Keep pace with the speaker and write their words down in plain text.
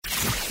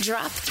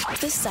Drop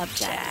the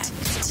subject.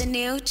 The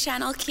new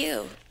Channel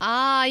Q.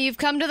 You've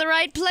come to the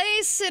right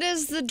place. It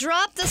is the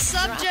Drop the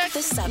Subject. Drop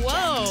the subject.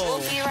 Whoa.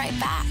 We'll be right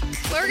back.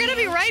 We're going to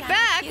be right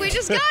back. We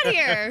just got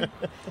here.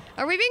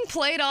 Are we being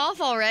played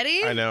off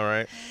already? I know,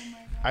 right?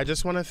 I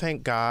just want to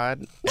thank God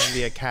and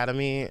the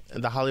Academy,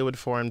 the Hollywood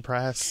Foreign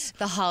Press.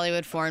 The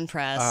Hollywood Foreign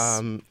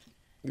Press.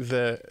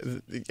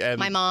 And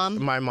my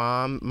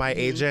mom, my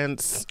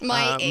agents,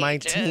 my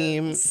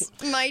team.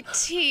 My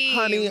team.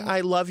 Honey,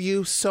 I love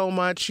you so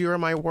much. You're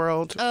my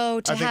world.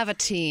 Oh, have a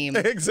team.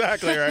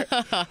 Exactly right.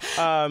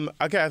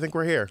 Okay, I think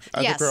we're here.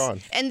 I think we're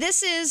on. And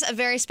this is a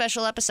very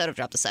special episode of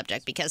Drop the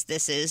Subject because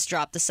this is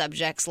Drop the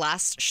Subject's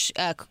last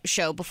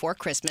show before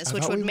Christmas,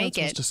 which would make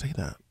it. Supposed to say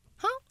that.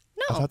 Huh?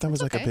 No, I thought that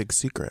was like okay. a big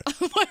secret.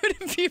 Why would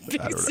it be a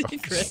big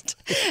secret?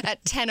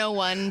 At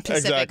 10:01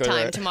 Pacific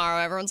time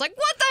tomorrow, everyone's like,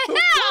 what the hell?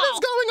 What is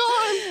going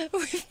on?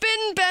 We've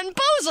been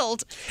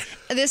bamboozled.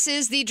 This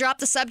is the Drop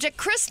the Subject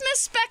Christmas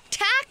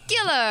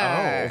Spectacular.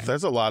 Oh,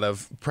 there's a lot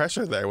of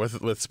pressure there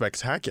with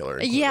spectacular.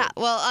 Included. Yeah,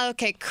 well,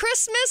 okay,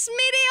 Christmas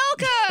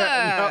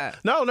mediocre.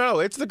 No,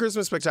 it's the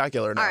Christmas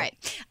Spectacular now. All right,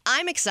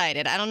 I'm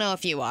excited. I don't know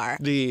if you are.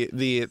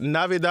 The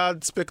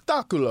Navidad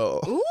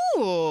Spectaculo. Ooh.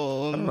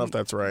 I don't know if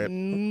that's right.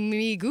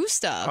 Me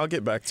gusta. I'll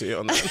get back to you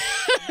on that.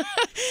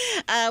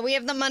 We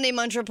have the Monday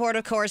Munch Report,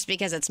 of course,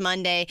 because it's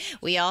Monday.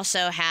 We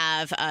also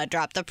have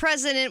Drop the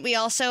President. We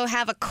also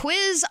have a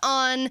quiz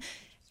on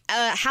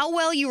how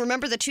well you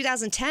remember the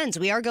 2010s.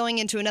 We are going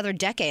into another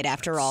decade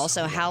after all,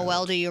 so how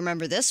well do you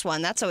remember this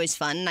one? That's always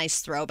fun.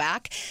 Nice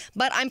throwback.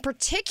 But I'm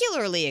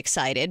particularly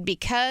excited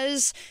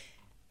because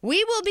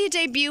we will be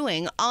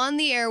debuting on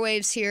the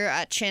airwaves here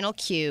at Channel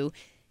Q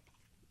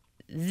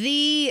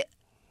the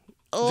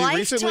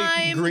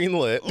recently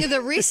greenlit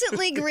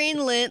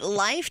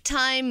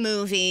Lifetime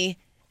movie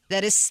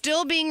that is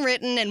still being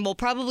written and will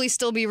probably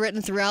still be written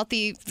throughout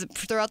the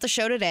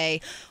show today.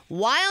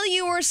 While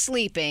you were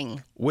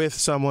sleeping with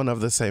someone of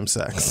the same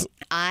sex.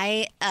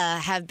 I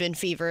have been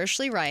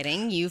feverishly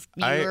writing.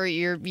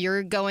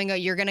 You're going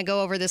to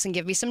go over this and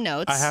give me some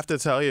notes. I have to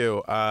tell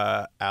you,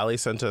 Allie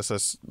sent us a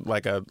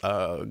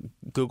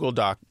Google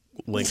Doc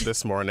link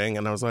this morning,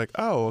 and I was like,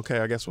 oh, okay,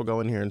 I guess we'll go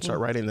in here and start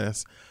writing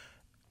this.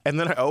 And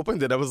then I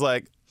opened it. I was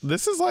like,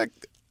 this is like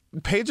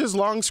pages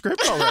long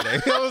script already.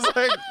 I was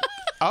like,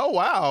 oh,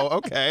 wow.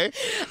 Okay.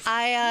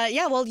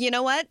 Well, you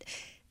know what?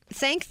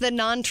 Thank the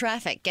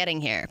non-traffic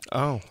getting here.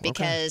 Oh, okay.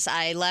 Because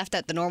I left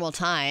at the normal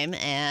time,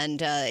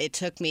 and it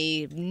took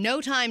me no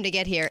time to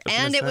get here.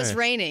 And it was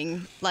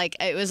raining.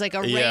 It was like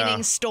a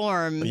raining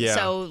storm. Yeah.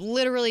 So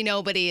literally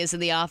nobody is in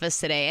the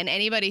office today. And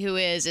anybody who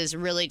is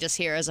really just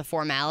here as a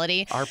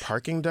formality. Our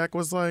parking deck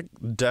was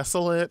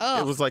desolate.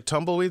 Oh. It was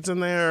tumbleweeds in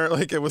there. It's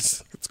quiet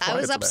I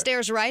was today.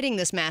 upstairs writing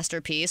this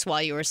masterpiece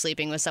while you were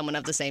sleeping with someone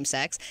of the same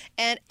sex.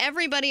 And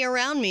everybody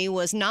around me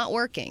was not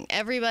working.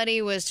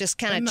 Everybody was just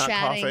kind of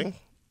chatting. Coughing?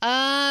 No,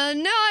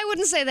 I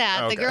wouldn't say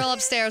that. Okay. The girl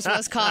upstairs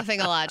was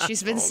coughing a lot.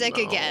 She's been sick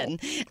again.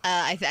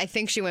 I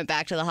think she went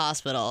back to the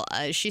hospital.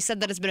 She said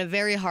that it's been a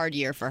very hard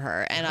year for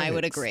her, and I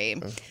would agree.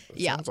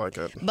 Sounds like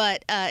it.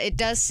 But it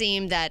does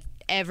seem that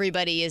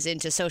everybody is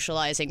into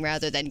socializing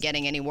rather than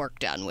getting any work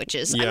done, which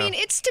is, I mean,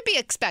 it's to be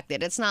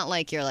expected. It's not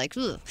like you're like,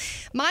 ugh.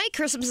 My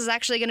Christmas is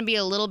actually going to be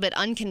a little bit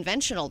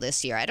unconventional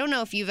this year. I don't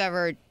know if you've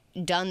ever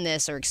done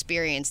this or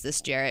experienced this,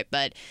 Jarrett,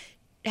 but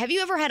have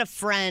you ever had a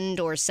friend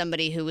or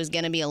somebody who was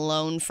going to be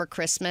alone for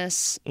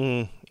Christmas?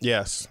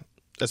 Yes.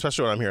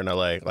 Especially when I'm here in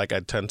LA. I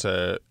tend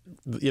to,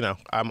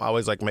 I'm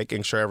always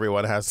making sure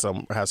everyone has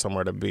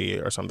somewhere to be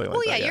or something like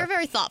that. Well, yeah, you're a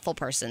very thoughtful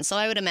person. So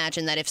I would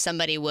imagine that if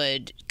somebody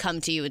would come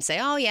to you and say,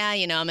 oh, yeah,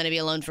 I'm going to be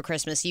alone for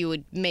Christmas, you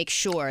would make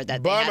sure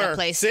that they had a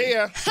place. See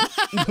ya.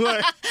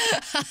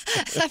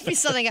 That'd be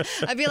something.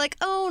 I'd be like,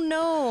 oh,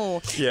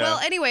 no. Yeah. Well,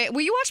 anyway, will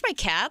you watch my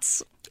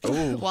cats?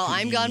 Ooh, while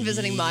I'm gone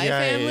visiting my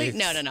family?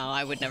 No,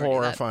 I would never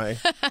Horrifying.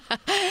 do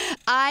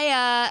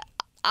that.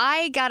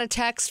 I got a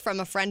text from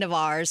a friend of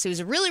ours who's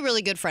a really,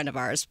 really good friend of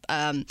ours,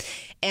 and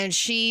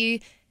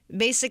she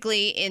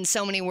basically, in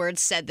so many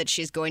words, said that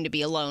she's going to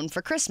be alone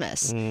for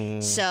Christmas.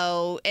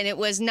 So, and it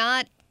was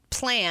not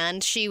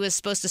planned. She was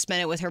supposed to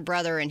spend it with her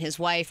brother and his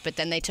wife, but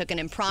then they took an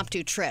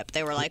impromptu trip.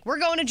 They were like, we're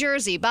going to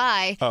Jersey,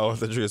 bye. Oh,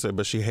 the Jews say,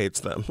 but she hates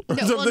them.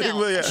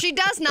 No. Yeah. She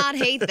does not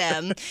hate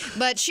them,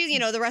 but she,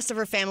 the rest of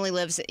her family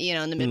lives,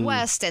 in the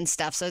Midwest and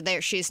stuff, so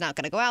she's not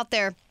going to go out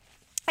there.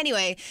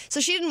 Anyway, so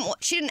she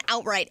didn't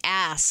outright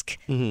ask,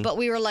 but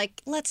we were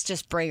like, let's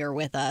just bring her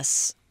with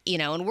us.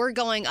 And we're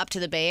going up to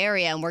the Bay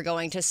Area and we're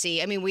going to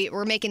see,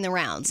 we're making the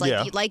rounds.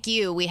 Like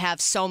you, we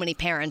have so many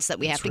parents that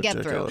we have to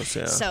get through.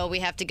 Yeah. So we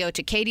have to go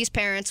to Katie's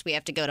parents. We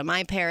have to go to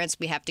my parents.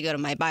 We have to go to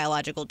my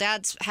biological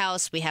dad's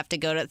house. We have to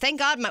go to, thank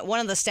God, one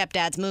of the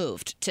stepdads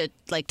moved to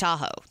Lake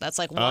Tahoe. That's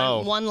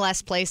one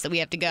less place that we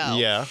have to go.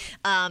 Yeah.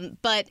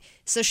 But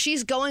so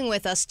she's going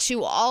with us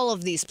to all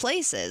of these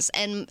places.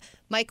 And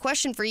my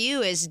question for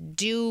you is,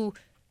 do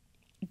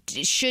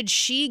should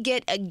she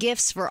get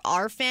gifts for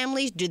our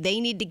families? Do they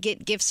need to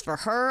get gifts for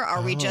her?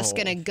 Are we just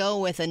going to go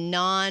with a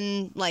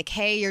like,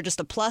 hey, you're just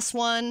a plus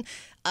one?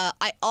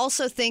 I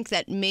also think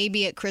that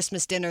maybe at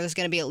Christmas dinner, there's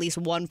going to be at least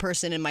one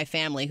person in my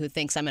family who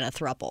thinks I'm in a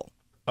throuple.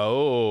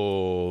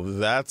 Oh,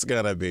 that's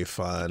going to be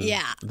fun.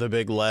 Yeah. The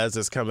big Les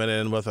is coming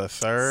in with a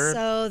third.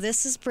 So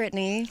this is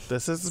Brittany.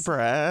 This is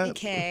Brett.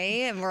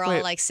 Okay, and we're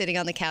all like sitting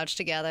on the couch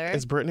together.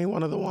 Is Brittany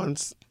one of the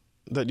ones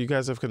that you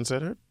guys have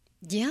considered?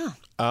 Yeah.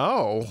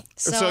 Oh,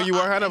 so you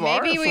are kind of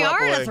maybe we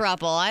are in a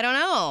throuple. I don't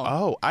know.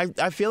 Oh,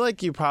 I feel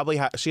like you probably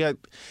it'd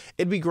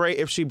be great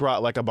if she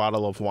brought like a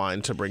bottle of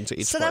wine to bring to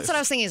each. So place. that's what I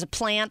was thinking, is a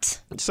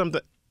plant.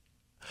 Something.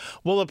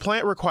 Well, a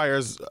plant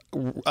requires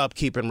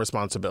upkeep and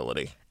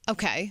responsibility.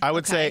 Okay. I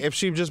would say if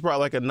she just brought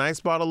like a nice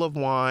bottle of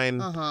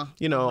wine,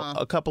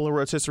 a couple of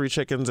rotisserie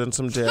chickens and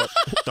some dip.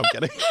 I'm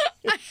kidding.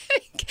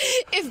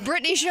 If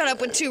Brittany showed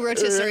up with 2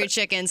 rotisserie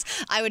chickens,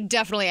 I would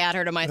definitely add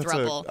her to my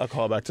throuple. A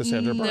callback to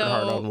Sandra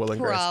Bernhardt on Will and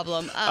Grace. No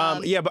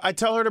problem. Yeah, but I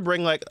tell her to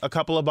bring like a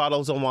couple of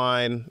bottles of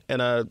wine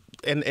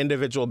in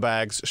individual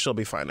bags. She'll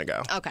be fine to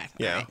go. Okay.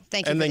 Yeah. All right.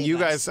 Thank you. And for then the you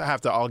advice. guys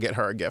have to all get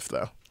her a gift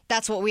though.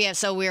 That's what we have.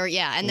 So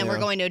and then we're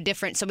going to a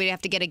different, so we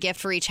have to get a gift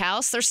for each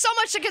house. There's so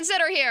much to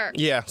consider here.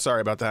 Yeah,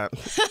 sorry about that.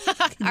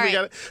 We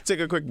got to take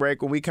a quick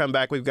break. When we come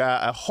back, we've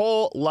got a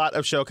whole lot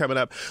of show coming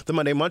up. The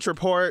Monday Munch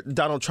Report,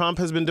 Donald Trump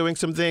has been doing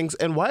some things,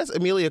 and why is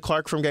Emilia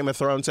Clarke from Game of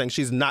Thrones saying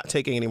she's not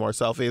taking any more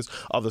selfies?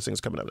 All those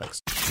things coming up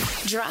next.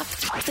 Drop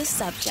the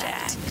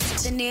subject.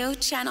 The new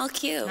Channel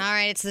Q. All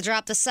right, it's the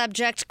Drop the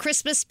Subject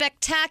Christmas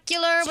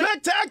Spectacular.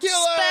 Spectacular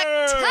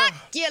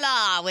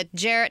with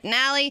Jarrett and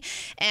Allie,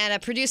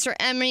 and producer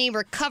Emmy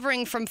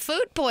recovering from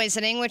food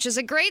poisoning, which is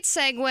a great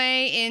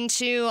segue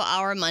into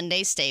our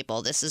Monday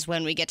staple. This is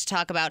when we get to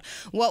talk about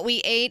what we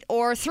ate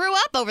or threw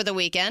up over the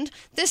weekend.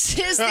 This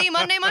is the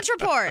Monday Munch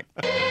Report.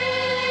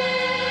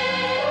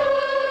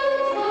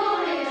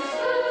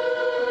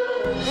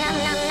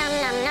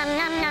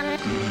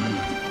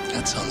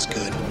 That sounds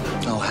good.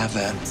 I'll have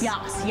that.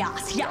 Yes,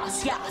 yes,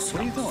 yes, yes.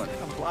 What are you doing?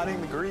 I'm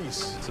blotting the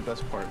grease. It's the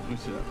best part. Let me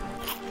see that.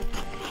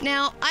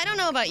 Now, I don't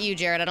know about you,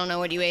 Jared. I don't know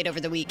what you ate over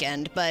the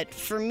weekend, but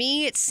for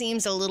me, it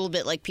seems a little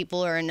bit like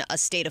people are in a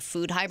state of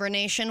food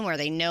hibernation where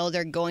they know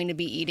they're going to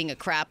be eating a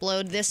crap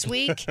load this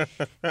week.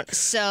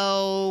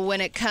 So when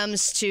it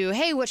comes to,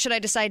 hey, what should I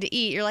decide to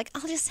eat? You're like,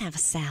 I'll just have a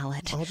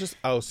salad.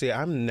 See,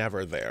 I'm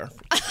never there.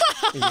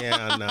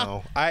 Yeah,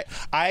 no.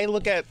 I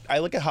look at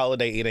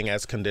holiday eating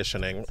as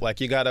conditioning. Like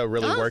you got to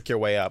really work your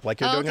way up. Like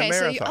you're doing a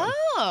marathon.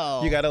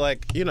 You got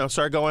to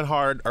start going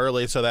hard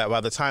early so that by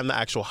the time the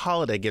actual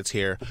holiday gets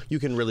here, you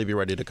can really be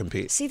ready to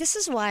compete. See, this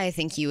is why I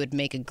think you would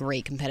make a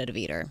great competitive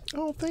eater.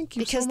 Oh, thank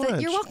you because so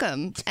much. You're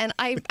welcome. And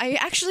I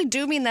actually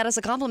do mean that as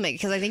a compliment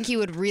because I think you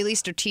would really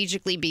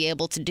strategically be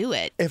able to do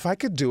it. If I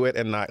could do it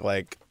and not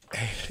like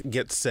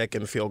get sick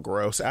and feel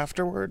gross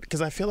afterward,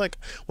 because I feel like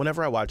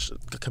whenever I watch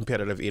the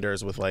competitive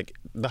eaters with like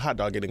the hot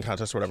dog eating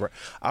contest or whatever,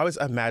 I always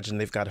imagine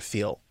they've got to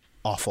feel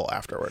awful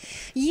afterward.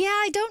 Yeah,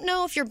 I don't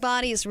know if your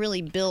body is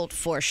really built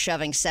for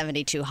shoving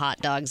 72 hot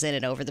dogs in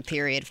it over the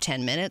period of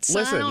 10 minutes.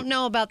 So I don't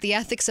know about the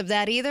ethics of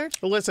that either.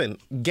 Listen,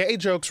 gay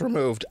jokes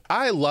removed.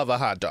 I love a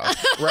hot dog,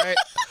 right?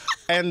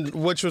 And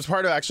which was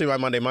part of actually my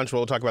Monday Munch.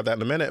 We'll talk about that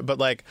in a minute. But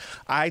like,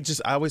 I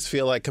always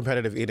feel like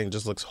competitive eating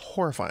just looks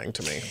horrifying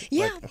to me.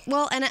 Yeah.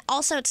 Well, and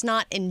also it's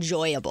not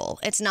enjoyable.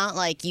 It's not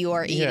like you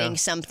are eating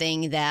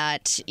something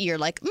that you're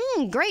like,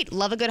 great,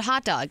 love a good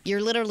hot dog.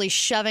 You're literally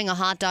shoving a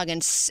hot dog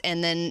and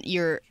then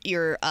you're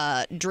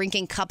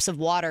drinking cups of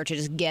water to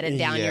just get it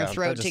down your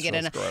throat to get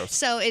it. Gross.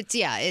 So it's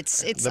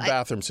the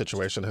bathroom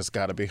situation has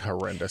got to be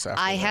horrendous.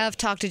 I have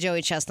talked to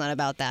Joey Chestnut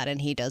about that, and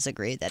he does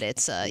agree that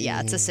it's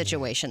a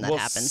situation that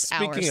happens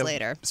hours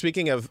later.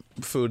 Speaking of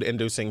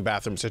food-inducing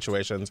bathroom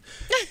situations,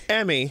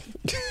 Emmy,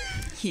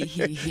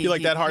 you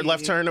like that hard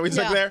left turn that we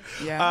took there?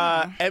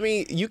 Yeah.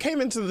 Emmy, you came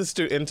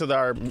into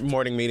our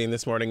morning meeting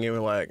this morning. You were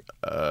like,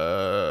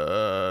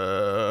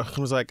 I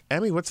was like,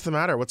 Emmy, what's the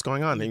matter? What's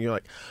going on? And you're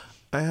like,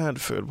 I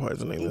had food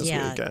poisoning this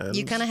weekend.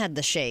 You kind of had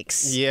the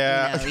shakes.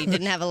 Yeah. You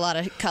didn't have a lot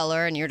of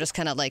color, and you're just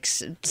kind of like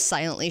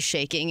silently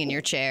shaking in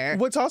your chair.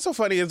 What's also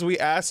funny is we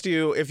asked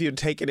you if you'd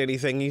taken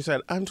anything. You said,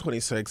 I'm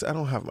 26. I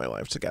don't have my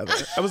life together.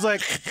 I was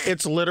like,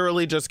 it's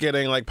literally just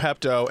getting like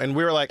Pepto. And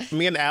we were like,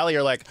 me and Allie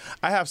are like,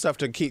 I have stuff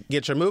to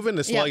get you moving,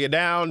 to slow you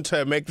down,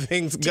 to make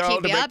things go. To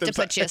keep you make up, to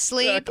put you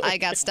asleep. I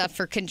got stuff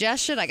for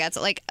congestion.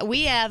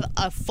 We have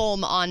a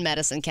full-on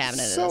medicine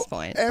cabinet at this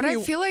point. But I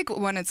feel like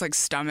when it's like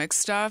stomach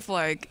stuff,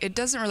 like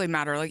it doesn't really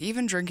matter. Like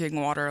even drinking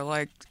water,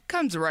 like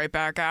comes right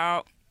back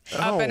out,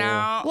 up and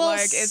out. Well,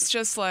 like it's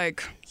just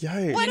like,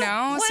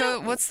 yikes.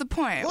 So what's the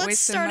point? Let's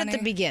Wasting start money? at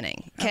the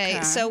beginning.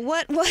 Okay. So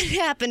what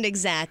happened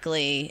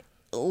exactly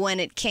when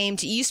it came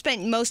to, you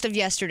spent most of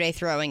yesterday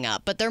throwing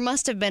up, but there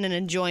must have been an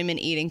enjoyment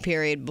eating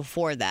period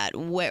before that.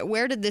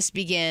 Where did this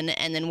begin,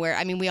 and then where?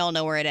 I mean, we all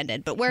know where it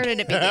ended, but where did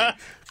it begin?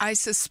 I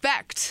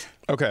suspect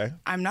Okay.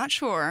 I'm not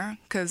sure,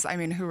 because, I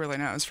mean, who really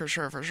knows for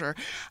sure.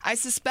 I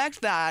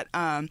suspect that,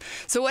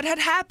 so what had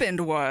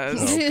happened was,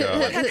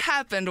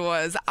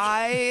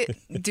 I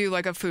do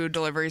like a food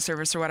delivery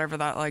service or whatever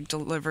that like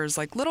delivers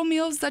like little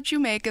meals that you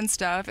make and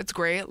stuff. It's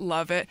great,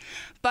 love it.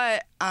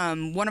 But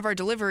one of our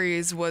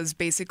deliveries was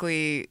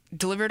basically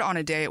delivered on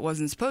a day it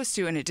wasn't supposed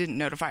to, and it didn't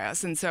notify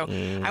us. And so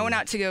I went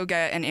out to go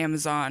get an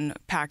Amazon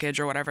package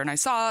or whatever, and I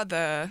saw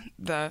the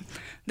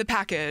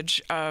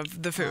package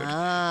of the food.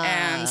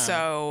 And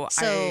so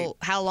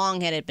how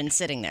long had it been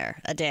sitting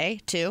there? A day?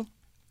 2?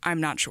 I'm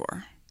not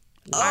sure.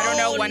 I don't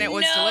know when it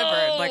was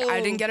delivered. Like,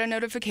 I didn't get a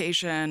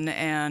notification,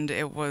 and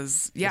it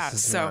was, This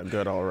is not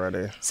good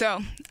already. So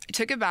I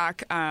took it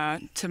back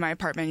to my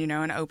apartment,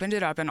 and opened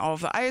it up, and all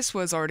of the ice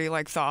was already,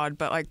 like, thawed,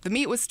 but, like, the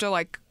meat was still,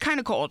 like, kind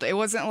of cold. It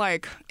wasn't,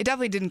 like, it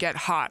definitely didn't get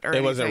hot or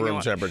anything. It wasn't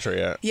room temperature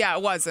yet. Yeah,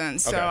 it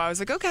wasn't. So Okay. I was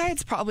like, okay,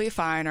 it's probably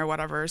fine or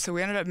whatever. So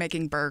we ended up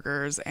making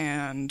burgers,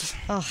 and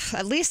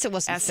At least it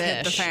wasn't S fish.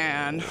 hit the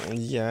fan.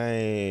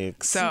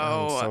 Yikes. So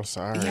I'm so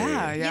sorry.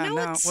 Yeah, You know no,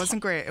 it what's-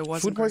 wasn't great. It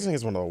wasn't Food poisoning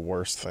is one of the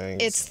worst things.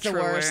 It's the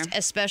Truly. worst,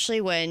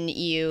 especially when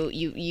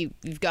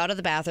you've gone to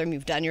the bathroom,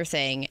 you've done your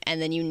thing,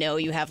 and then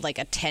you have like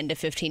a 10 to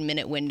 15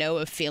 minute window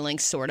of feeling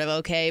sort of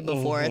okay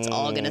before it's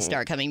all going to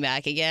start coming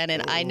back again.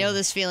 And I know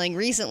this feeling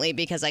recently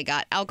because I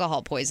got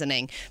alcohol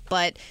poisoning,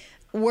 but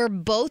were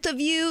both of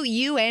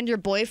you and your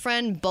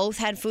boyfriend both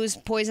had food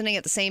poisoning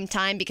at the same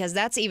time? Because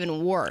that's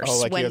even worse. Oh,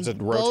 like you when have to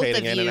both rotating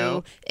of in and you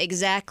out?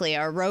 exactly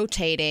are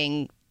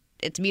rotating.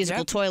 It's musical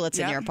Yep, toilets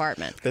in yep. your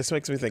apartment. This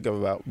makes me think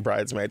about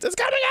Bridesmaids. It's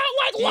coming out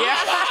like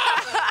lava!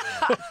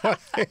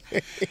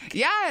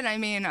 Yeah, and I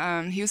mean,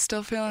 he was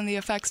still feeling the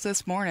effects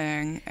this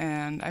morning,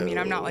 and I mean,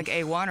 I'm not like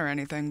A1 or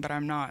anything, but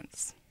I'm not.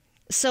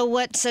 So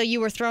you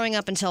were throwing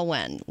up until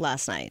when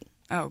last night?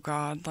 Oh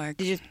God, like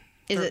Did you?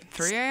 Is it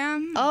 3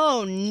 a.m.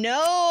 Oh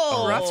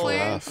no! Roughly.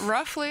 Yeah,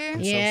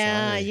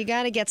 sorry. you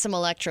got to get some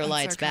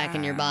electrolytes That's back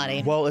in your okay.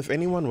 body. Well, if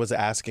anyone was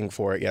asking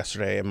for it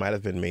yesterday, it might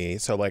have been me.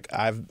 So, like,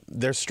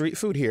 there's street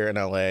food here in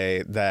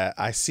LA that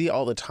I see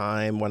all the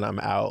time when I'm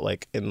out,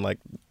 like, in, like,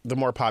 the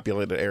more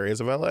populated areas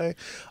of LA.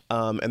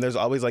 And there's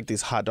always, like,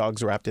 these hot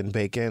dogs wrapped in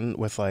bacon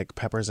with, like,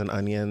 peppers and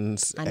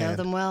onions. I know and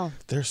them well.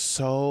 They're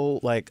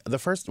so, like,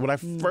 when I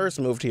first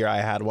moved here,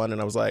 I had one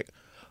and I was like,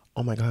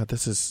 oh my God,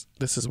 this is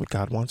what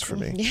God wants for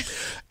me.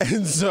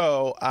 And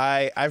so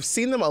I've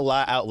seen them a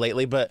lot out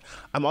lately, but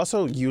I'm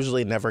also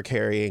usually never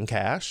carrying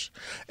cash.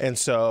 And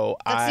so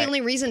That's the only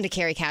reason to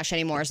carry cash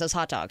anymore is those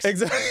hot dogs.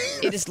 Exactly.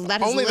 That is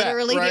Only that,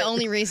 literally right? the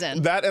only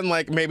reason. That and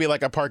like maybe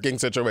like a parking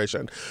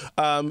situation.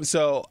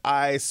 So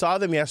I saw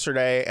them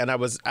yesterday and I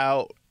was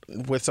out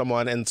with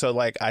someone. And so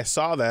like I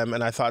saw them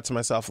and I thought to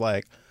myself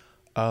like,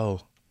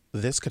 oh,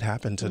 this could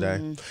happen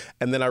today.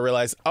 And then I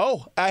realized,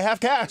 oh, I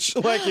have cash.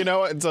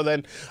 And so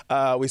then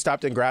we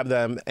stopped and grabbed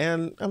them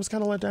and I was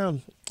kind of let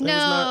down. It's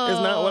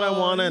not what I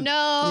wanted. No.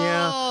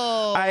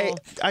 Yeah.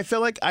 I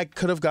feel like I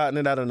could have gotten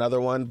it at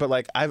another one, but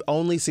like I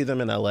only see them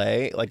in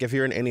LA. Like if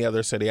you're in any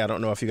other city, I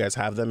don't know if you guys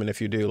have them. And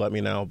if you do, let me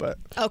know. But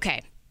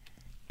Okay.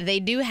 They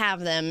do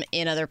have them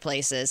in other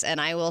places. And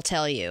I will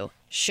tell you,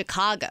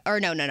 Seattle.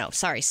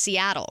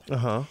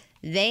 Uh-huh.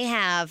 They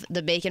have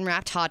the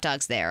bacon-wrapped hot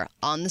dogs there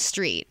on the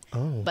street,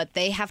 but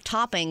they have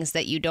toppings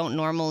that you don't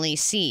normally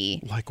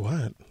see. Like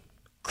what?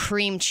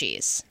 Cream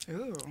cheese.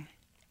 Ooh.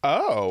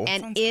 Oh.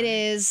 And it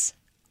is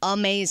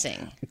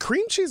amazing.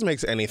 Cream cheese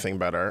makes anything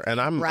better, and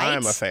I'm Right?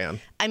 a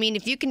fan. I mean,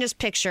 if you can just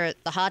picture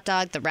the hot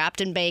dog, the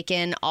wrapped in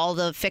bacon, all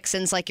the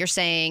fixins like you're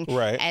saying,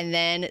 Right. and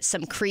then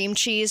some cream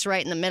cheese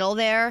right in the middle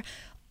there.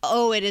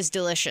 Oh, it is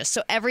delicious.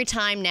 So every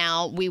time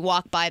now we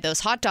walk by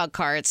those hot dog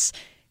carts,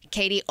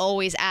 Katie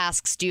always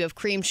asks, do you have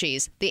cream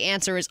cheese? The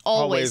answer is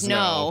always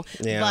no.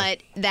 Yeah.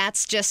 But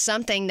that's just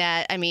something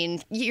that, I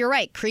mean, you're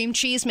right. Cream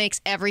cheese makes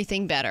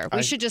everything better.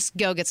 We should just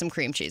go get some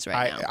cream cheese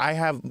right now. I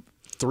have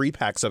 3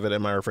 packs of it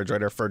in my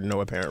refrigerator for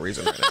no apparent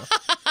reason right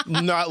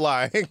now. Not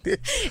lying. In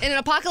an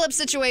apocalypse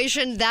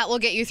situation, that will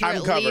get you through I'm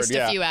at covered, least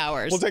yeah. a few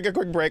hours. We'll take a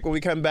quick break. When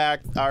we come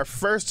back, our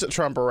first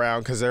Trump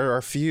around, because there are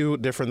a few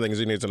different things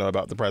you need to know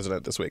about the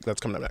president this week.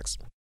 That's coming up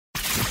next.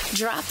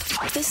 Drop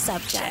the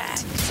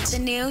subject. The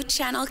new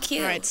Channel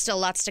Q. All right, still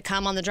lots to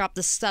come on the Drop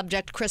the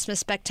Subject Christmas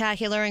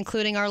Spectacular,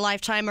 including our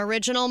Lifetime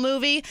original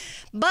movie.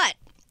 But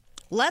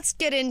let's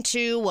get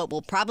into what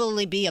will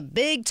probably be a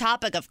big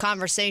topic of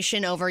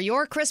conversation over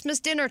your Christmas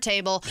dinner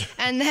table,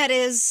 and that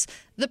is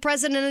the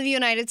President of the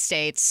United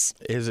States.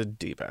 Is a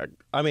D-bag.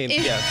 I mean,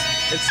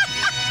 yes.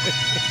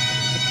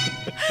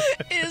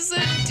 Is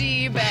a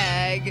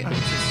D-bag.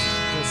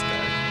 This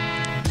guy.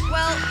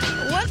 Well,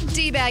 what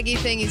D-baggy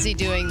thing is he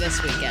doing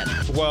this weekend?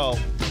 Well,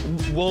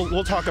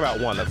 we'll talk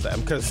about one of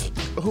them, because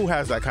who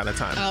has that kind of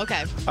time? Oh,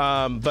 okay.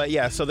 But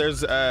yeah, so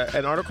there's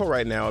an article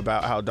right now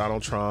about how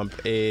Donald Trump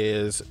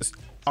is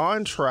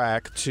on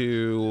track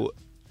to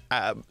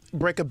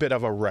break a bit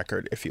of a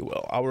record, if you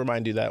will. I'll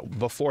remind you that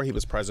before he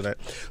was president,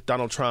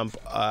 Donald Trump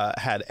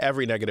had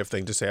every negative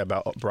thing to say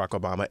about Barack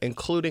Obama,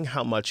 including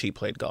how much he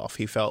played golf.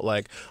 He felt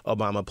like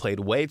Obama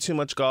played way too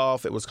much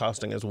golf. It was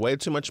costing us way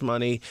too much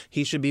money.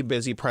 He should be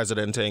busy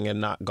presidenting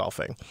and not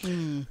golfing.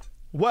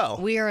 Well,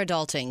 We are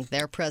adulting.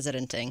 They're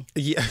presidenting.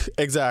 yeah,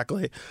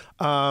 exactly.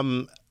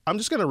 I'm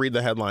just going to read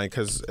the headline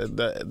because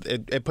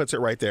it puts it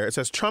right there. It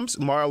says, Trump's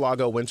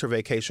Mar-a-Lago winter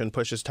vacation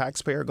pushes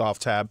taxpayer golf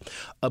tab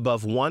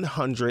above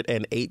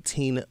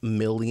 $118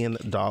 million.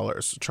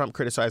 Trump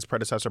criticized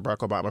predecessor Barack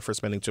Obama for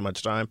spending too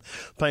much time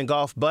playing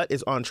golf, but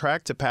is on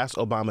track to pass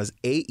Obama's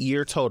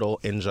 8-year total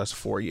in just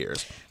 4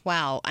 years.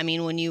 Wow. I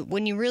mean, when you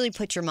really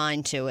put your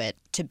mind to it,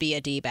 to be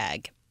a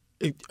D-bag,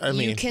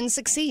 you can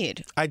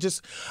succeed.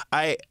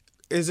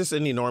 Is this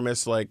an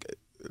enormous, like,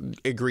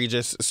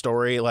 egregious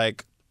story?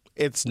 Like,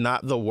 it's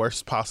not the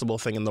worst possible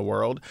thing in the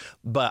world,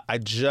 but I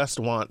just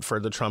want for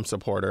the Trump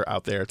supporter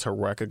out there to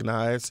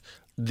recognize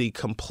the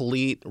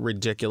complete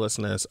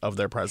ridiculousness of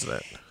their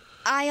president.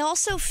 I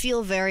also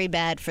feel very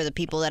bad for the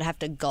people that have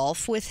to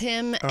golf with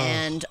him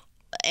and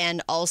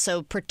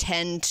also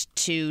pretend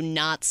to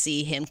not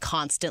see him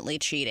constantly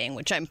cheating,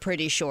 which I'm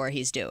pretty sure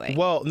he's doing.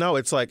 Well, no,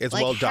 it's like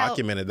well how-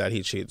 documented that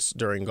he cheats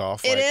during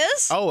golf. It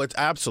is? Oh, it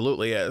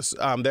absolutely is.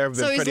 There have been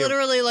So he's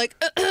literally like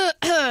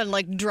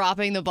like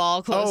dropping the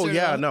ball closer. Oh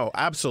yeah, to... no,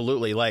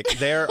 absolutely. Like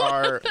there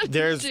are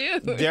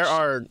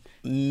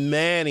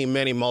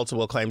many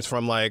multiple claims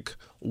from like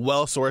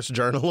well-sourced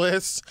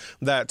journalists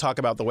that talk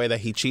about the way that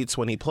he cheats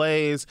when he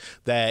plays,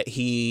 that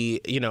he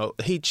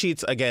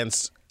cheats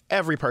against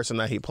every person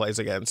that he plays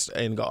against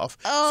in golf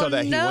so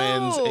that he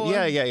wins.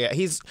 Yeah.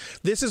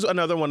 This is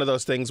another one of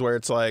those things where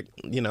it's like,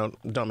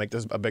 don't make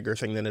this a bigger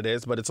thing than it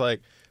is, but it's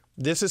like,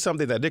 this is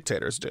something that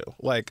dictators do.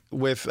 Like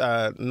with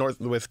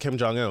Kim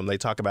Jong-un, they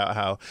talk about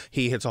how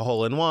he hits a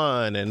hole in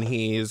one and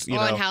he's,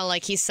 and how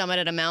like he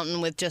summited a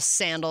mountain with just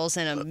sandals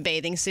and a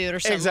bathing suit or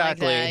something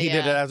exactly. like that. He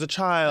did it as a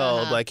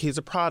child. Like he's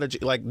a prodigy.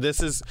 Like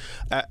this is,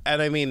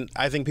 and I mean,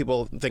 I think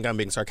people think I'm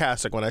being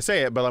sarcastic when I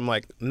say it, but I'm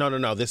like,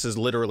 no. This is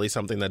literally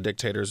something that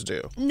dictators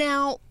do.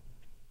 Now,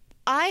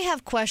 I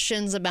have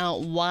questions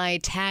about why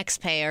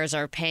taxpayers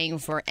are paying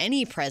for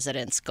any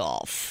president's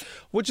golf.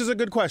 Which is a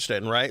good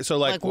question, right? So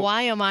like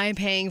why am I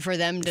paying for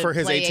them to for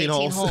his play 18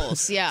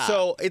 holes? Yeah.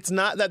 So it's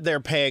not that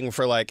they're paying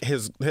for like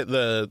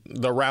the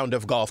round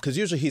of golf, because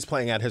usually he's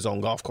playing at his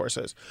own golf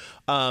courses.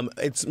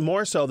 It's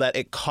more so that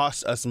it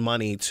costs us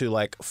money to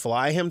like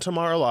fly him to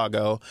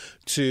Mar-a-Lago,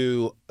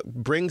 to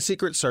bring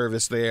Secret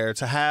Service there,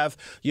 to have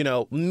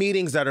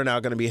meetings that are now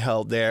going to be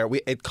held there.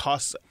 It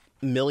costs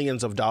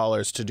millions of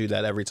dollars to do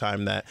that every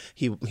time that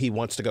he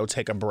wants to go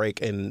take a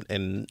break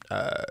in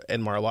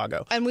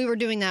Mar-a-Lago. And we were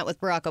doing that with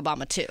Barack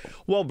Obama too.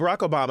 Well, Barack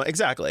Obama,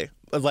 exactly.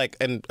 Like,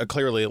 and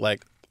clearly,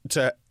 like,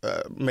 to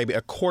maybe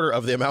a quarter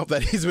of the amount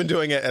that he's been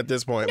doing it at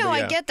this point. No, but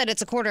yeah. I get that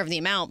it's a quarter of the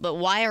amount, but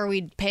why are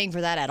we paying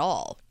for that at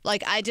all?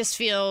 Like, I just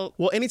feel...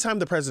 Well, anytime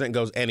the president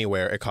goes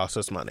anywhere, it costs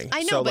us money.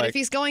 I know, so, but like, if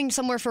he's going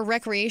somewhere for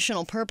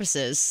recreational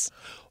purposes,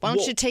 why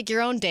don't you take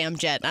your own damn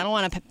jet? I don't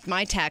want to pay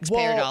my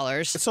taxpayer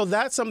dollars. So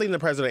that's something the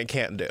president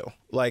can't do.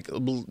 Like,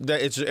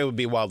 it would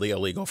be wildly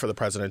illegal for the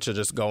president to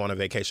just go on a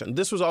vacation.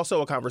 This was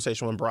also a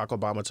conversation when Barack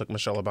Obama took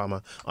Michelle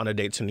Obama on a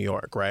date to New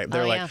York, right?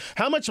 They're like,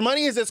 how much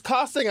money is this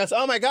costing us?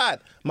 Oh, my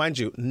God. Mind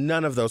you,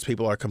 none of those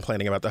people are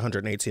complaining about the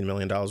 $118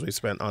 million we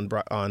spent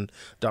on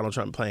Donald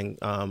Trump playing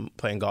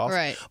golf.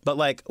 Right. But,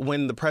 like,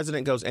 when the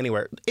president goes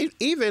anywhere,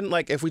 even,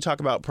 like, if we talk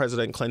about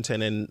President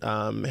Clinton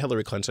and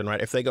Hillary Clinton, right,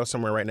 if they go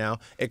somewhere right now,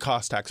 it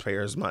costs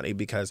taxpayers money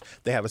because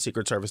they have a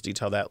Secret Service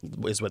detail that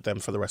is with them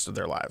for the rest of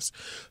their lives.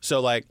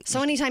 So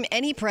anytime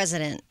any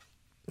president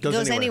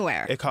goes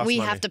anywhere, it costs we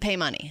money. have to pay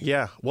money.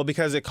 Yeah, well,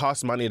 because it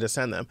costs money to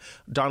send them.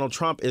 Donald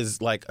Trump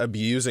is like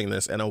abusing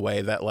this in a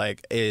way that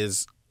like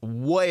is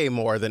way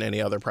more than any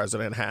other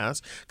president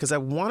has. Because I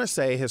want to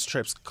say his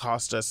trips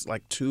cost us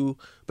like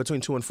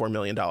between $2 and $4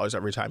 million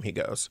every time he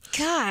goes.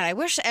 God, I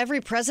wish every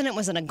president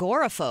was an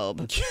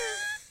agoraphobe.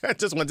 I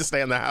just want to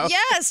stay in the house.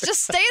 Yes,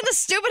 just stay in the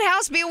stupid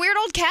house, be a weird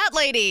old cat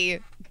lady.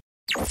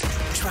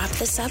 Drop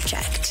the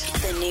subject.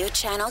 The new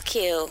Channel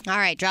Q. All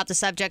right, drop the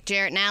subject,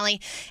 Jarrett and Allie.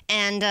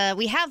 And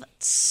we have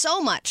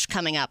so much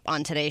coming up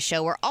on today's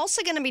show. We're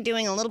also going to be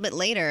doing a little bit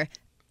later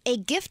a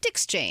gift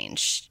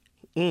exchange.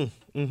 But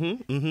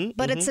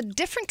it's a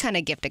different kind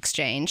of gift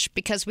exchange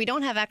because we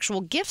don't have actual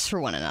gifts for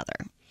one another.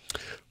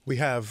 We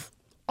have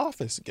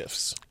office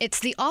gifts. It's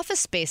the office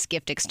space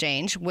gift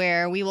exchange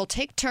where we will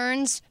take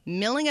turns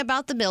milling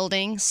about the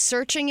building,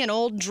 searching in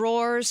old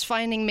drawers,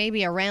 finding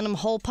maybe a random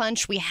hole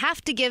punch. We have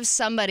to give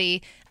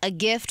somebody a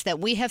gift that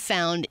we have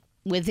found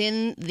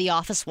within the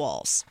office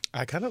walls.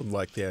 I kind of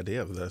like the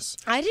idea of this.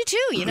 I do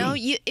too.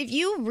 If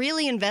you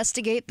really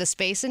investigate the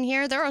space in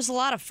here, there is a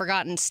lot of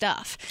forgotten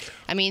stuff.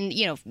 I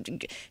mean,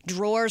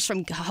 drawers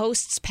from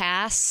hosts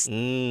past.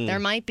 There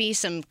might be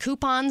some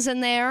coupons in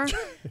there.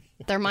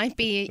 There might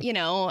be,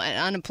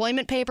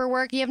 unemployment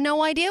paperwork. You have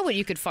no idea what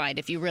you could find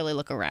if you really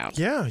look around.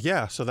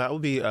 Yeah. So that will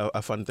be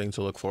a fun thing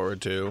to look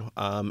forward to.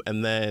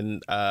 And then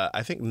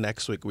I think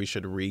next week we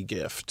should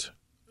re-gift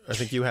I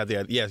think you had the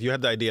idea. Yes, you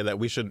had the idea that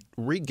we should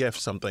re-gift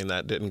something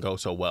that didn't go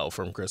so well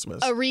from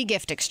Christmas. A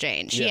re-gift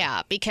exchange,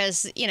 yeah,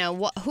 because,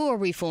 who are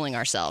we fooling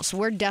ourselves?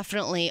 We're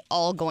definitely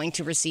all going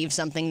to receive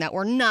something that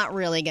we're not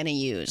really going to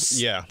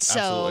use. Yeah,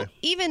 so absolutely.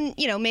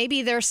 even,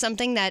 maybe there's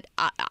something that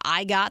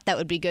I got that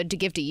would be good to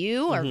give to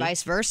you or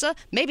vice versa.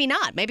 Maybe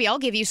not. Maybe I'll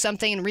give you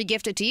something and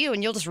re-gift it to you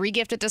and you'll just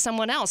re-gift it to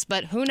someone else,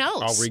 but who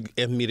knows? I'll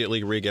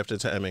immediately re-gift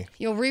it to Emmy.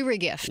 You'll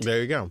re-gift.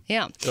 There you go.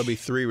 Yeah. It'll be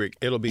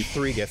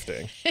three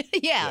gifting.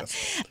 Yeah.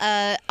 Yes.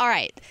 All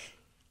right.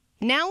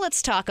 Now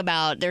let's talk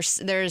about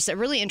there's a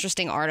really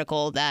interesting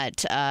article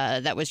that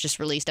was just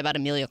released about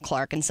Emilia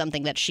Clarke and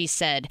something that she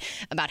said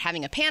about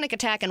having a panic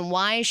attack and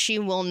why she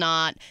will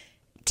not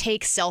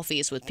take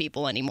selfies with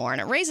people anymore. And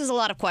it raises a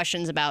lot of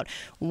questions about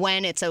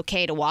when it's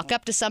okay to walk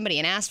up to somebody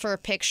and ask for a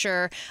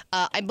picture.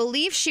 I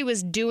believe she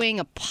was doing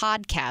a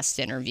podcast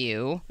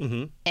interview.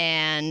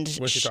 And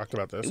When she talked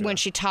about this. When yeah.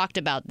 she talked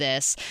about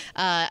this,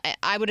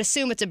 I would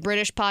assume it's a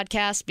British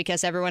podcast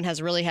because everyone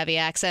has really heavy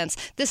accents.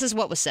 This is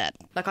what was said.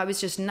 Like, I was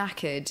just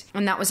knackered.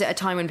 And that was at a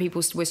time when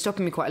people were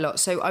stopping me quite a lot.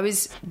 So I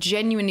was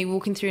genuinely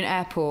walking through an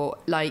airport,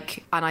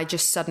 and I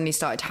just suddenly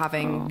started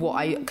having what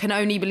I can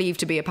only believe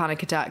to be a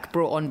panic attack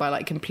brought on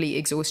by, complete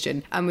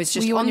exhaustion. And was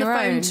just on the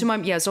phone to my...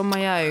 Yeah, I was on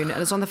my own. And I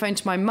was on the phone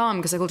to my mum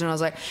because I called her and I was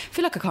like, I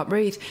feel like I can't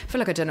breathe. I feel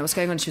like I don't know what's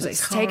going on. She was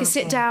like, take a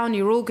sit down.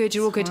 You're all good.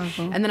 You're all good.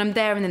 And then I'm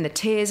there and then the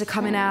tears are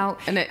coming out.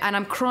 And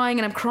I'm crying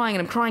and I'm crying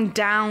and I'm crying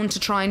down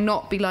to try and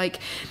not be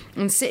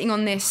I'm sitting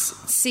on this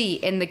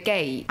seat in the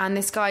gate and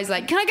this guy's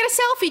like, can I get a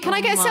selfie? Can I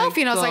get a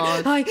selfie? And I was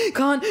like, I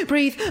can't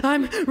breathe.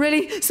 I'm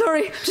really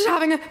sorry. Just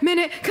having a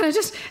minute. Can I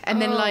just...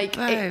 And then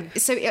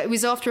it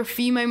was after a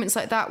few moments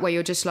like that where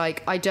you're just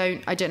like, I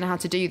don't know how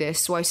to do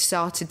this. So I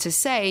started to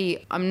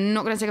say, I'm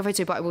not going to take a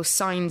photo, but I will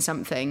sign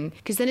something.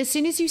 Because then as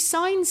soon as you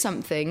sign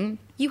something,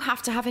 you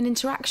have to have an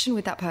interaction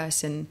with that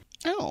person.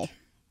 Oh.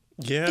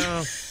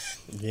 Yeah.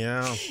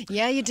 Yeah.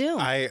 Yeah, you do.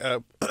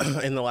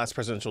 In the last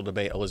presidential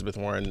debate, Elizabeth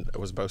Warren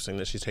was boasting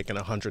that she's taken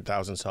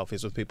 100,000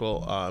 selfies with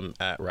people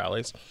at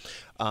rallies,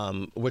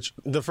 which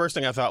the first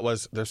thing I thought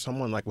was there's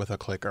someone with a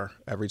clicker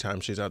every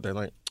time she's out there,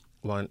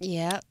 1,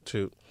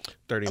 2,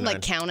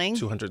 39, counting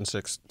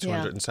 206,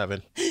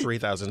 207,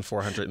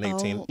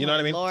 3,418. Oh, you know what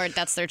I mean? Lord,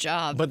 that's their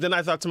job. But then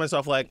I thought to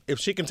myself, if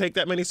she can take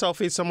that many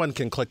selfies, someone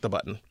can click the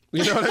button.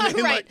 You know what I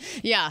mean? Right.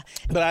 Yeah.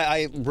 But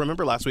I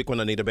remember last week when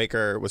Anita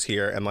Baker was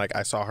here and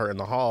I saw her in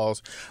the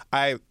halls.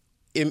 I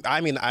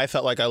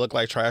felt like I looked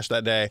like trash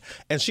that day.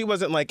 And she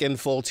wasn't in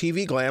full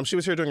TV glam. She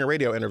was here doing a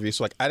radio interview.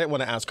 So I didn't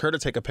want to ask her to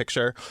take a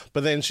picture.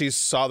 But then she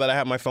saw that I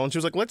had my phone. She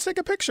was like, let's take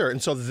a picture.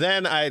 And so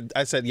then I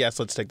said, yes,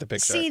 let's take the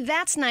picture. See,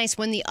 that's nice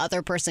when the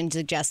other person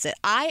suggests it.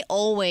 I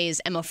always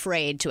am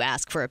afraid to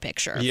ask for a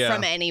picture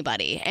from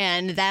anybody.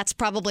 And that's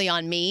probably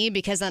on me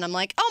because then I'm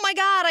like, oh my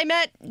God, I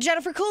met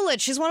Jennifer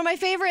Coolidge. She's one of my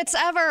favorites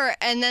ever.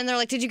 And then they're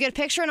like, did you get a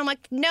picture? And I'm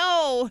like,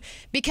 no,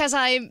 because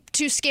I'm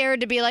too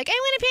scared to be like, I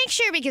want a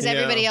picture because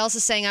everybody else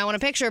is saying I want a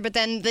picture, but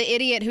then the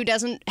idiot who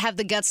doesn't have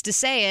the guts to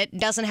say it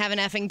doesn't have an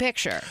effing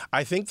picture.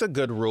 I think the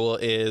good rule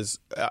is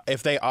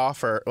if they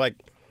offer,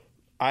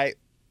 I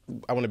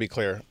want to be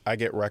clear, I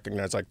get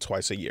recognized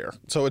twice a year,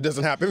 so it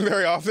doesn't happen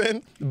very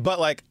often,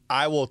 but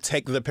I will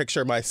take the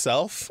picture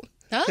myself.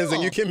 Because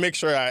then you can make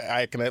sure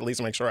I can at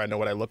least make sure I know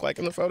what I look like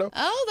in the photo.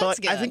 Oh, that's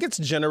good. I think it's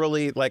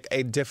generally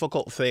a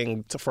difficult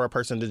thing for a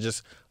person to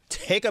just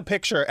take a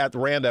picture at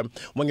random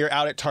when you're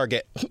out at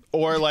Target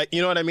or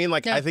you know what I mean?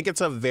 I think it's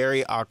a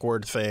very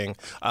awkward thing.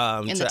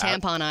 In the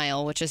tampon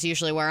aisle, which is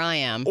usually where I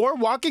am. Or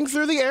walking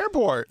through the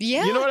airport.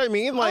 Yeah. You know what I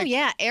mean? Oh,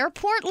 yeah.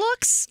 Airport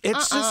looks?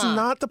 It's just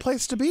not the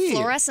place to be.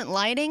 Fluorescent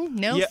lighting?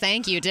 No,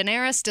 thank you.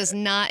 Daenerys does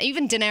not,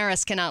 even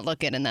Daenerys cannot look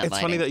good in that lighting.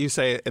 It's funny that you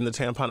say in the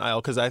tampon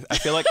aisle because I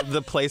feel like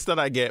the place that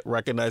I get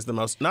recognized the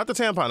most, not the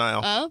tampon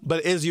aisle,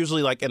 but is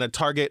usually in a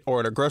Target or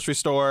at a grocery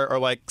store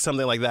or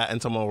something like that,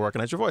 and someone will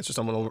recognize your voice or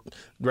someone will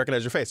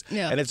recognize your face.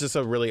 Yeah. And it's just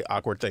a really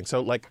awkward thing.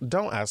 So,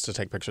 don't ask to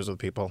take pictures with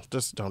people.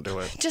 Just don't do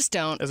it. Just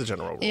don't. As a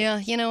general rule. Yeah,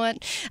 you know what?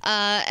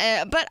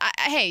 But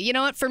hey, you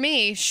know what? For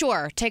me,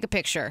 sure, take a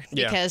picture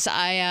because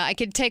I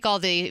could take all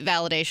the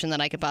validation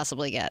that I could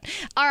possibly get.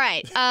 All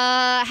right.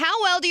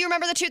 How well do you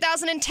remember the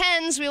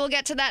 2010s? We will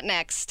get to that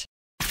next.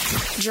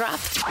 Drop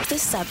the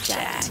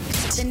subject.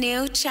 The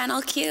new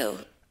Channel Q.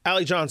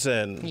 Allie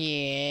Johnson.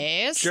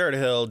 Yes. Jared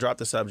Hill, drop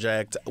the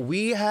subject.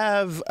 We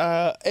have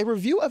a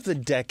review of the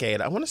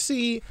decade. I want to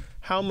see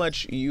how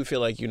much you feel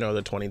like you know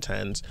the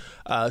 2010s.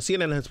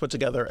 CNN has put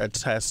together a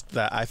test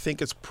that I think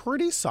is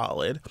pretty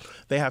solid.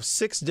 They have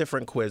 6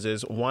 different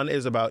quizzes. One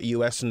is about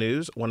U.S.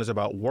 news. One is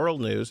about world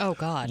news. Oh,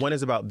 God. One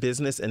is about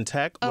business and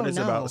tech. One is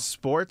about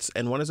sports.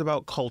 And one is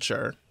about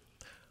culture.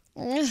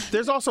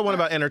 There's also one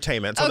about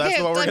entertainment, so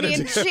that's what we're going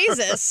to do.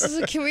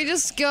 Jesus. Can we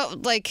just go,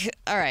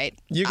 all right.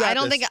 You got I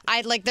don't this.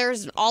 think,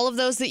 there's all of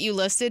those that you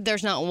listed,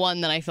 there's not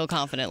one that I feel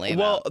confidently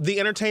about. Well, the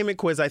entertainment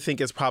quiz, I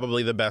think, is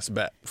probably the best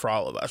bet for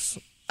all of us.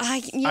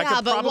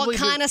 Yeah, but what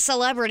kind of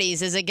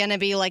celebrities? Is it going to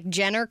be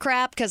Jenner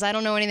crap? Because I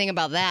don't know anything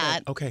about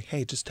that. Okay,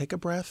 hey, just take a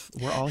breath.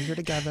 We're all here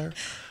together.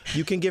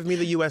 You can give me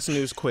the U.S.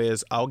 news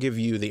quiz. I'll give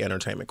you the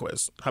entertainment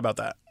quiz. How about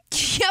that?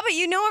 Yeah, but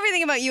you know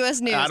everything about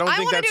U.S. news. I don't think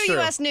want to that's do true.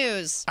 U.S.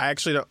 news. I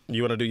actually don't.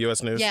 You want to do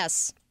U.S. news?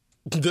 Yes.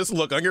 This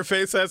look on your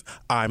face says,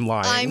 I'm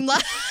lying. I'm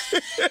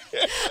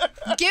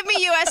Give me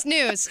U.S.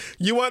 news.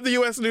 You want the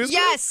U.S. news?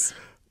 Yes.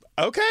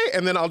 Okay,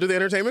 and then I'll do the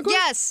entertainment quiz?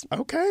 Yes.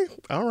 Okay,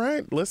 all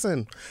right.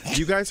 Listen,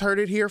 you guys heard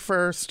it here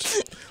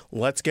first.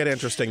 Let's get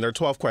interesting. There are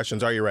 12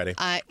 questions. Are you ready?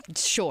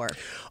 Sure.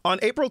 On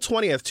April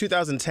 20th,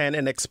 2010,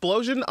 an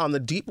explosion on the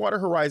Deepwater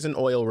Horizon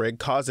oil rig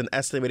caused an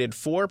estimated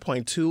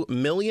 4.2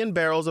 million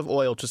barrels of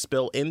oil to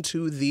spill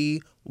into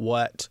the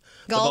what?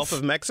 Gulf. The Gulf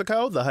of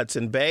Mexico, the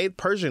Hudson Bay,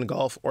 Persian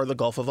Gulf, or the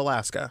Gulf of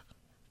Alaska?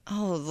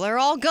 Oh, they're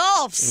all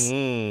Gulfs.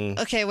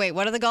 Okay, wait.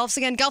 What are the Gulfs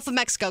again? Gulf of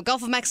Mexico.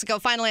 Gulf of Mexico.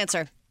 Final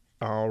answer.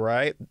 All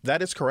right.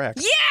 That is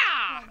correct.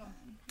 Yeah!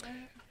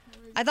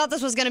 I thought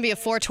this was going to be a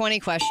 420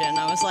 question.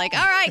 I was like,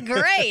 all right,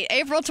 great.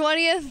 April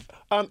 20th.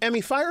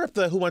 Emmy, fire up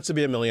the Who Wants to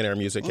Be a Millionaire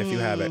music if you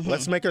have it.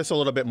 Let's make this a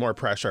little bit more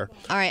pressure.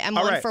 All right, I'm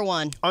All one right. for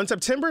one. On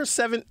September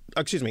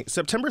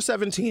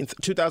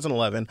 17th,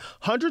 2011,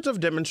 hundreds of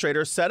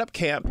demonstrators set up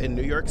camp in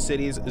New York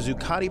City's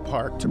Zuccotti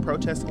Park to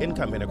protest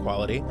income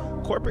inequality,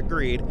 corporate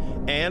greed,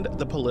 and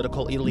the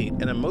political elite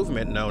in a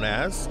movement known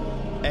as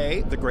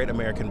A, the Great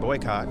American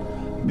Boycott,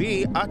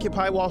 B,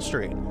 Occupy Wall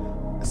Street,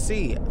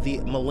 C, the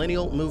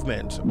Millennial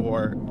Movement,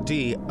 or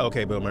D,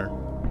 OK Boomer.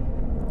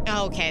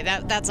 Okay,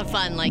 that's a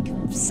fun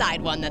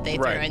side one that they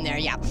threw Right. in there.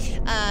 Yeah,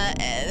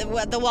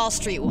 the Wall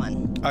Street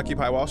one.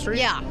 Occupy Wall Street?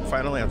 Yeah.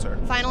 Final answer.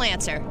 Final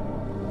answer.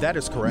 That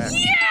is correct.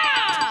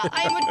 Yeah,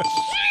 I'm a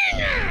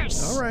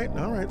genius. All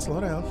right,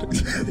 slow down.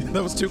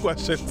 That was 2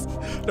 questions.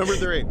 Number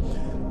 3.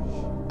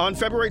 On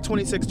February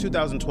 26,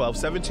 2012,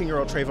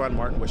 17-year-old Trayvon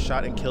Martin was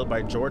shot and killed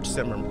by George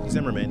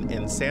Zimmerman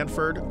in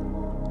Sanford,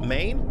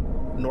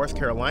 Maine, North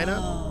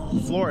Carolina,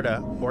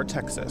 Florida, or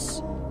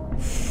Texas.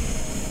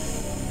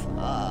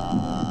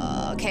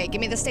 Okay,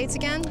 give me the states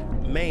again.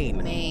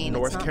 Maine, Maine,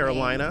 North it's not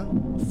Carolina,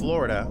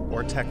 Florida,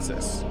 or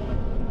Texas.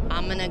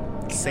 I'm gonna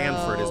go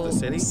Sanford is the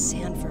city?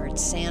 Sanford.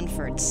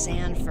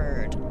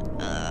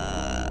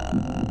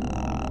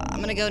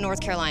 I'm gonna go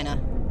North Carolina.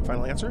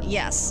 Final answer?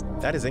 Yes.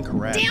 That is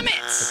incorrect. Damn it!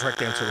 The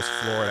correct answer was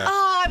Florida.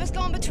 Oh, I was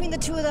going between the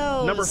two of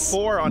those. Number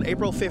 4, on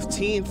April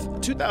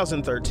 15th,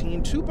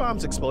 2013, 2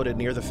 bombs exploded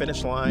near the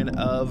finish line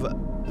of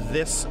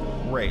this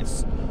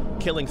race,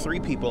 killing 3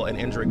 people and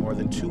injuring more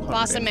than 250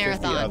 Boston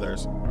Marathon.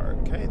 others.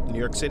 Okay, New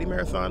York City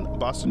Marathon,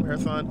 Boston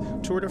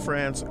Marathon, Tour de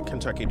France,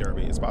 Kentucky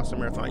Derby. Is Boston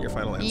Marathon your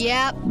final answer?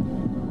 Yep.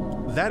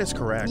 That is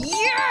correct.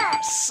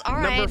 Yes! All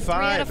right, Number 5. 3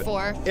 out of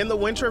 4. In the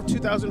winter of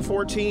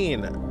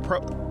 2014,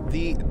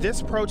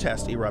 this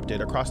protest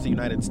erupted across the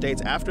United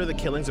States after the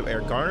killings of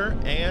Eric Garner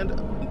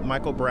and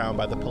Michael Brown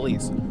by the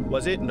police.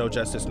 Was it No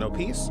Justice, No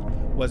Peace?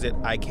 Was it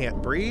I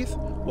Can't Breathe?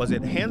 Was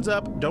it Hands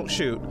Up, Don't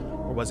Shoot?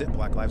 Or was it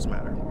Black Lives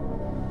Matter?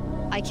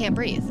 I can't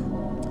breathe.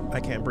 I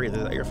Can't Breathe.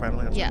 Is that your final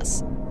answer?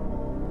 Yes.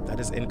 That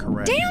is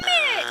incorrect. Damn It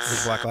it!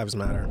 was Black Lives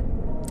Matter.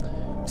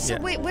 So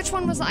Yeah. wait, which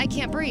one was the I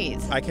can't breathe?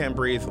 I Can't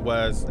Breathe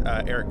was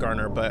Eric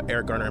Garner, but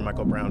Eric Garner and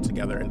Michael Brown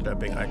together ended up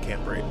being I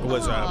Can't Breathe. It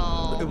was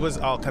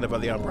all kind of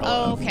on the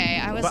umbrella. Oh, okay,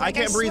 I was But like, I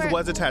Can't Breathe swear-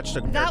 was attached to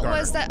Eric That Garner.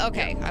 was that.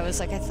 Okay, I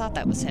was like, I thought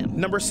that was him.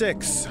 Number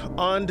 6,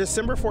 on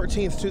December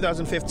 14th,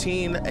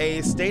 2015,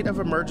 a state of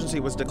emergency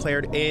was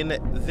declared in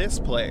this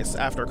place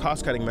after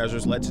cost-cutting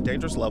measures led to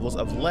dangerous levels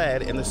of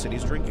lead in the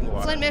city's drinking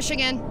water. Flint,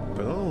 Michigan.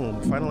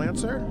 Boom. Final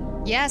answer?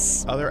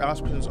 Yes. Other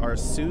options are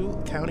Sioux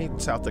County,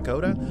 South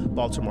Dakota,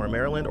 Baltimore,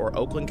 Maryland, or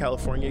Oakland,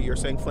 California. You're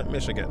saying Flint,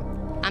 Michigan.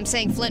 I'm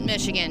saying Flint,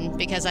 Michigan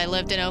because I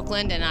lived in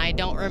Oakland and I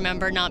don't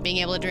remember not being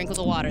able to drink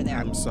the water there.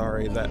 I'm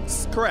sorry,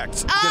 that's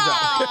correct. Good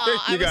Oh, job.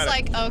 I You got was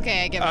it. like,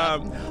 okay, I give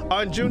up.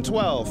 On June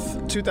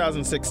 12th,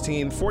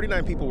 2016,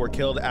 49 people were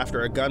killed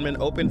after a gunman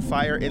opened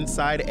fire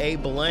inside a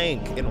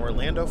blank in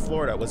Orlando,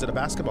 Florida. Was it a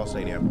basketball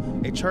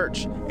stadium, a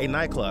church, a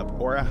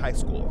nightclub, or a high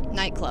school?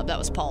 Nightclub. That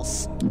was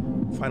Pulse.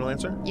 Final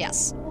answer?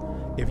 Yes.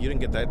 If you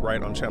didn't get that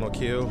right on Channel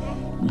Q,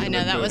 I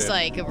know that was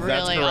like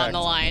really on the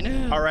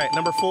line. All right,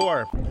 number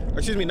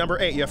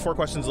 8. You have 4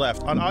 questions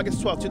left. On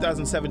August 12,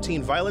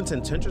 2017, violence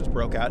and tensions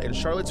broke out in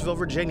Charlottesville,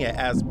 Virginia,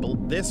 as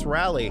this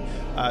rally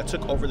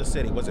took over the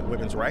city. Was it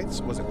women's rights?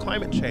 Was it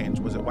climate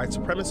change? Was it white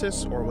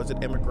supremacists? Or was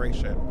it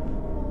immigration?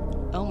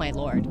 Oh my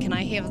Lord. Can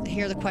I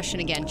hear the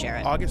question again,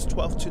 Jared? August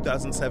 12,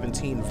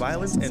 2017,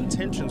 violence and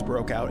tensions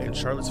broke out in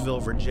Charlottesville,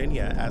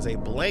 Virginia, as a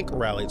blank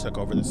rally took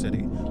over the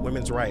city.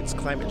 Women's rights,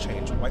 climate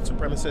change, white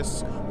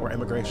supremacists, or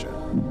immigration?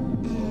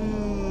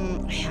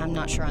 I'm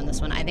not sure on this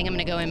one. I think I'm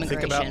going to go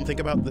immigration. Think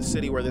about the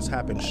city where this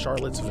happened,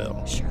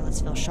 Charlottesville.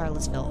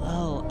 Charlottesville.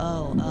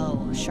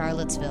 Oh,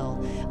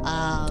 Charlottesville.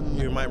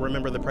 You might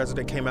remember the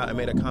president came out and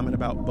made a comment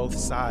about both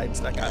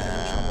sides that got him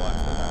in trouble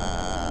after that.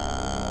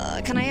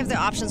 Can I have the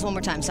options one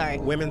more time? Sorry.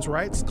 Women's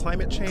rights,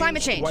 climate change,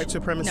 white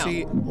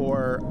supremacy,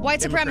 or White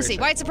supremacy.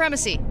 immigration? White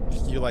supremacy.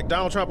 You like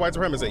Donald Trump, white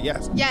supremacy?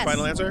 Yes. Yes.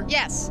 Final answer?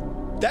 Yes.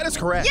 That is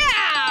correct.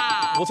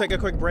 Yeah! We'll take a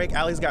quick break.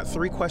 Allie's got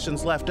 3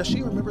 questions left. Does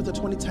she remember the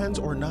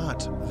 2010s or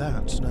not?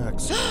 That's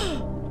next.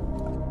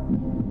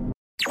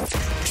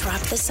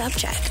 Drop the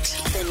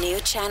subject. The new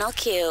Channel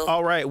Q.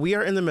 All right, we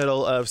are in the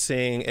middle of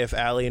seeing if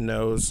Allie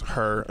knows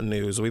her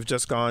news. We've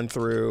just gone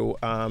through.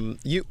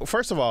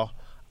 First of all,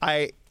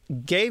 I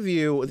gave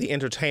you the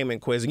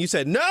entertainment quiz, and you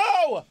said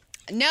no.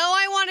 No,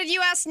 I wanted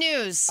U.S.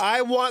 news.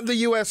 I want the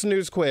U.S.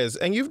 news quiz,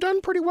 and you've done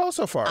pretty well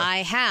so far. I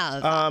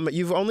have.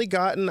 You've only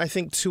gotten, I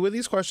think, 2 of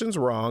these questions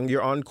wrong.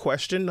 You're on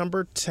question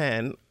number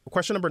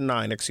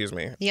 9, excuse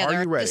me. Yeah,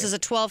 Are you ready? This is a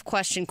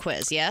 12-question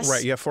quiz, yes?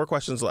 Right, you have 4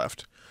 questions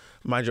left.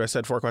 Mind you, I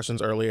said 4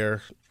 questions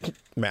earlier.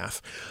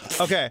 Math.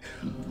 Okay.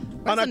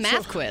 What's a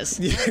math quiz?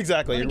 Yeah,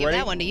 exactly. I'm You gonna give ready?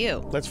 that one to you.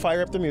 Let's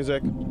fire up the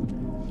music.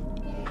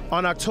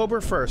 On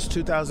October 1st,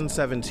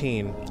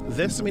 2017,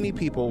 this many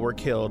people were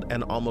killed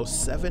and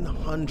almost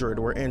 700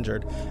 were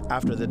injured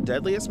after the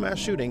deadliest mass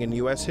shooting in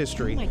U.S.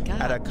 history my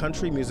God. at a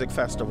country music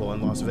festival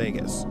in Las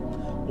Vegas.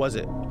 Was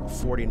it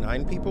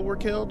 49 people were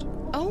killed,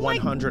 Oh my-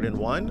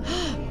 101,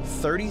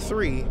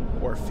 33,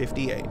 or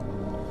 58?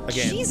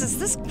 Again, Jesus,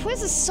 this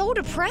quiz is so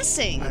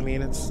depressing. I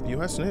mean, it's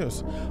U.S.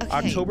 news. Okay.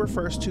 October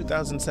 1st,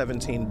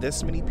 2017,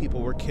 this many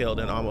people were killed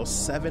and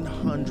almost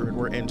 700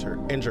 were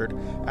injured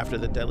after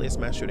the deadliest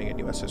mass shooting in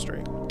U.S.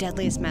 history.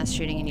 Deadliest mass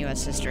shooting in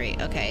U.S. history.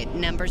 Okay,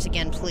 numbers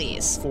again,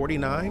 please.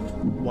 49,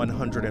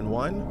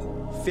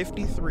 101,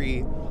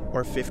 53,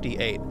 or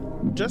 58.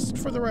 Just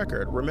for the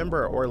record,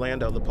 remember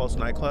Orlando, the Pulse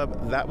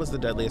nightclub? That was the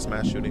deadliest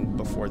mass shooting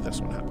before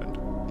this one happened.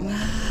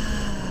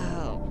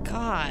 Oh,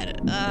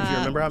 God. If you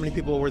remember how many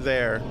people were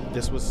there,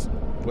 this was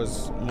more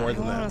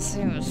than wanna that.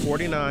 say it was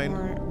 49,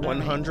 4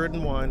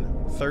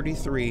 101,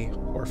 33,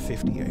 or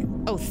 58.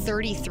 Oh,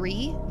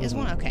 33 is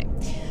one? Okay.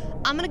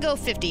 I'm going to go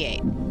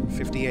 58.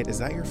 58, is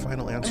that your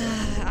final answer?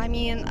 I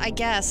mean, I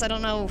guess. I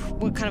don't know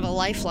what kind of a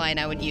lifeline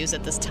I would use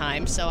at this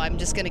time, so I'm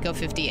just going to go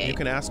 58. You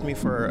can ask me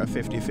for a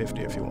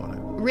 50-50 if you want it.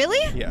 Really?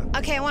 Yeah.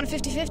 Okay, I want a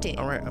 50-50.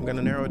 All right, I'm going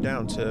to narrow it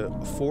down to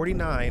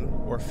 49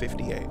 or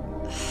 58.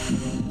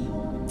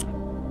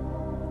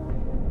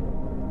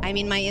 I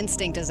mean, my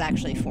instinct is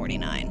actually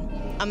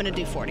 49. I'm going to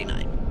do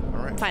 49.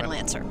 All right. Final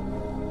answer.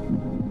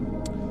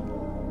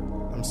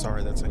 I'm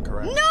sorry, that's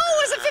incorrect. No,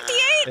 was it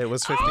 58? It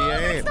was Oh,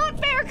 58. that's not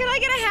fair. Can I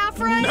get a half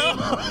right?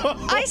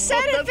 No. I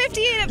said it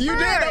 58 at You first.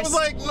 did. I was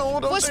like, no,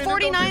 don't Was say it, don't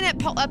 49 say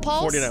it. at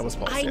Pulse? 49 was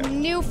Pulse, I yeah.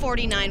 knew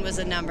 49 was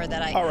a number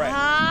that I... All right.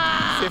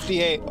 Ah,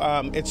 58.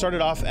 It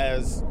started off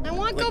as... I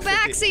want like go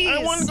backsies.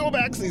 I want to go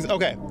backsies.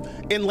 Okay.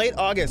 In late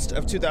August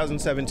of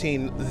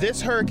 2017,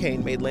 this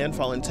hurricane made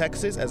landfall in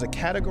Texas as a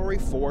Category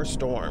 4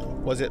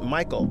 storm. Was it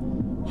Michael,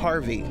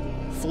 Harvey,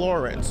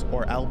 Florence,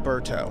 or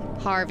Alberto?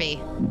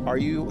 Harvey. Are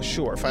you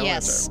sure? Final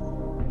Yes. answer.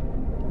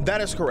 That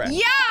is correct.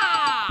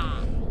 Yeah!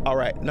 All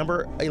right,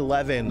 number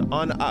 11.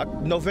 On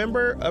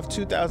November of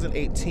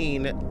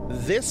 2018,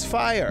 this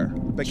fire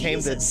became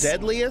Jesus. the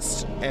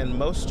deadliest and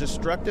most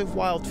destructive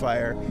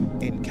wildfire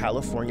in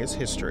California's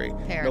history.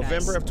 Paradise.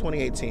 November of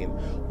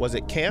 2018. Was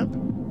it Camp,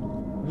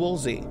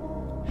 Woolsey,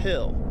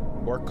 Hill,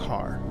 or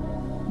Carr?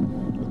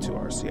 With 2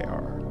 R's,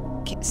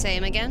 C-A-R-R. Say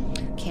him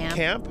again.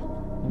 Camp,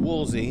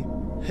 Woolsey,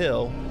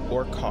 Hill,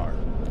 or Carr?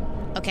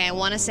 Okay, I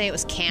want to say it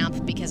was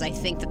Camp because I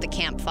think that the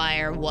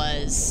campfire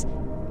was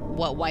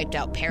what wiped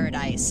out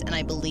Paradise, and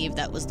I believe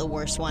that was the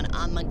worst one.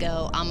 I'm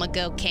gonna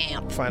go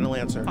Camp. Final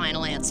answer.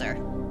 Final answer.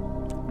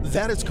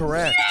 That is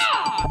correct.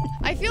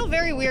 I feel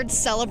very weird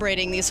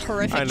celebrating these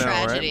horrific I know,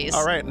 tragedies. right?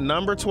 All right,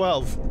 number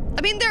 12.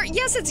 I mean,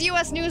 yes, it's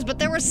U.S. news, but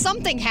there was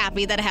something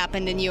happy that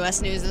happened in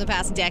U.S. news in the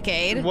past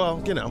decade.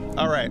 Well, you know.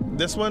 All right,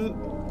 this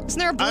one... Isn't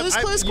there a Blue's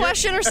Clues you're-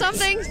 question or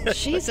something?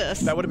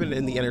 Jesus. That would have been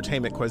in the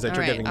entertainment quiz that All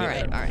you're right, giving all me.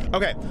 right, there.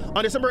 all right. Okay.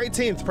 On December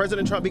 18th,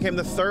 President Trump became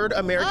the 3rd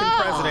American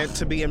president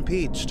to be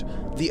impeached.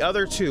 The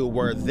other 2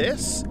 were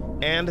this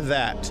and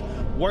that.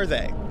 Were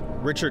they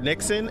Richard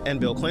Nixon and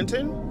Bill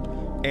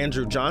Clinton,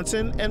 Andrew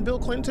Johnson and Bill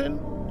Clinton,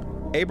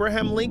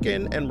 Abraham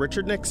Lincoln and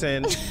Richard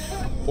Nixon,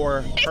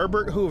 or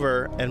Herbert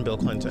Hoover and Bill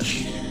Clinton?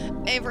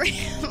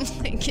 Abraham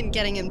Lincoln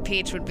getting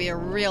impeached would be a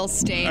real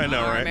stain I know,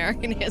 on our right?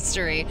 American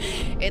history.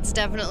 It's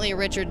definitely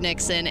Richard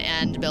Nixon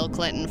and Bill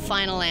Clinton.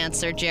 Final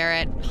answer,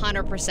 Jarrett.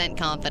 100%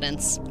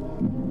 confidence.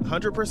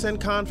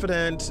 100%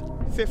 confident,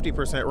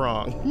 50%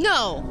 wrong.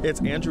 No,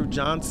 It's Andrew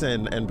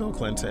Johnson and Bill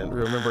Clinton.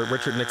 Remember,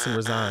 Richard Nixon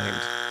resigned.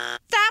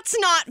 that's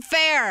not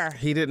fair.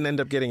 He didn't end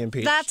up getting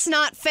impeached. That's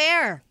not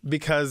fair.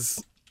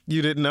 Because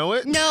you didn't know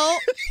it? No,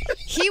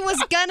 he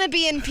was gonna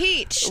be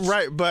impeached.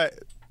 Right, but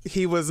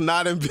he was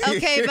not impeached.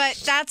 Okay,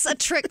 but that's a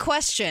trick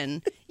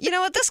question. You know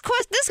what? This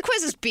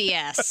quiz is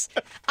BS.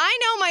 I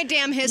know my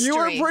damn history. You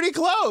were pretty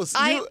close.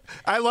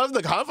 I love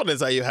the confidence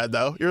that you had,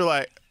 though. You're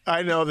like,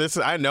 I know this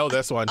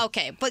one.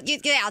 Okay, but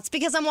yeah, it's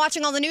because I'm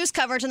watching all the news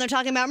coverage and they're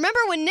talking about. Remember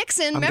when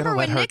Nixon? gonna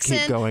let her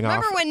keep going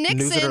Remember off. when Nixon?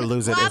 News it or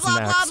lose it blah is blah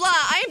blah next. blah.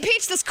 I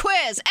impeached this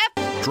quiz.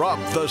 Drop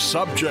the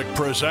Subject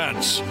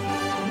presents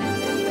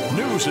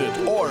News It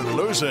or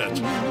Lose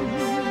It.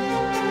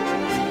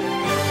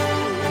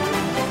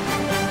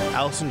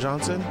 Allison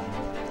Johnson,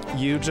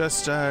 you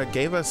just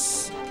gave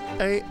us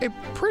a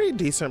pretty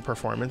decent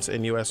performance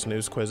in U.S.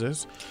 news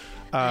quizzes.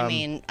 I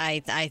mean,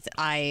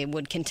 I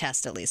would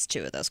contest at least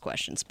 2 of those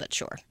questions, but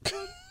sure.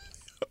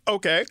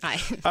 Okay.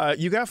 Hi.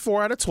 You got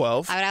 4 out of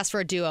 12. I would ask for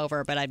a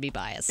do-over, but I'd be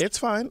biased. It's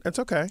fine. It's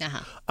okay.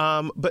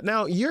 But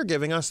now you're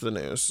giving us the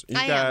news.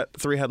 You've got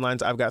 3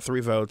 headlines. I've got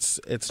 3 votes.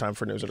 It's time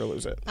for News It or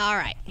Lose It. All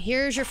right.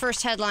 Here's your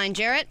first headline,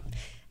 Jarrett.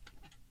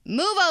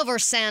 Move over,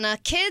 Santa.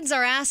 Kids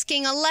are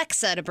asking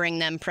Alexa to bring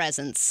them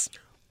presents.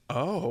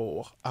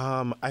 Oh,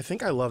 I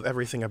think I love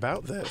everything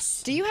about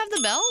this. Do you have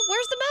the bell?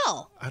 Where's the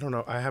bell? I don't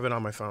know. I have it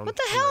on my phone. What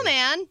the hell,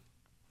 man?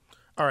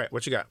 All right,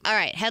 what you got? All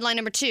right, headline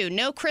number 2.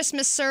 No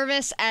Christmas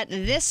service at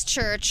this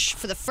church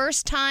for the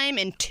first time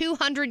in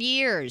 200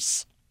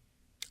 years.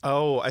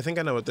 Oh, I think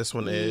I know what this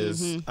one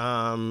is.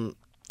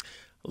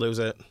 Lose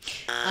it.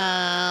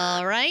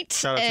 All right.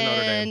 Shout out to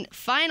Notre Dame. And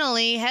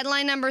finally,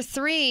 headline number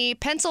 3.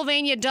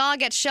 Pennsylvania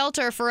dog at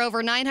shelter for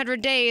over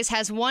 900 days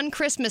has one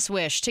Christmas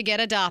wish: to get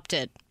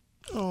adopted.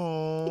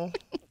 Oh,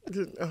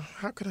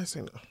 how could I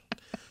say no?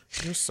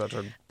 You're such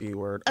a B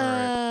word. All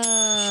right.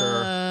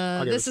 Sure.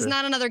 I'll give This it is to you.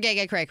 not another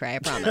gay cray cray, I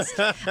promise.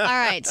 All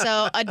right,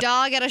 so a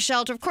dog at a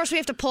shelter. Of course, we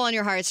have to pull on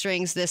your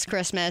heartstrings this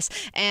Christmas.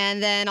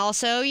 And then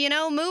also,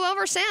 move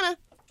over Santa.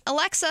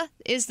 Alexa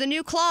is the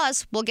new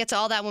clause. We'll get to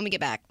all that when we get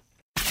back.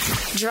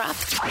 Drop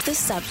the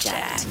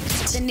subject.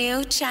 The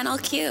new Channel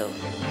Q.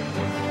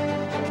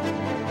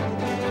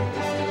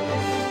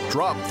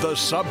 Drop the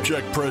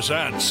Subject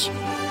presents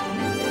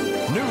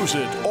News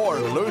It or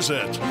Lose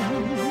It.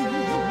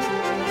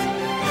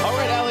 All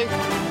right, Allie.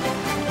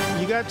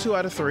 You got 2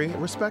 out of 3.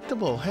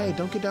 Respectable. Hey,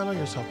 don't get down on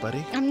yourself,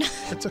 buddy. I'm not.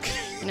 It's okay.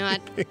 You know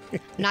what?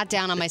 Not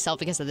down on myself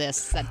because of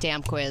that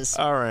damn quiz.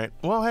 All right.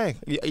 Well, hey,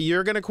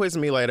 you're going to quiz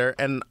me later,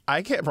 and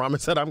I can't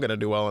promise that I'm going to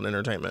do well in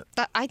entertainment.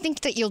 But I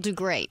think that you'll do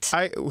great.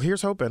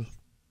 Here's hoping.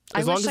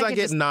 As I long wish as I I could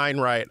get just- 9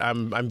 right,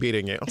 I'm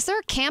beating you. Is there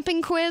a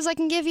camping quiz I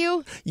can give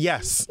you?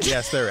 Yes,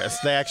 there is.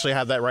 They actually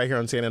have that right here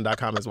on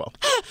CNN.com as well.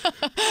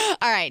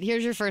 All right,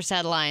 here's your first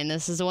headline.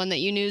 This is the one that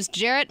you news.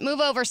 Jarrett, move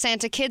over,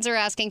 Santa. Kids are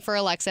asking for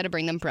Alexa to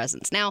bring them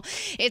presents. Now,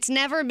 it's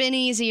never been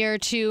easier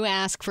to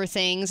ask for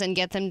things and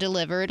get them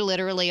delivered.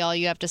 Literally, all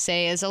you have to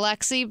say is,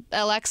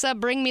 Alexa,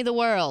 bring me the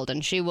world,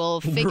 and she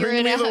will figure Bring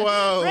it me out. the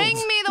world. Bring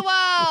me the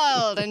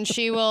world, and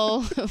she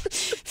will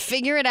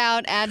figure it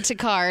out, add to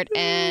cart,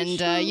 and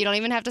you don't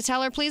even have to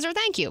tell her please or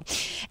thank you.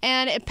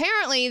 And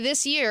apparently,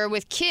 this year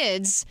with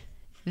kids,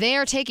 they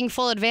are taking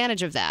full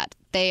advantage of that.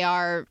 They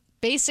are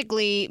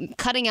basically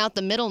cutting out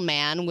the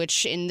middleman,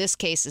 which in this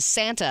case is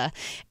Santa,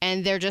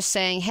 and they're just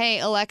saying,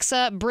 hey,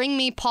 Alexa, bring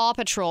me Paw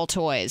Patrol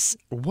toys.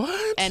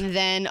 What? And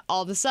then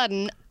all of a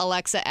sudden,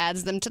 Alexa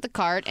adds them to the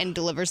cart and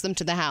delivers them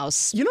to the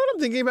house. You know what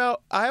I'm thinking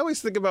about? I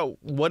always think about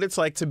what it's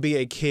like to be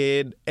a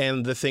kid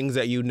and the things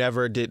that you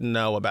never didn't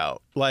know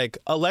about. Like,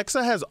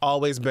 Alexa has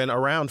always been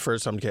around for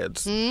some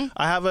kids. I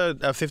have a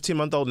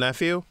 15-month-old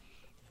nephew.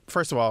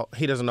 First of all,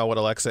 he doesn't know what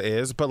Alexa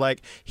is, but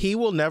like he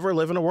will never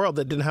live in a world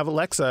that didn't have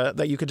Alexa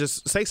that you could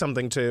just say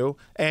something to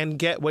and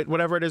get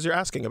whatever it is you're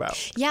asking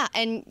about. Yeah,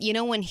 and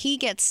when he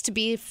gets to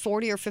be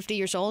 40 or 50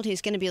 years old,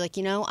 he's going to be like,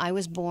 I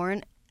was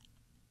born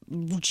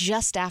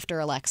just after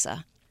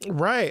Alexa.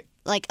 Right.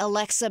 Like,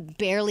 Alexa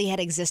barely had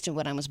existed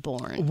when I was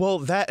born. Well,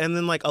 that, and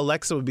then like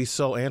Alexa would be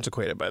so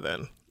antiquated by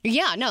then.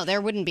 Yeah, no,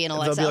 there wouldn't be an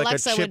Alexa. There'll be like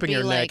Alexa a chip would in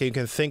your be neck and you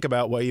can think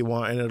about what you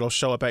want and it'll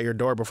show up at your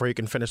door before you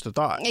can finish the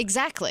thought.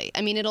 Exactly.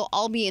 I mean, it'll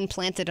all be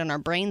implanted in our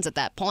brains at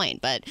that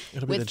point, but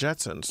It'll be the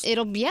Jetsons.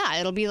 It'll be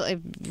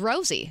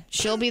Rosie.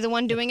 She'll be the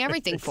one doing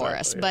everything for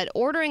us. But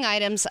ordering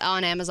items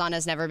on Amazon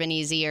has never been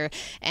easier,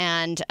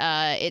 and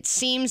it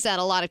seems that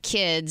a lot of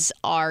kids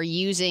are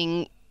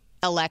using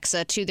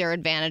Alexa to their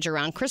advantage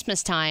around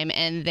Christmas time,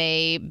 and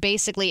they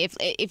basically,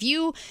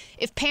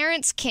 if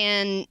parents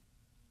can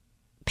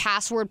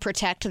password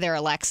protect their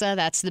Alexa,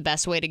 that's the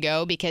best way to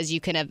go, because you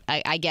can,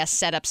 I guess,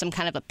 set up some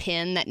kind of a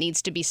PIN that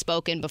needs to be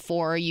spoken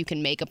before you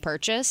can make a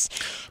purchase.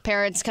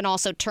 Parents can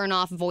also turn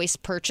off voice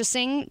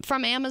purchasing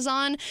from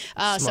Amazon.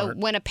 So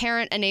when a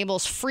parent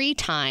enables free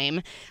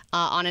time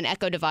on an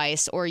Echo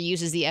device or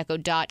uses the Echo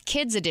Dot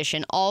Kids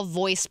edition, all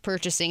voice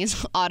purchasing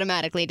is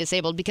automatically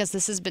disabled, because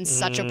this has been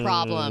such a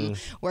problem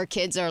where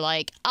kids are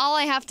like, all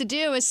I have to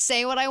do is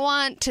say what I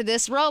want to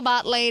this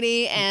robot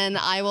lady and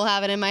I will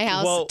have it in my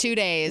house 2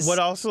 days. What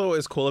also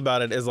is cool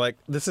about it is like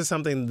this is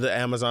something the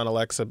Amazon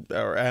Alexa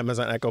or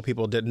Amazon Echo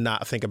people did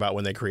not think about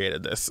when they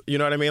created this. You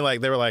know what I mean? Like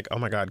they were like, oh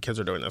my God, kids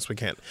are doing this. We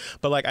can't.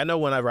 But like I know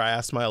whenever I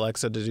ask my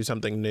Alexa to do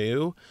something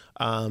new,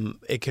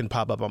 it can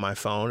pop up on my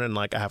phone and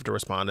like I have to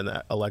respond in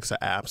that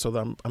Alexa app.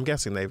 So I'm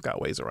guessing they've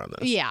got ways around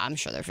this. Yeah, I'm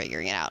sure they're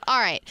figuring it out. All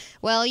right.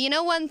 Well,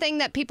 one thing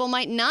that people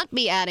might not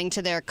be adding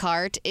to their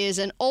cart is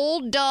an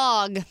old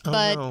dog.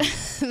 But no.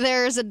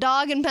 There's a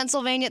dog in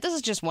Pennsylvania. This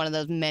is just one of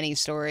those many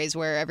stories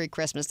where every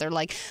Christmas they're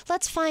like,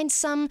 let's find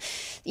some,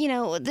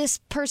 this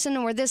person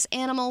or this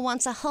animal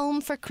wants a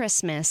home for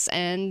Christmas.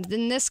 And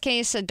in this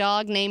case, a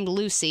dog named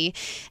Lucy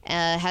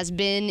has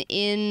been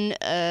in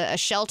a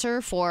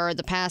shelter for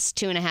the past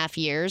 2.5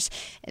 years,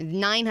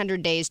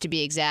 900 days to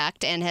be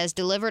exact, and has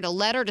delivered a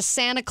letter to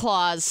Santa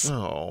Claus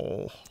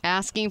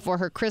asking for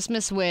her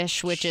Christmas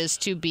wish, which is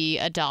to be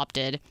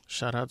adopted.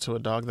 Shout out to a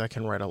dog that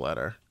can write a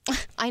letter.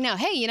 I know.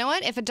 Hey, you know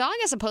what? If a dog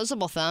has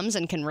opposable thumbs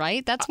and can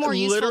write, that's more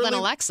useful than Literally,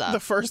 Alexa. The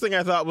first thing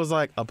I thought was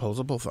like,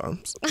 opposable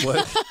thumbs.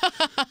 What?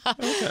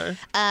 Okay.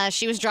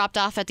 She was dropped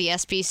off at the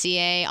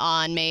SPCA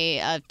on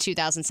May of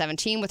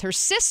 2017 with her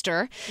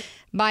sister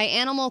by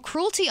animal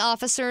cruelty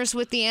officers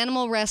with the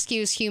Animal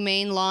Rescue's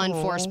Humane Law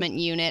Enforcement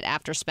Unit.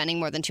 After spending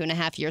more than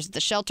 2.5 years at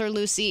the shelter,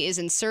 Lucy is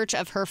in search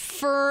of her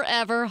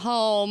forever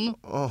home.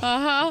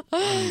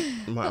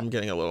 I'm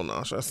getting a little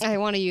nauseous. I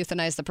want to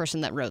euthanize the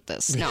person that wrote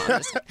this. No,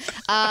 I'm just,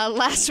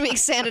 last week,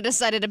 Santa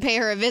decided to pay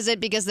her a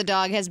visit because the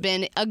dog has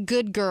been a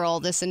good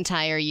girl this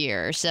entire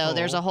year. So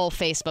there's a whole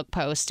Facebook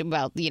post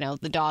about,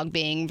 the dog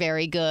being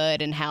very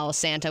good and how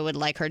Santa would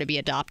like her to be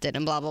adopted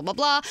and blah, blah, blah,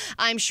 blah.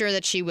 I'm sure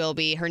that she will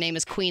be. Her name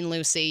is Queen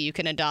Lucy. You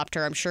can adopt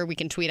her. I'm sure we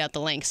can tweet out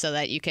the link so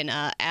that you can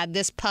add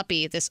this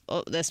puppy, this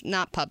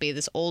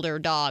older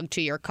dog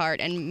to your cart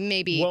and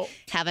maybe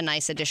have a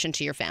nice addition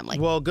to your family.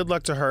 Well, good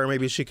luck to her.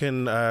 Maybe she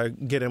can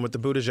get in with the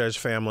Buttigieg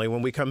family.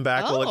 When we come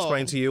back, we'll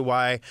explain to you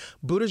why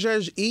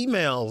Buttigieg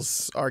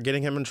emails are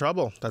getting him in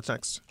trouble. That's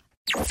next.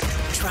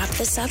 Drop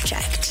the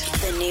subject.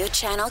 The new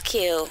Channel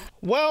Q.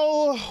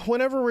 Well,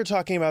 whenever we're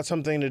talking about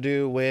something to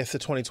do with the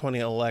 2020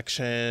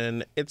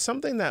 election, it's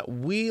something that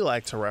we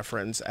like to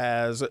reference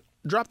as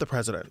Drop the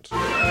President.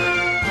 Drop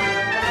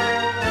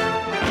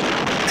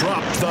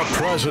the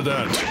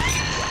President.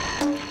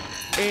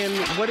 In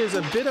what is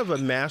a bit of a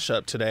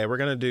mashup today, we're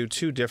going to do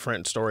two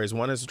different stories.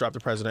 One is Drop the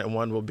President, and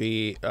one will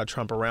be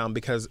Trump around,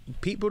 because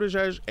Pete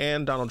Buttigieg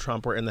and Donald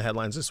Trump were in the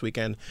headlines this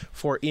weekend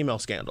for email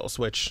scandals,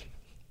 which...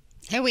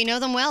 Hey, we know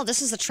them well.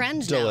 This is a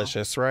trend now.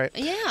 Delicious, right?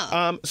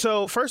 Yeah.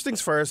 So first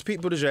things first, Pete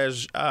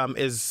Buttigieg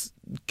is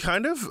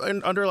kind of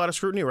under a lot of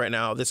scrutiny right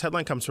now. This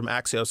headline comes from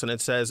Axios, and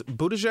it says,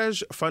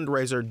 Buttigieg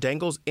fundraiser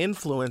dangles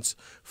influence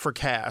for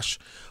cash,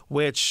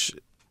 which...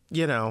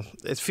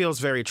 it feels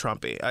very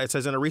Trumpy. It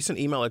says, in a recent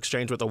email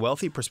exchange with a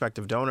wealthy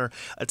prospective donor,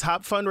 a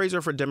top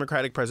fundraiser for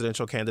Democratic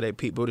presidential candidate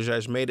Pete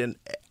Buttigieg made an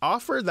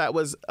offer that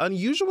was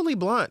unusually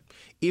blunt,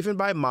 even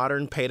by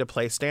modern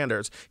pay-to-play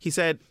standards. He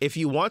said, if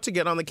you want to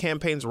get on the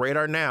campaign's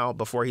radar now,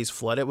 before he's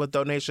flooded with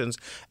donations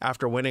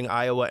after winning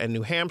Iowa and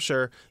New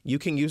Hampshire, you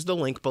can use the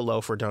link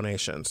below for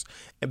donations.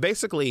 And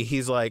basically,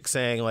 he's like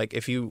saying, like,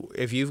 if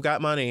you've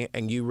got money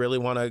and you really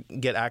want to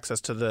get access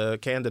to the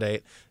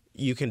candidate,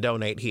 you can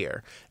donate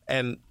here.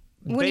 And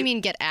what do you mean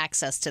get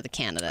access to the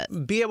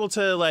candidate? Be able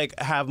to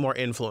have more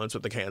influence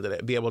with the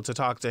candidate, be able to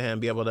talk to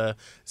him, be able to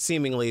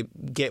seemingly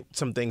get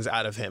some things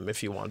out of him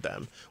if you want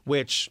them,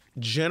 which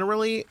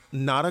generally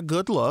not a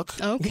good look.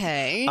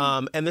 Okay.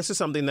 And this is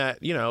something that,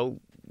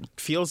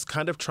 feels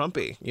kind of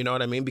Trumpy, you know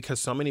what I mean? Because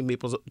so many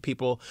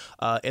people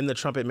in the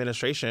Trump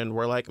administration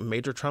were like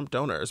major Trump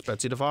donors.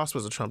 Betsy DeVos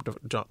was a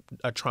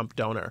Trump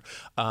donor.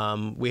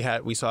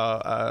 We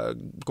saw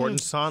Gordon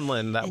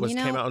Sondland that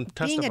came out and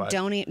testified.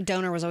 Being a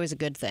donor was always a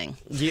good thing.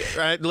 Yeah,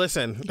 right.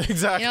 Listen,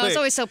 exactly. I was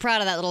always so proud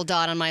of that little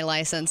dot on my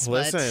license.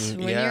 Listen,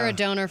 but when you're a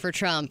donor for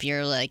Trump,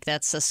 you're like,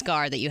 that's a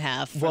scar that you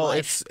have for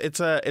life. It's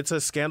a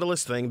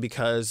scandalous thing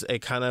because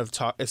it kind of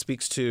it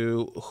speaks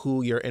to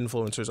who your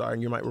influencers are.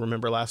 And you might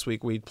remember last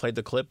week we played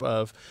the clip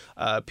of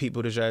Pete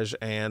Buttigieg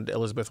and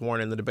Elizabeth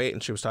Warren in the debate,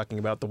 and she was talking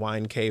about the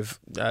Wine Cave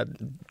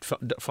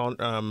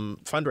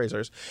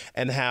fundraisers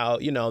and how,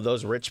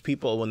 those rich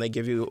people, when they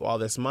give you all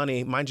this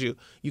money, mind you,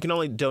 you can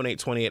only donate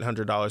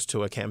 $2,800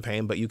 to a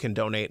campaign, but you can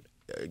donate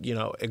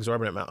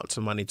exorbitant amounts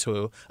of money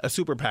to a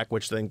super PAC,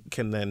 which then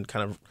can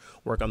kind of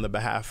work on the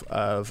behalf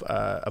of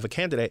a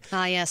candidate.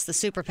 Ah, yes, the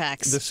super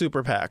PACs. The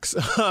super PACs.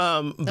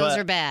 Those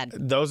are bad.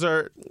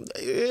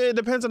 It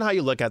depends on how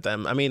you look at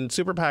them. I mean,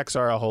 super PACs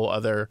are a whole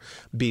other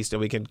beast,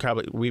 and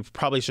we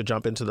probably should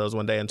jump into those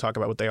one day and talk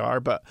about what they are.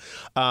 But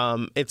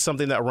it's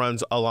something that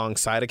runs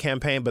alongside a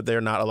campaign, but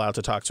they're not allowed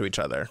to talk to each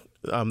other.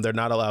 They're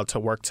not allowed to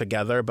work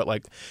together.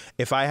 But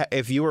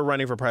if you were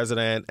running for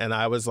president and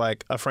I was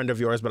like a friend of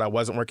yours, but I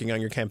wasn't working on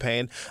your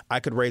campaign, I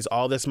could raise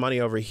all this money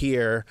over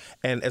here,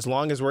 and as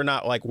long as we're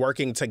not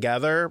working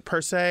together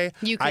per se,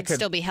 you could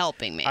still be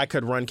helping me. I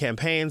could run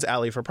campaigns,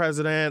 Ally for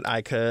president.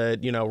 I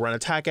could run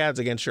attack ads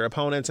against your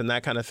opponents and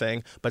that kind of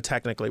thing. But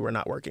technically, we're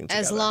not working together.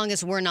 As long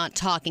as we're not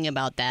talking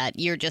about that,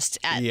 you're just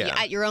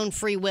at your own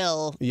free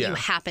will. Yeah. You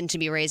happen to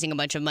be raising a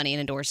bunch of money and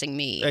endorsing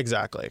me.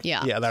 Exactly.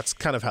 Yeah. That's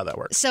kind of how that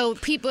works. So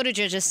Pete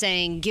Buttigieg is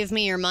saying, give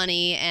me your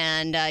money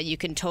and you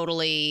can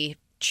totally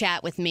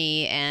chat with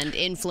me and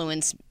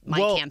influence my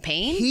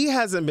campaign? He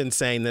hasn't been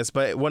saying this,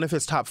 but one of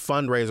his top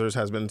fundraisers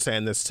has been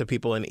saying this to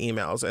people in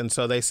emails. And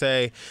so they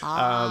say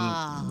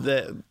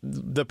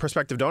the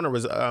prospective donor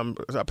was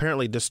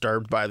apparently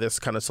disturbed by this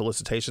kind of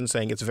solicitation,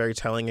 saying it's very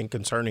telling and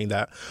concerning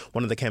that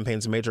one of the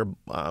campaign's major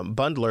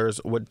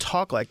bundlers would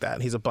talk like that.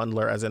 And he's a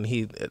bundler, as in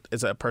he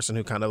is a person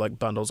who kind of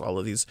bundles all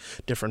of these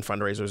different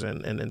fundraisers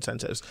and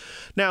incentives.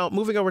 Now,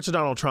 moving over to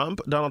Donald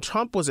Trump. Donald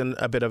Trump was in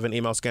a bit of an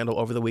email scandal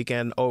over the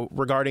weekend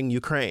regarding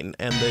Ukraine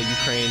and the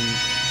Ukraine...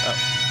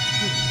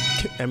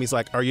 Emmy's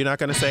like, are you not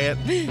going to say it?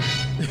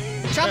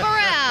 Trump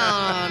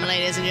around,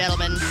 ladies and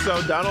gentlemen.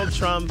 So Donald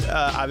Trump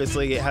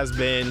obviously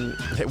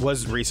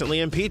was recently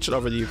impeached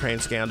over the Ukraine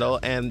scandal,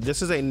 and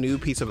this is a new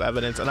piece of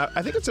evidence. And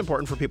I think it's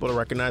important for people to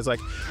recognize, like,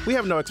 we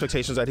have no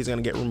expectations that he's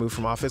going to get removed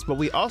from office, but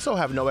we also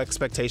have no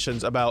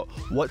expectations about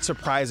what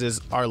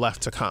surprises are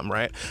left to come,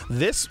 right?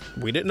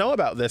 We didn't know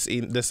about this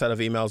set of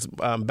emails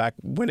back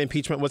when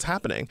impeachment was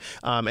happening.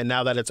 And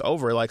now that it's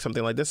over, like,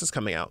 something like this is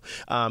coming out.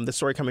 The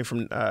story coming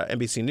from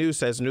NBC News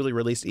says newly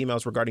released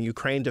emails regarding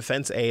Ukraine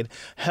defense aid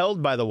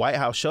held by the White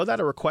House show that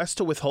a request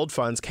to withhold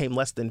funds came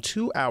less than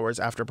 2 hours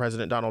after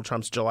President Donald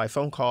Trump's July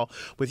phone call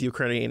with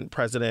Ukrainian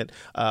President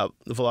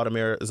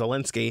Volodymyr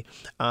Zelensky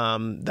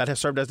that has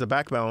served as the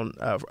backbone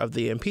of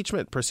the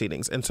impeachment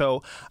proceedings. And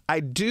so I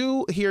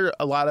do hear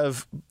a lot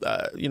of,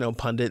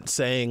 pundits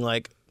saying,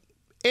 like,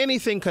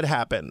 anything could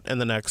happen in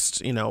the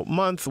next,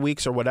 month,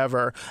 weeks, or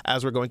whatever,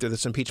 as we're going through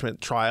this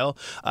impeachment trial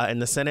in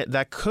the Senate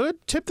that could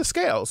tip the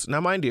scales.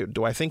 Now, mind you,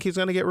 do I think he's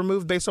going to get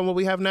removed based on what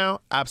we have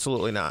now?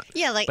 Absolutely not.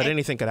 Yeah, but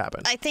anything could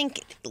happen. I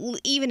think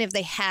even if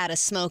they had a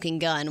smoking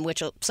gun,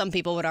 which some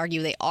people would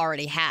argue they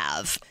already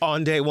have.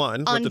 On day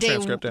one, with the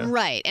transcript in.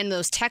 Right, and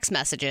those text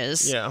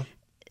messages. Yeah.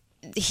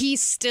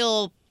 He's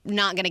still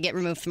not going to get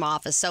removed from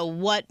office. So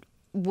what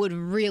would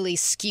really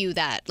skew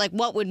that? Like,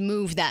 what would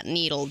move that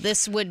needle?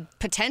 This would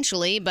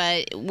potentially,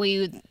 but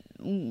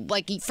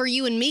for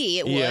you and me,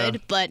 it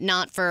would, but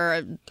not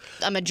for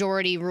a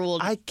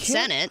majority-ruled I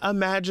can't Senate.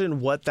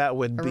 Imagine what that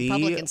would be. A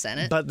Republican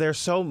Senate. But there's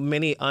so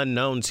many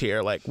unknowns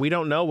here. Like, we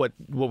don't know what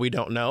we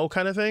don't know,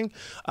 kind of thing.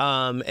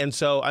 And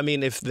so, I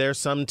mean, if there's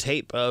some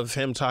tape of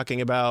him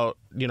talking about,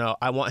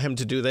 I want him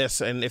to do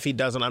this, and if he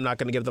doesn't, I'm not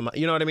going to give them,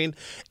 you know what I mean?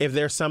 If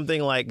there's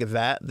something like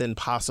that, then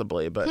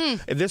possibly. But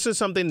if this is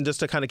something just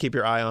to kind of keep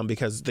your eye on,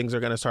 because things are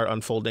going to start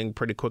unfolding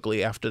pretty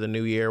quickly after the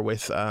new year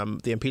with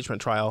the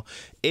impeachment trial.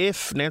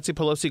 If Nancy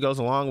Pelosi goes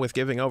along with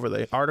giving over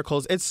the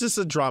articles, it's just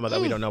a drama that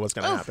we don't know what's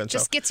going to happen.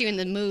 Just gets you in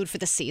the mood for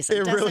the season,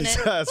 it doesn't really it?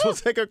 does. We'll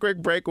take a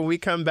quick break. When we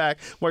come back,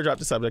 more Drop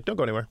the Subject. Don't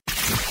go anywhere.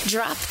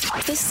 Drop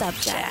the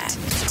Subject.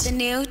 The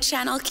new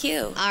Channel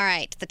Q. All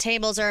right, the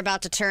tables are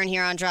about to turn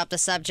here on Drop the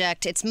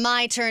Subject. It's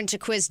my turn to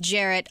quiz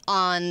Jarrett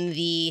on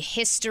the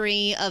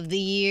history of the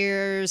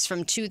years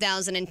from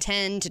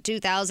 2010 to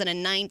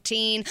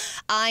 2019.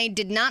 I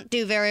did not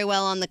do very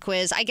well on the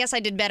quiz. I guess I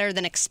did better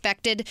than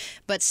expected,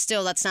 but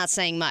still, that's not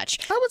saying much.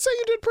 I would say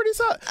you did pretty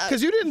solid,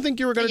 because you didn't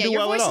think you were going to do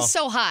well at all. Your voice is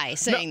so high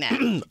saying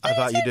that. I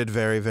thought you did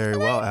very, very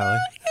well, Allie.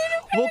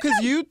 Well,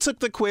 because you took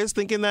the quiz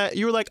thinking that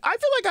you were like, I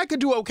feel like I could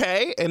do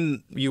okay,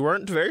 and you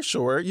weren't very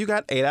sure. You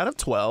got 8 out of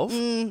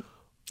 12.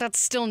 That's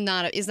still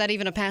not is that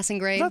even a passing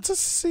grade? That's a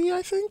C,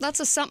 I think. That's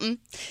a something.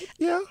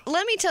 Yeah.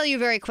 Let me tell you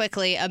very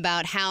quickly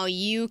about how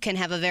you can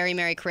have a very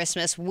Merry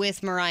Christmas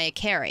with Mariah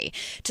Carey.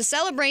 To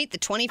celebrate the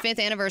 25th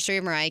anniversary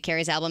of Mariah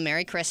Carey's album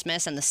Merry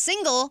Christmas and the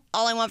single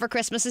All I Want for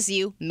Christmas Is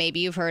You, maybe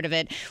you've heard of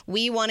it,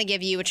 we want to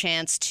give you a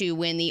chance to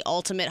win the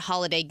ultimate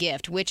holiday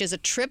gift, which is a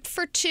trip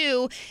for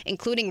 2,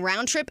 including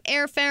round-trip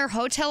airfare,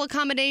 hotel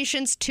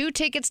accommodations, 2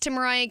 tickets to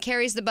Mariah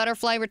Carey's The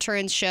Butterfly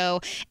Returns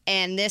show,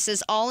 and this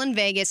is all in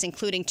Vegas,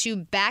 including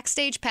 2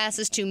 backstage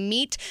passes to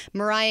meet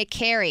Mariah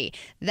Carey.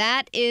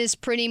 That is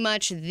pretty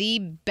much the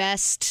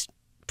best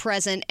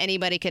present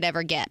anybody could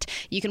ever get.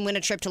 You can win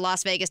a trip to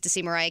Las Vegas to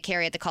see Mariah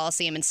Carey at the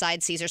Coliseum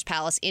inside Caesars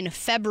Palace in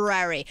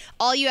February.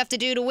 All you have to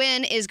do to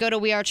win is go to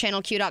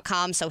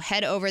wearechannelq.com, so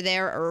head over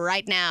there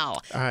right now.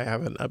 I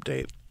have an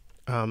update.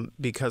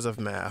 Because of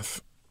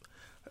math,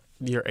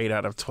 your 8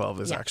 out of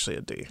 12 is actually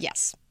a D.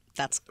 Yes.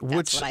 That's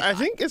Which what I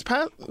think is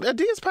a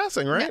D is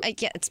passing, right? No,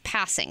 yeah, it's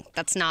passing.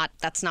 That's not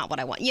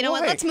what I want. You know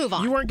what? Let's move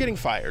on. You weren't getting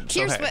fired.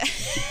 Here's so, hey,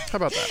 how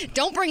about that?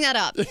 Don't bring that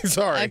up.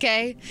 Sorry.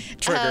 Okay.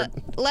 Triggered.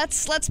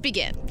 Let's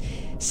begin.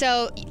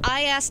 So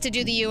I asked to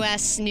do the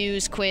U.S.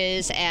 news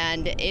quiz,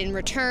 and in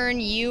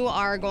return, you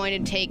are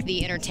going to take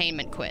the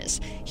entertainment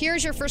quiz.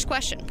 Here's your first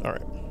question. All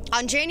right.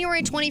 On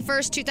January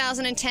 21st,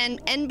 2010,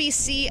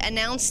 NBC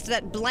announced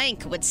that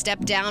Blank would step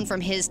down from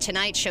his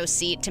Tonight Show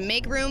seat to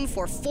make room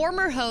for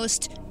former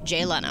host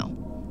Jay Leno.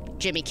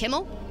 Jimmy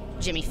Kimmel,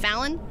 Jimmy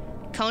Fallon,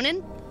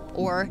 Conan,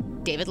 or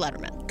David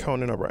Letterman?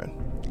 Conan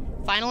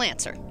O'Brien. Final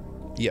answer.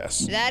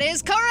 Yes. That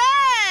is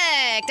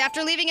correct!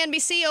 After leaving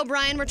NBC,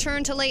 O'Brien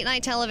returned to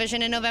late-night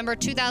television in November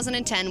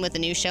 2010 with a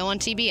new show on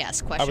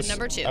TBS. Question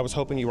number 2. I was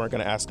hoping you weren't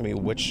going to ask me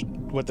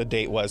what the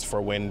date was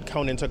for when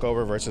Conan took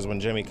over versus when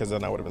Jimmy, because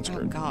then I would have been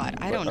screwed. Oh, God.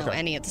 I don't know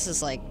any of this.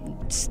 Is like...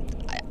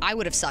 I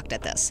would have sucked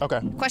at this. Okay.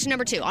 Question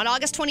number 2. On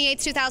August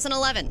 28th,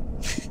 2011.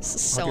 This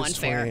is so August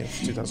unfair.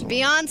 28th, 2011.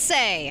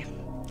 Beyonce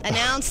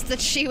announced that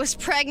she was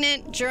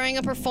pregnant during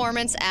a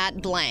performance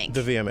at blank.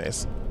 The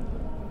VMAs.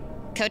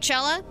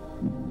 Coachella,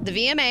 the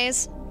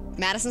VMAs,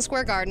 Madison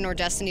Square Garden, or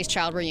Destiny's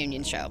Child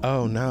reunion show?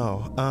 Oh,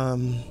 no.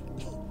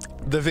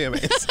 The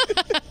VMAs.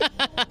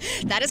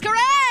 That is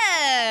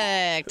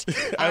correct!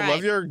 I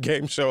love your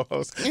game show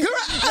host. That's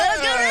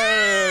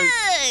correct!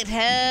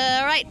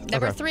 All right,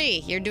 number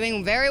 3. You're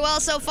doing very well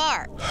so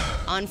far.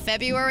 On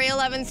February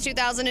 11th,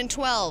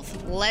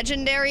 2012,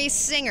 legendary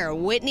singer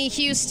Whitney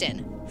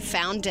Houston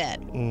found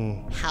dead.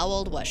 How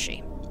old was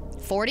she?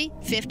 40,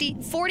 50,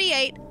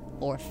 48,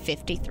 or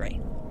 53?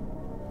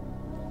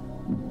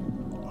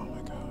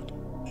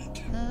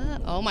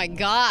 Oh my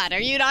God. Are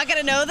you not going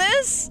to know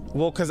this?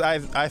 Well, because I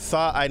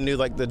thought I knew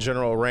like the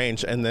general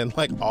range, and then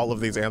like all of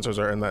these answers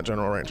are in that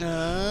general range.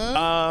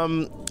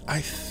 I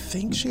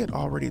think she had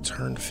already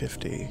turned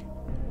 50.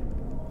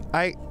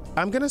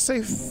 I'm gonna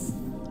say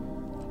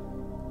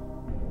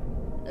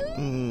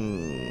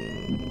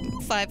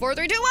 5, 4,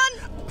 3, 2,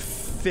 1.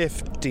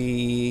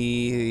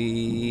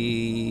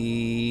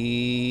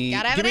 50.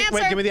 Gotta have an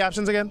answer. Give me the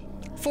options again.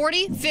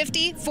 40,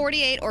 50,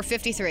 48, or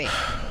 53.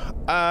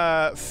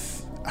 I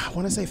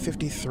want to say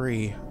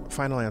 53.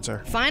 Final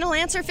answer. Final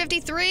answer,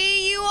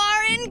 53. You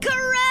are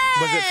incorrect.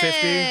 Was it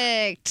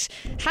 50?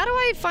 How do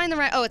I find the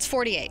right? Oh, it's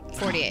 48.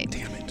 48. Oh,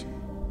 damn it.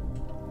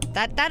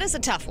 That is a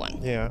tough one.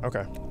 Yeah.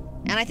 Okay.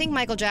 And I think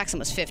Michael Jackson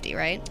was 50,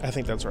 right? I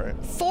think that's right.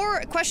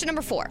 Question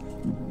number 4.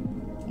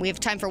 We have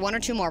time for 1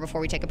 or 2 more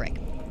before we take a break.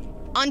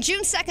 On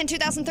June 2nd,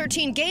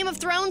 2013, Game of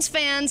Thrones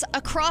fans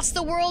across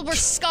the world were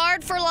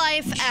scarred for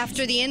life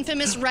after the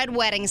infamous Red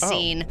Wedding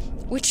scene,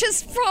 which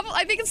is probably,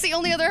 I think it's the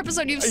only other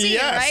episode you've seen,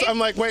 yes. right? I'm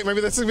like, wait, maybe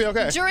this will be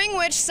okay. During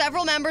which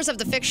several members of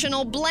the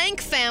fictional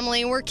Blank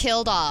family were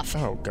killed off.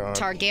 Oh, God.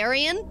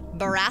 Targaryen,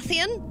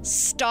 Baratheon,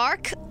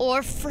 Stark,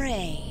 or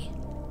Frey?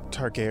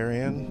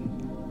 Targaryen.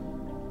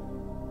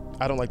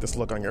 I don't like this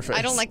look on your face.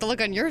 I don't like the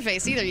look on your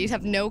face either. You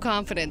have no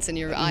confidence in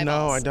your eyeballs.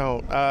 No, I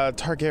don't.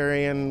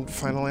 Targaryen,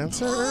 final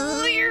answer?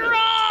 Oh, you're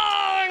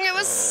wrong! It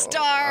was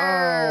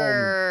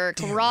Stark.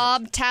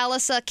 Robb,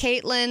 Talisa,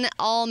 Caitlyn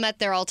all met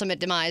their ultimate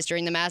demise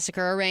during the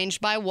massacre arranged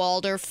by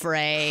Walder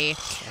Frey.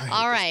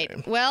 All right.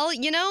 Well,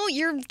 you know,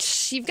 you've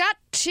got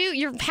 2.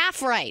 You're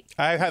half right.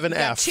 I have an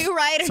F. 2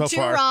 right or so 2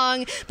 far.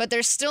 wrong, but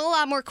there's still a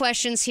lot more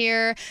questions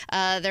here.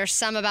 There's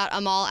some about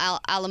Amal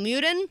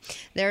Alamuddin.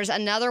 There's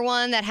another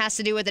one that has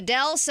to do with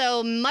Adele,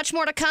 so much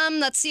more to come.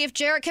 Let's see if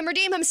Jarrett can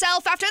redeem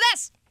himself after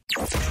this.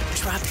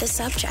 Drop the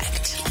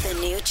subject. The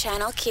new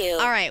Channel Q.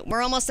 All right,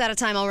 we're almost out of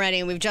time already,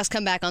 and we've just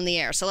come back on the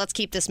air, so let's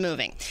keep this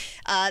moving.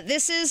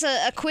 This is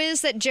a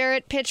quiz that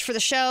Jarrett pitched for the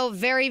show.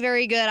 Very,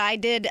 very good. I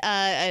did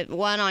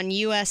one on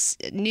U.S.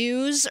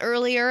 News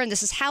earlier, and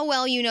this is how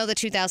well you know the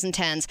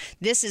 2010s.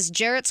 This is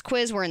Jarrett's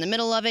quiz. We're in the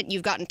middle of it.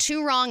 You've gotten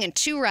 2 wrong and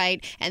 2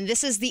 right, and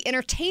this is the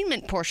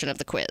entertainment portion of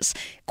the quiz.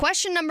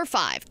 Question number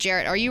 5.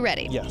 Jarrett, are you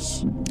ready?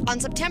 Yes. On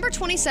September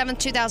 27,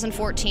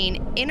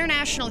 2014,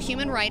 international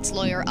human rights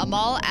lawyer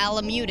Amal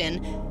Alamuddin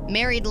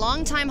married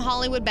longtime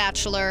Hollywood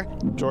bachelor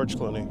George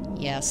Clooney.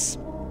 Yes,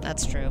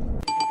 that's true.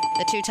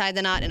 The 2 tied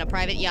the knot in a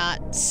private yacht,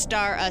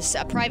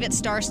 a private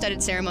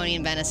star-studded ceremony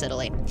in Venice,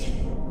 Italy.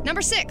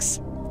 Number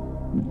 6.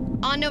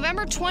 On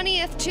November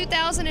 20th,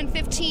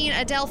 2015,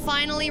 Adele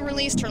finally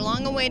released her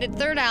long-awaited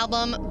 3rd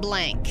album,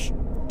 Blank.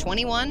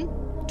 21,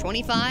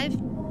 25,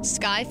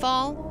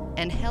 Skyfall,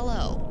 and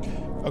Hello.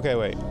 Okay,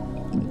 wait.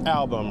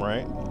 Album,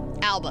 right?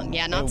 Album,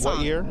 yeah, not and song.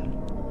 What year?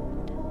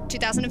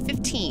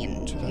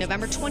 2015.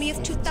 November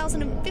 20th,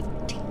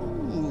 2015.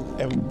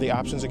 And the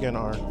options again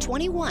are?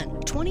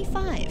 21,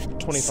 25.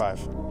 25.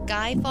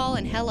 Skyfall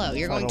and Hello.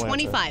 You're Final going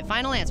 25. answer.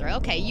 Final answer.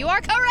 Okay, you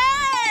are correct!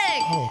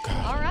 Oh,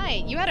 God. All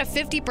right. You had a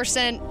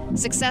 50%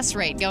 success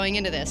rate going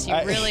into this. You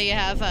really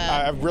have...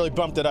 I've really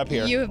bumped it up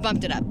here. You have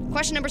bumped it up.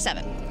 Question number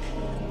 7.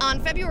 On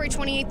February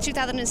 28,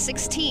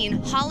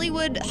 2016,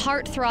 Hollywood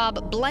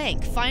heartthrob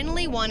Blank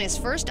finally won his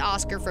first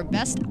Oscar for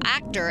Best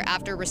Actor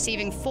after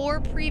receiving 4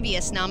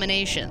 previous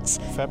nominations.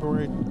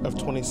 February of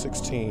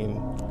 2016,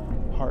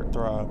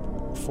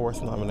 Heartthrob,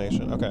 4th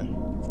nomination. Okay.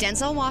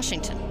 Denzel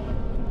Washington,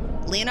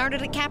 Leonardo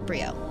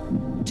DiCaprio,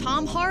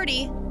 Tom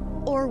Hardy,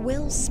 or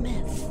Will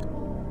Smith?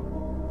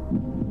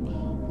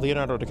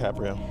 Leonardo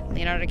DiCaprio.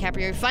 Leonardo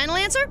DiCaprio, final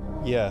answer?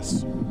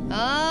 Yes.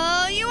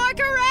 Oh, you are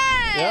correct!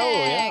 Oh,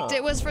 yeah.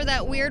 It was for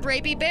that weird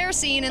rapey bear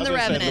scene in The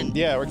Revenant.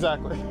 Yeah,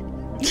 exactly.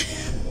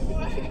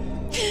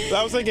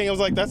 I was thinking, I was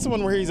like, that's the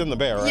one where he's in the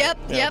bear, right? Yep,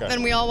 Yeah, yep. okay.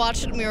 And we all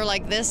watched it and we were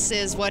like, this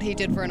is what he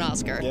did for an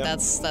Oscar. Yep.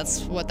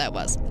 That's what that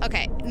was.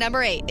 Okay,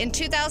 number 8. In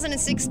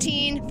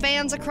 2016,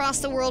 fans across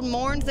the world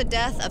mourned the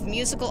death of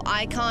musical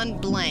icon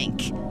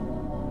Blank.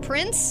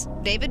 Prince,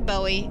 David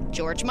Bowie,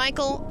 George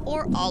Michael,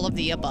 or all of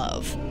the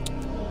above?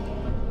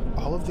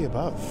 All of the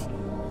above.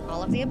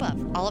 All of the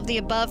above. All of the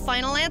above,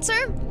 final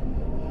answer?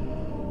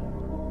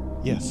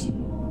 Yes.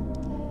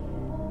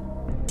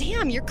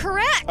 Damn, you're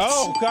correct.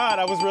 Oh, God,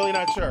 I was really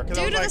not sure.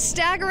 Due to the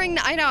staggering...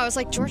 I know, I was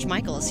like, George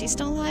Michael, is he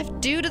still alive?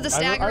 Due to the I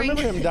staggering...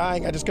 remember him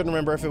dying. I just couldn't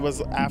remember if it was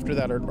after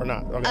that or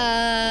not.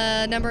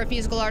 Okay. Number of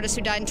musical artists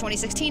who died in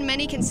 2016.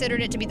 Many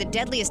considered it to be the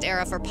deadliest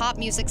era for pop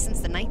music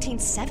since the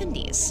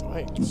 1970s.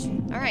 Right.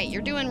 All right,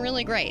 you're doing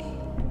really great.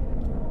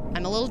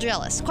 I'm a little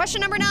jealous.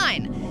 Question number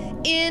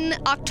 9. In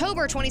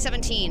October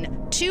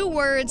 2017, 2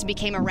 words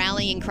became a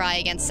rallying cry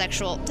against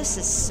sexual... This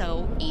is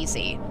so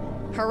easy.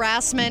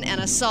 Harassment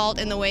and assault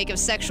in the wake of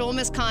sexual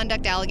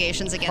misconduct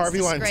allegations against Harvey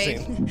this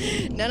great...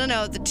 Weinstein.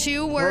 No. The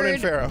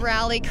 2-word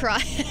rally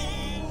cry...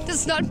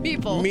 It's not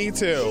people. Me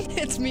Too.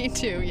 It's Me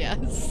Too,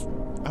 yes.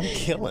 I'm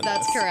killing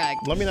That's this.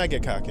 correct. Let me not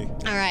get cocky.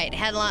 All right,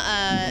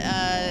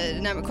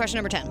 question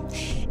number 10.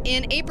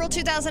 In April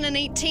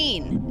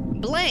 2018,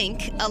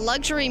 Blank, a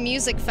luxury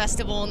music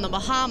festival in the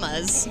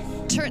Bahamas,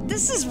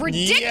 This is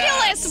ridiculous.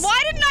 Yes.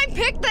 Why didn't I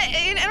pick the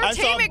I saw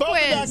entertainment both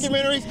quiz? the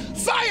documentaries.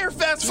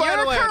 Firefest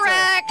final You're answer.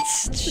 correct.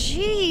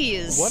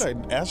 Jeez. What a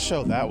S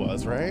show that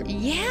was, right?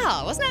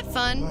 Yeah, wasn't that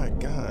fun? My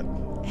God.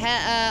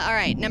 All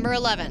right, number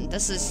 11.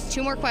 This is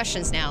 2 more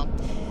questions now.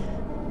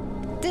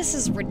 This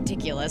is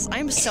ridiculous.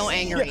 I'm so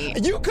angry.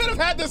 You could have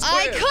had this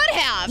quiz. I could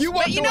have. You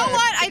but you know away.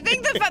 what? I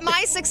think the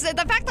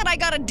fact that I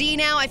got a D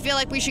now, I feel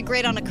like we should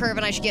grade on a curve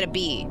and I should get a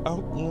B. Oh,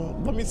 well,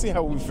 let me see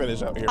how we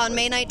finish out here. On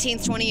May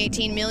 19th,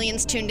 2018,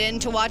 millions tuned in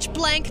to watch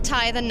Blank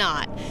Tie the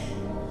Knot.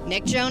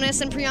 Nick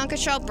Jonas and Priyanka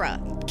Chopra,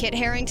 Kit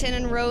Harington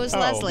and Rose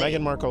Leslie,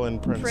 Meghan Markle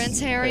and Prince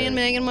Harry and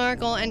Meghan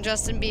Markle, and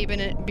Justin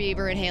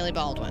Bieber and Haley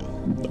Baldwin.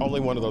 Only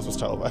one of those was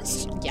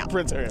televised. Yeah.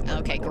 Prince Harry and Meghan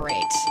Okay, Markle.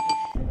 great.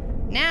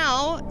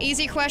 Now,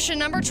 easy question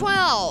number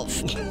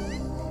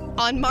 12.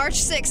 On March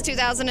 6,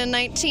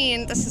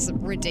 2019, this is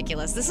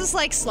ridiculous. This is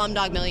like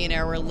Slumdog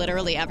Millionaire, where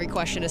literally every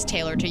question is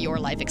tailored to your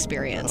life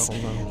experience. Oh,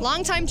 no.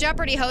 Longtime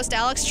Jeopardy host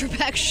Alex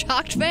Trebek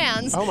shocked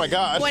fans Oh, my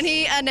God. when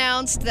he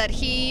announced that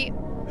he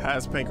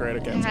Has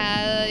pancreatic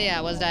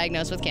cancer. was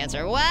diagnosed with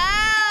cancer.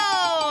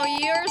 Wow,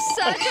 you're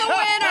such a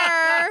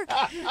winner.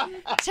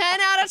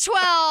 10 out of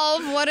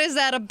 12. What is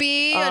that, a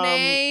B, an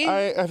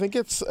A? I think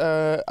it's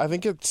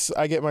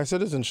I get my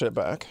citizenship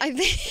back. I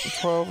think...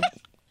 12.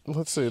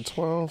 Let's see,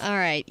 12. All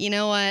right, you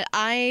know what?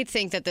 I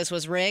think that this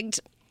was rigged.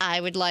 I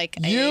would like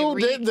a You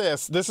did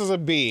this. This is a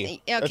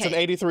B. Okay. It's an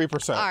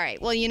 83%. All right.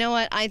 Well, you know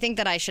what? I think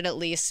that I should at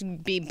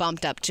least be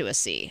bumped up to a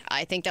C.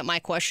 I think that my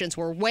questions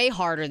were way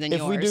harder than If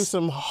yours. we do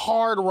some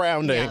hard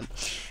rounding. Yeah.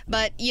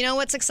 But you know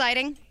what's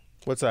exciting?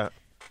 What's that?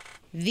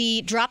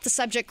 The Drop the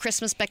Subject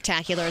Christmas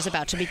Spectacular is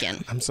about to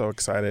begin. I'm so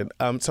excited.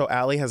 So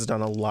Allie has done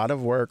a lot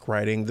of work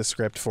writing the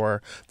script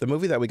for the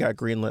movie that we got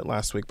greenlit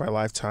last week by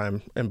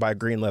Lifetime, and by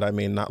greenlit I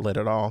mean not lit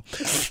at all.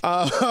 It's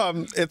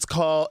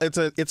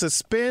a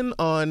spin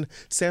on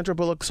Sandra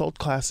Bullock's old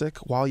classic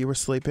While You Were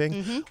Sleeping.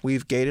 Mm-hmm.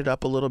 We've gated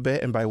up a little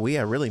bit, and by we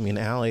I really mean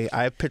Allie.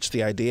 I pitched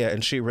the idea,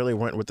 and she really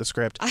went with the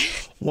script.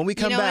 When we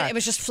come you know back, what? It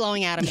was just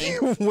flowing out of me.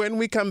 when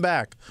we come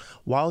back,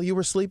 While You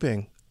Were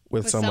Sleeping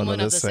with someone of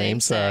the same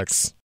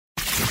sex.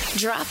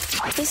 Drop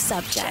the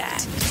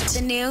subject.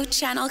 The new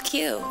Channel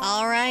Q.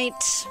 All right.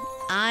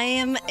 I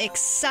am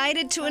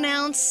excited to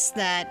announce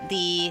that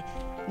the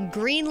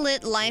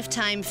greenlit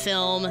Lifetime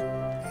film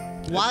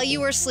While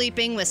You Were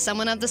Sleeping with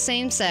Someone of the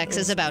Same Sex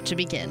is about to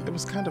begin. It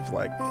was kind of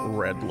like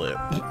red lit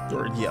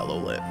or yellow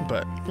lit,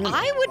 but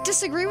I would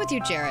disagree with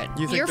you, Jarrett.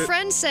 You think Your that-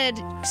 friend said,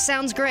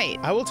 sounds great.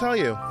 I will tell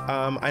you.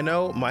 I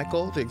know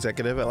Michael, the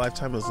executive at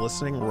Lifetime, is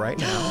listening right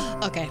now.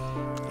 Okay.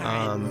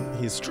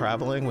 He's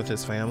traveling with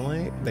his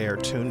family. They are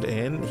tuned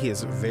in. He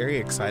is very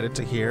excited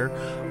to hear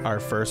our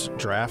first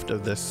draft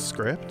of this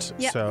script.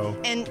 Yeah. So.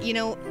 And,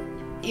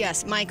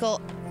 yes, Michael,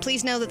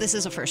 please know that this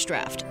is a first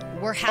draft.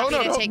 We're happy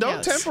to take don't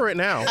notes. temper it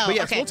now. Oh, But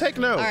yes, okay. we'll take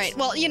notes. All right.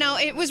 Well,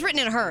 it was written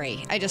in a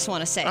hurry. I just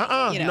want to say. No.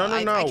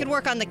 I could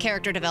work on the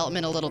character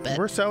development a little bit.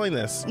 We're selling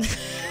this.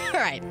 All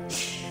right.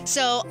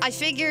 So I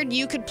figured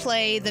you could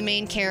play the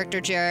main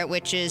character, Jarrett,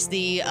 which is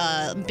the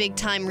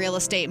big-time real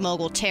estate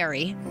mogul,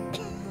 Terry.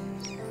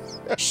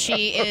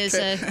 She is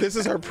Okay. This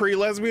is her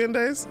pre-lesbian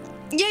days?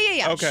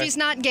 Yeah. Okay. She's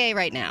not gay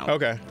right now.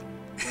 Okay.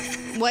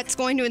 What's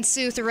going to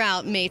ensue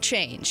throughout may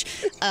change.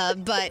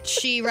 But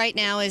she right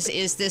now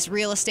is this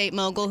real estate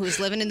mogul who's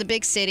living in the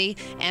big city.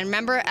 And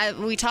remember,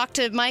 we talked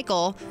to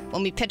Michael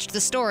when we pitched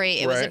the story.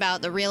 It was Right.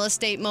 about the real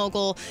estate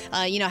mogul,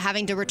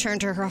 having to return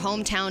to her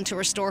hometown to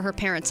restore her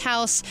parents'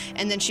 house.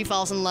 And then she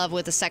falls in love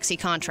with a sexy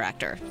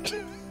contractor.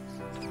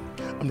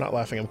 I'm not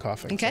laughing. I'm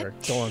coughing. Okay. Sorry.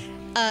 Go on.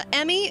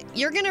 Emmy,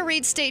 you're going to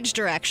read stage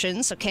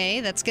directions, okay?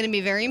 That's going to be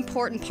a very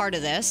important part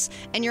of this.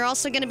 And you're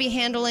also going to be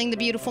handling the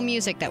beautiful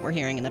music that we're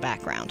hearing in the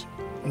background.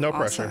 No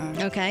pressure.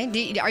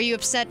 Okay. Are you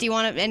upset? Do you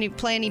want to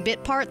play any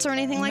bit parts or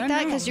anything like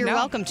that? Because you're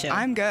welcome to.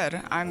 I'm good.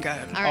 All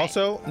right.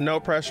 Also, no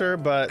pressure,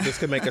 but this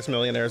could make us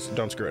millionaires.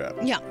 Don't screw it up.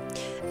 Yeah.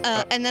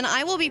 And then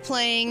I will be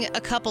playing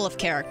a couple of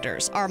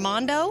characters.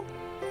 Armando.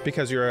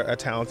 Because you're a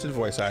talented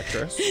voice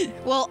actress.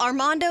 Well,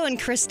 Armando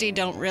and Christy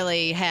don't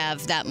really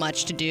have that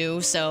much to do,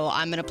 so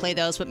I'm going to play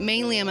those. But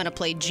mainly I'm going to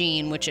play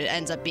Jean, which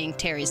ends up being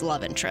Terry's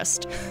love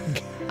interest.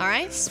 All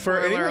right? For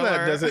anyone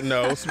that doesn't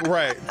know,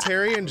 right,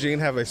 Terry and Jean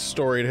have a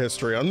storied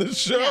history on this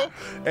show,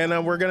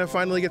 and we're going to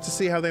finally get to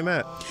see how they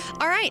met.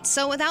 All right,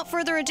 so without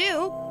further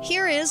ado,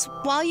 here is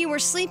While You Were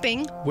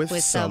Sleeping With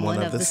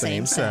someone of the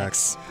same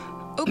sex.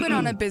 Open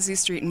on a busy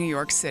street in New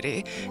York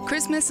City,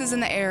 Christmas is in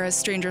the air as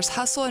strangers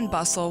hustle and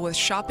bustle with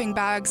shopping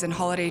bags and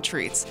holiday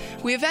treats.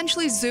 We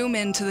eventually zoom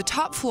into the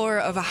top floor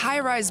of a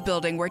high-rise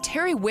building where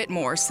Terry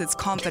Whitmore sits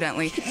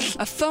confidently,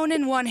 a phone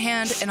in one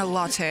hand and a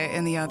latte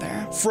in the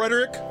other.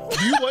 Frederick,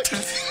 do you like...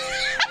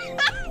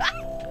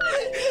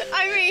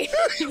 I mean,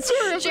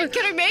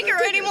 can I make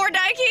her any more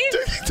Dikey?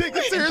 Take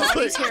it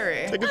seriously.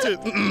 Terry. Take it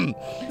seriously.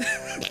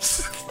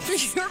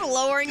 You're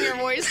lowering your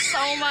voice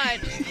so much.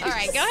 All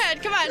right, go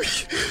ahead. Come on.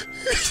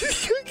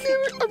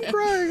 I'm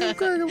crying.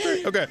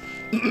 Okay.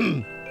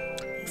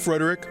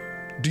 Frederick,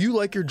 do you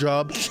like your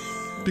job?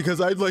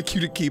 Because I'd like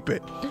you to keep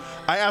it.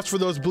 I asked for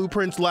those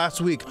blueprints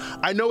last week.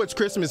 I know it's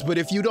Christmas, but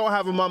if you don't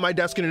have them on my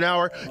desk in an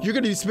hour, you're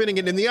going to be spending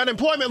it in the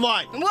unemployment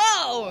line.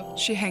 Whoa!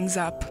 She hangs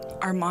up.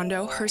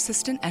 Armando, her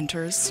assistant,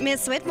 enters.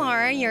 Miss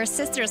Whitmore, your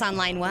sister's on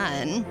line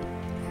 1.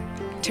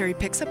 Terry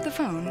picks up the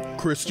phone.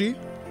 Christy,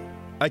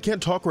 I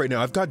can't talk right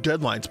now. I've got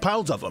deadlines,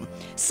 piles of them.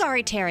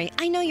 Sorry, Terry.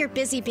 I know you're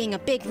busy being a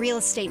big real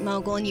estate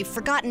mogul and you've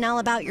forgotten all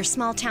about your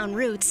small town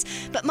roots,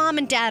 but Mom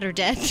and Dad are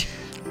dead.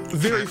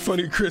 Very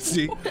funny,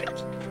 Christy.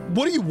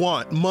 What do you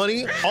want?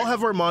 Money? I'll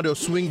have Armando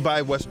swing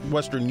by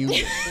Western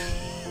Union.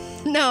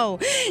 No,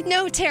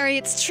 Terry,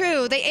 it's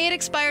true. They ate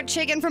expired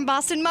chicken from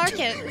Boston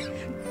Market.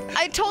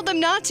 I told them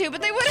not to, but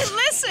they wouldn't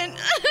listen.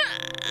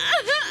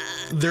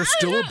 There's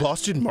still a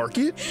Boston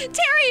Market?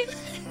 Terry,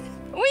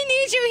 we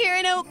need you here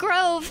in Oak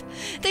Grove.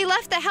 They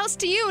left the house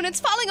to you and it's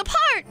falling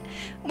apart.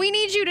 We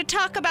need to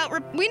talk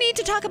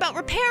about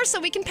repairs so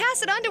we can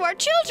pass it on to our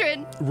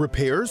children.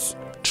 Repairs?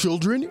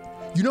 Children?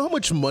 You know how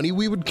much money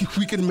we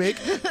can make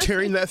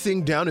tearing that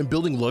thing down and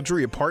building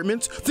luxury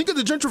apartments? Think of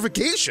the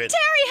gentrification.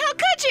 Terry, how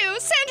could you?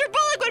 Sandra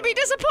Bullock would be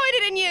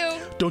disappointed in you.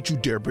 Don't you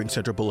dare bring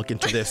Sandra Bullock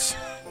into this.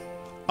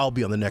 I'll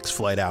be on the next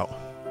flight out.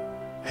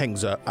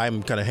 Hangs up.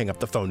 I'm gonna hang up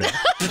the phone now.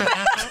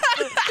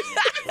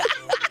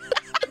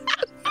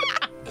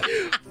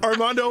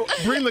 Armando,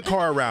 bring the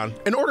car around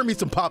and order me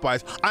some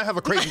Popeyes. I have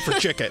a craving for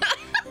chicken.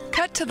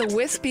 Cut to the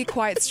wispy,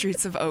 quiet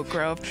streets of Oak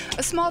Grove,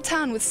 a small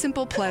town with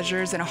simple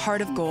pleasures and a heart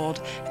of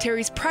gold.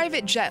 Terry's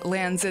private jet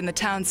lands in the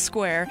town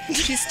square.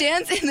 She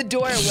stands in the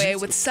doorway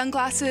with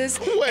sunglasses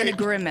and a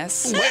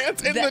grimace.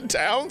 Lands in the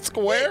town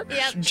square?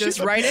 Yep. Just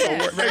right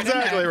ahead.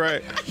 Exactly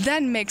right.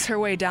 Then makes her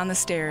way down the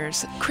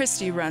stairs.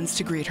 Christy runs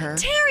to greet her.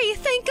 Terry,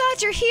 thank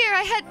God you're here.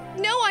 I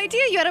had no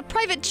idea you had a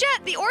private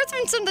jet. The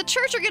orphans in the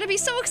church are going to be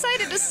so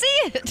excited to see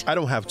it. I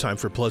don't have time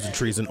for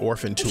pleasantries and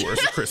orphan tours,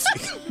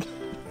 Christy.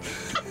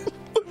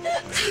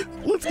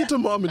 Let's get to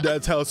Mom and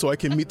Dad's house so I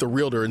can meet the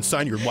realtor and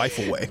sign your life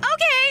away.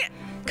 Okay.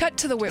 Cut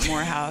to the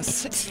Whitmore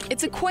house.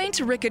 It's a quaint,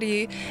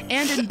 rickety,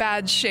 and in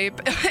bad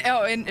shape,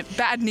 in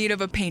bad need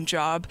of a paint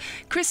job.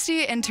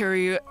 Christy and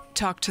Terry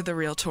talk to the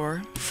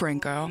realtor,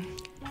 Franco.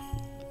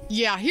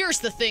 Yeah, here's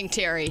the thing,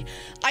 Terry.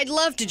 I'd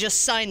love to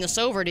just sign this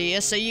over to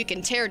you so you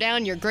can tear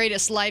down your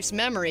greatest life's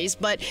memories,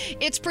 but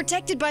it's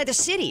protected by the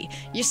city.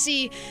 You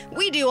see,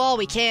 we do all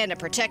we can to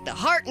protect the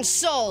heart and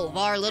soul of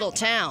our little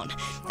town.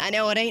 I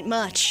know it ain't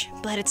much,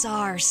 but it's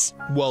ours.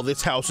 Well,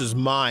 this house is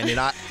mine, and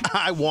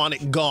I want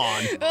it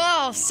gone.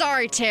 Oh,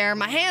 sorry, Ter.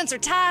 My hands are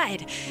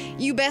tied.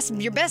 Your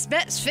best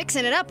bet is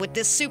fixing it up with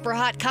this super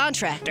hot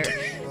contractor.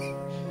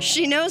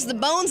 She knows the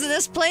bones of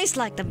this place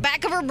like the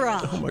back of her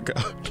bra. Oh, my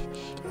God.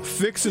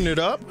 Fixing it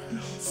up?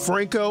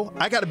 Franco,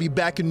 I gotta be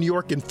back in New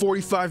York in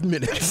 45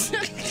 minutes.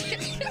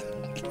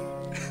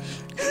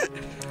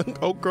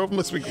 Oak Grove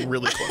must be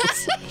really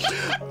close.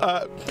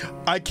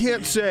 I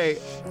can't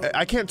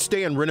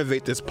stay and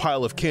renovate this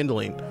pile of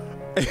kindling.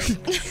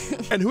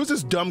 And who's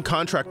this dumb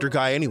contractor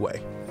guy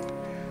anyway?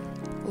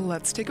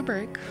 Let's take a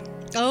break.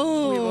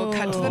 Oh. We will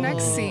cut to the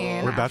next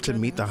scene. We're about to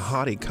meet the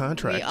hottie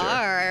contractor. We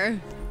are.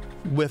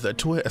 With a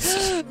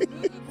twist.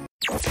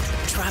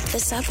 Drop the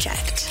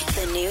subject.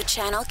 The new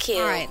Channel Q.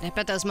 All right, I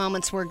bet those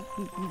moments were,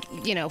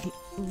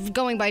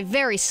 going by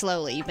very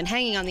slowly. You've been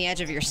hanging on the edge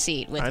of your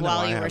seat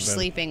while you were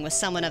sleeping with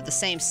someone of the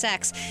same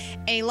sex.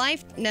 A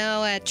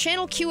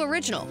Channel Q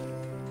original.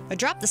 A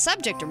Drop the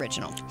Subject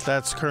original.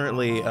 That's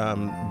currently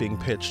being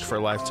pitched for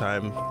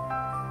Lifetime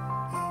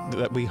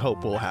that we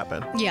hope will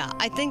happen. Yeah,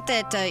 I think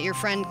that your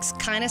friend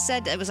kind of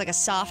said it was like a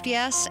soft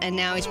yes, and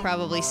now he's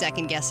probably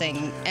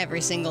second-guessing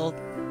every single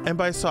And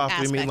by soft,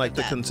 we mean like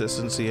the that.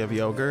 consistency of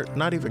yogurt.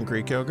 Not even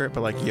Greek yogurt, but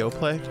like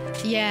Yoplait.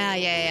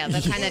 Yeah.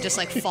 That kind of just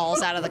like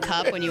falls out of the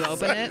cup when you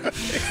open it.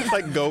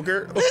 Like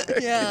Go-Gurt.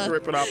 Yeah.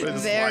 Rip it off and it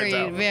just slides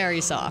out. Very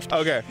soft.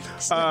 Okay.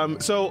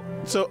 So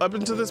up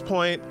until this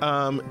point,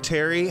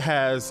 Terry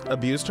has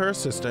abused her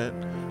assistant,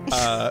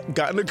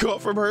 gotten a call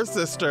from her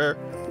sister,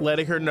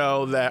 letting her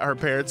know that her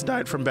parents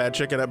died from bad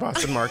chicken at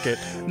Boston Market.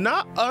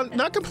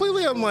 Not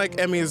completely unlike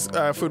Emmy's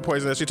food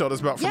poisoning that she told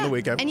us about from the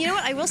weekend. And you know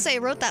what? I will say I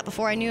wrote that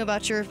before I knew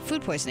about your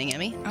food poisoning,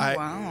 Emmy.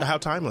 Wow. How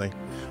timely.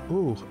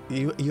 Ooh,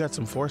 you got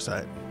some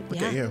foresight.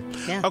 Look at you.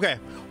 Yeah. Okay,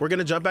 we're going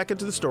to jump back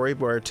into the story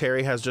where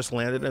Terry has just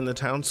landed in the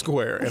town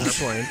square in her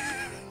plane.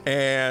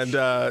 And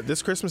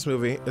this Christmas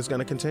movie is going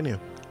to continue.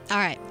 All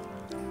right.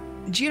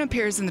 Jean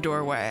appears in the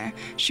doorway.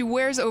 She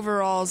wears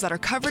overalls that are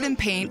covered in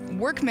paint,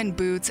 workman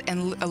boots,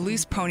 and a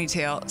loose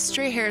ponytail.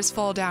 Stray hairs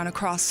fall down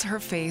across her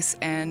face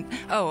and,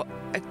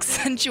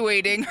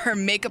 accentuating her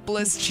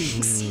makeupless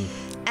cheeks.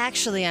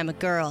 Actually, I'm a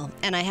girl,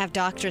 and I have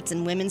doctorates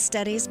in women's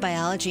studies,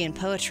 biology, and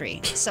poetry,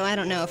 so I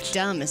don't know if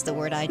dumb is the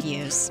word I'd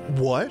use.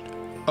 What?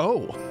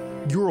 Oh,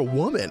 you're a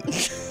woman.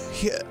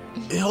 Yeah,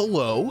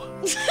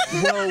 hello.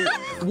 Well,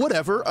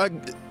 whatever. I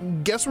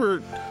guess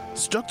we're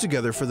stuck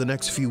together for the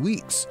next few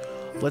weeks.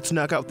 Let's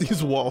knock out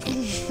these walls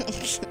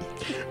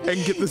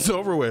and get this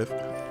over with.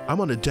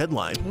 I'm on a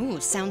deadline. Ooh,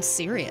 sounds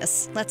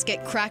serious. Let's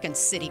get cracking,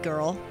 city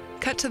girl.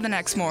 Cut to the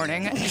next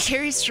morning.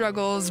 Terry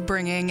struggles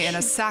bringing in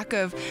a sack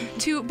of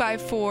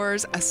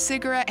 2x4s. A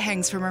cigarette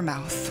hangs from her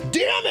mouth.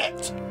 Damn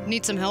it!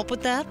 Need some help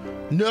with that?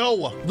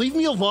 No, leave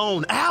me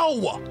alone.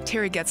 Ow!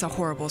 Terry gets a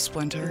horrible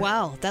splinter.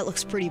 Wow, that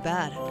looks pretty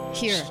bad.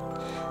 Here.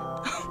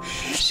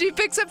 She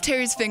picks up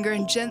Terry's finger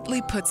and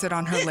gently puts it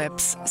on her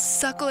lips,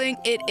 suckling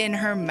it in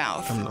her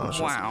mouth. I'm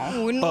nauseous. Wow.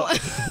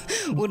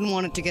 Wouldn't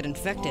want it to get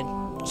infected.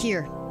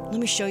 Here, let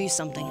me show you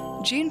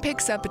something. Jean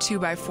picks up a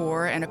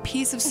 2x4 and a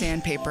piece of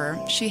sandpaper.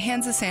 She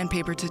hands the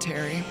sandpaper to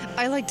Terry.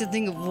 I like to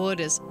think of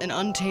wood as an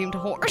untamed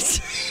horse.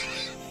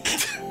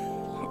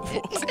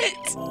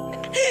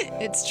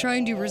 It's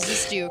trying to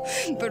resist you,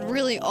 but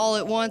really all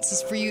it wants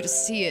is for you to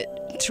see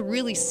it, to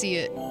really see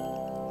it.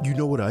 You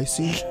know what I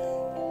see?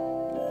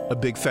 A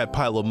big fat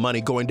pile of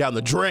money going down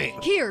the drain.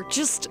 Here,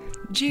 just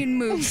Jean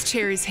moves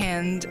Terry's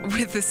hand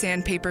with the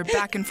sandpaper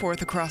back and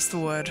forth across the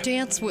wood.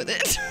 dance with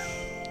it.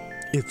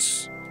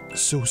 It's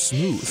so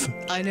smooth.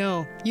 I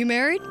know. You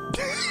married?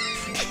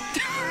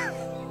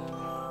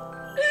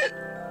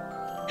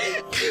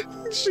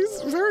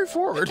 She's very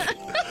forward.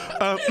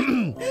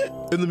 In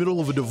the middle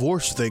of a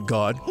divorce, thank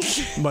God.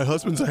 My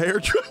husband's a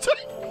hairdresser.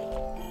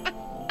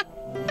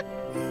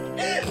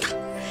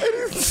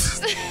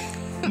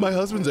 My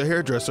husband's a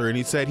hairdresser, and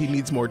he said he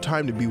needs more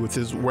time to be with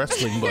his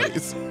wrestling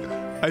buddies.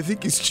 I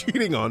think he's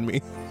cheating on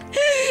me.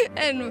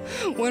 And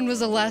when was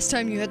the last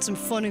time you had some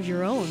fun of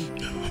your own?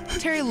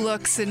 Terry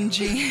looks at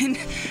Jean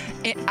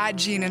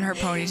in her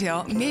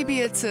ponytail.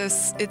 Maybe it's the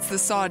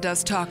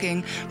sawdust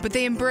talking, but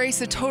they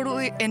embrace it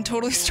totally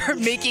start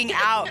making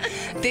out.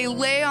 They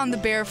lay on the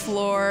bare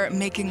floor,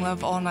 making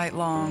love all night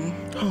long.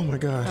 Oh my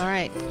God. All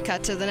right,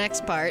 cut to the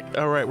next part.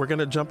 All right, we're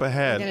gonna jump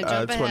ahead,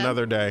 to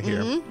another day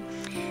here.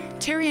 Mm-hmm.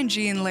 Terry and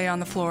Jean lay on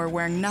the floor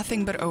wearing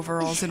nothing but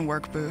overalls and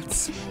work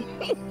boots.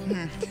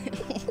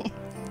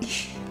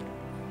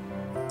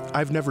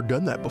 I've never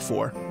done that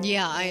before.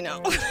 Yeah, I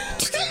know.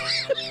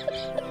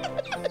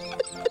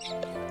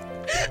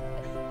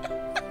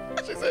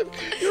 She said,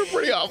 you're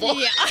pretty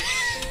awful. Yeah,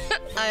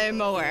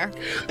 I'm aware.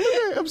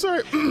 Okay, I'm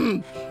sorry.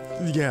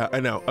 Yeah, I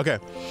know. Okay.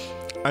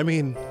 I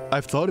mean,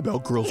 I've thought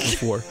about girls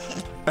before.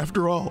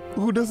 After all,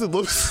 who doesn't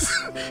love...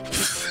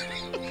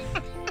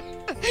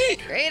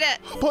 Read it.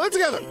 Pull it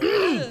together.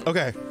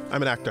 Okay,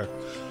 I'm an actor.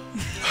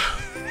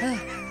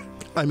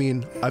 I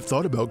mean, I've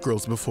thought about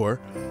girls before.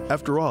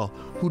 After all,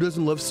 who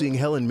doesn't love seeing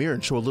Helen Mirren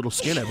show a little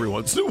skin every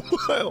once in a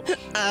while?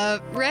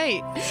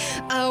 Right.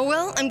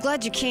 Well, I'm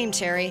glad you came,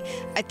 Terry.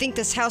 I think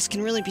this house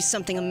can really be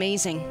something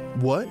amazing.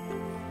 What?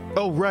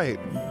 Oh, right.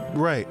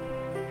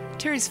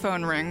 Terry's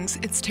phone rings.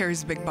 It's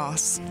Terry's big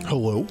boss.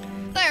 Hello?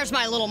 There's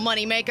my little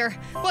moneymaker.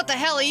 What the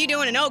hell are you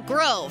doing in Oak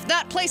Grove?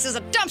 That place is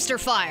a dumpster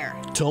fire.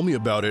 Tell me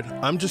about it.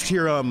 I'm just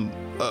here,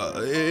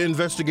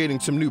 investigating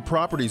some new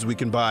properties we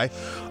can buy,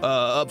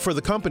 for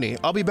the company.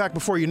 I'll be back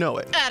before you know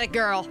it. Atta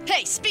girl.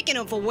 Hey, speaking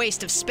of a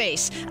waste of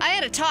space, I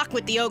had a talk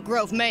with the Oak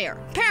Grove mayor.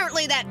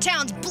 Apparently that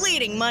town's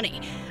bleeding money.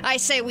 I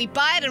say we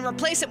buy it and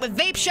replace it with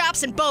vape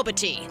shops and boba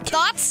tea.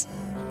 Thoughts?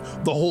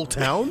 The whole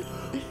town?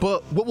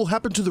 But what will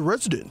happen to the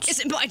residents? Is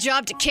it my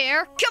job to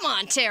care? Come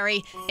on,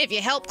 Terry. If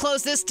you help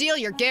close this deal,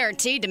 you're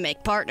guaranteed to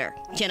make partner.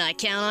 Can I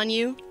count on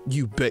you?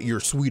 You bet your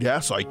sweet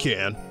ass I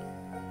can.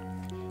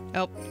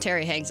 Oh,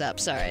 Terry hangs up.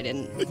 Sorry, I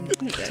didn't.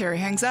 Terry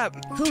hangs up.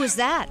 Who was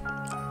that?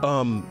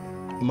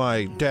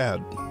 My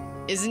dad.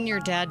 Isn't your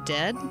dad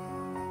dead?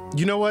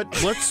 You know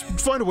what? Let's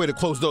find a way to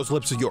close those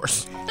lips of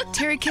yours.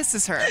 Terry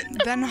kisses her.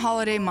 Then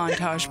holiday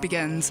montage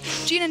begins.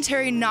 Jean and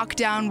Terry knock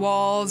down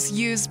walls,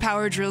 use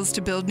power drills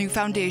to build new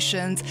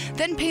foundations,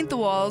 then paint the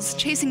walls,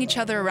 chasing each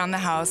other around the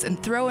house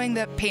and throwing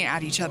the paint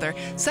at each other.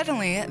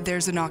 Suddenly,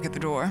 there's a knock at the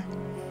door.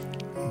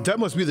 That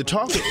must be the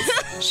tacos.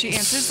 She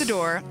answers the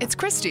door. It's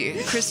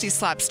Christy. Christy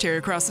slaps Terry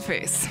across the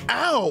face.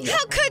 Ow!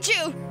 How could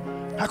you?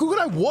 How could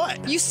I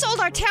what? You sold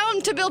our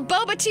town to build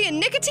boba tea and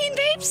nicotine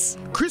vapes?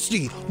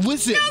 Christy,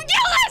 listen! No,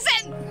 you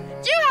listen!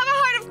 You have a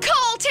heart of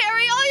coal,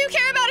 Terry. All you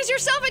care about is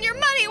yourself and your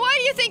money. Why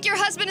do you think your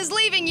husband is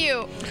leaving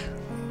you?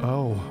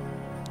 Oh,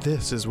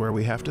 this is where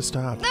we have to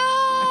stop.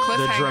 No!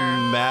 The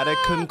dramatic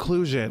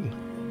conclusion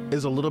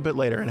is a little bit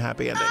later in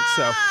Happy Ending.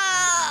 So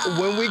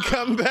when we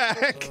come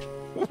back,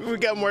 we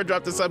got more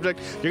Drop the Subject.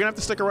 You're going to have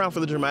to stick around for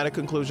the dramatic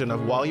conclusion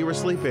of While You Were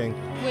Sleeping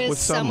with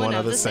someone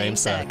of the same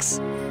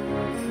sex.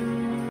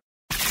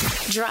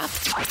 Drop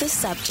the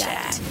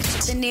Subject.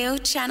 The new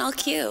Channel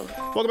Q.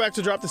 Welcome back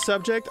to Drop the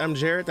Subject. I'm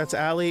Jarrett. That's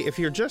Allie. If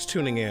you're just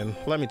tuning in,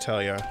 let me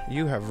tell you,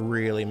 you have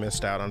really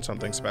missed out on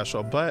something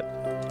special. But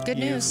Good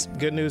news.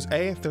 Good news.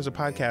 A, there's a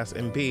podcast,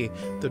 and B,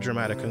 the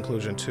dramatic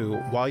conclusion to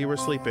While You Were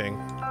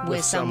Sleeping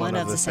with someone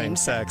of the same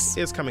sex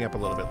is coming up a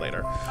little bit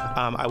later.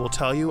 I will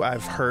tell you,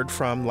 I've heard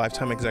from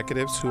Lifetime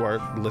executives who are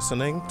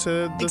listening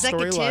to the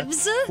story live.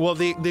 Executives? Well,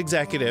 the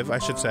executive, I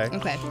should say.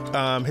 Okay.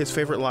 His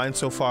favorite lines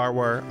so far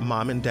were,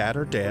 "Mom and Dad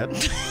are dead."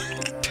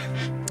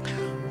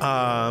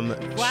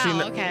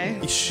 Okay.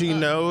 She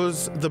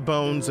knows the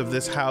bones of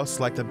this house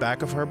like the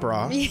back of her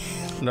bra.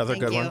 Another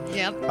good one.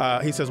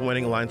 Yep. He says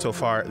winning line so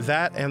far.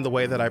 That and the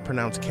way that I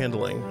pronounce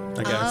kindling,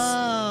 I guess.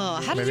 Oh,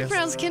 How did you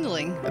pronounce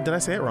kindling? Did I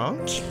say it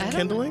wrong?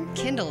 Kindling?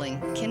 Kindling. I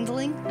don't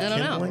Kindling?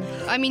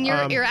 know. I mean,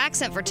 your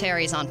accent for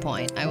Terry's on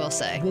point, I will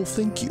say. Well,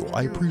 thank you.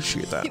 I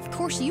appreciate that. Of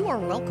course, you are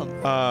welcome.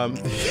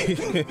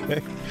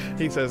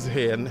 He says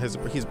he and his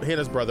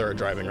brother are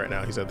driving right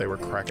now. He said they were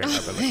cracking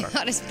up in the car.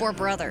 Not his poor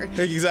brother.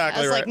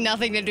 Exactly Has right. like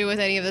nothing to do with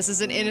any of this.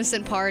 It's an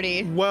innocent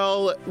party.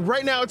 Well,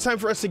 right now it's time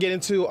for us to get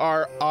into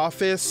our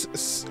office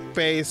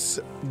space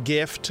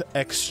gift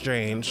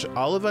exchange.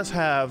 All of us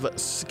have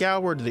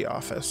scoured the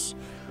office,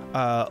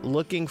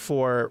 looking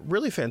for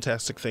really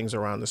fantastic things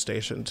around the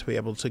station to be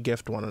able to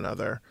gift one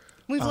another.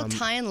 We've looked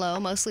high and low,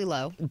 mostly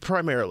low.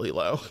 Primarily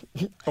low,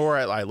 or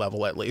at eye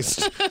level at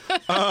least.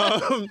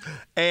 Emmy,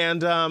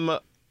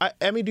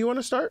 do you want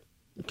to start?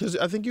 Because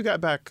I think you got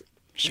back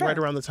right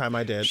around the time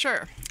I did.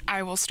 Sure,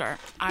 I will start.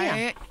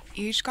 I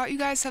each got you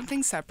guys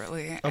something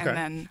separately, and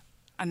then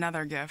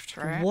another gift,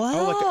 right?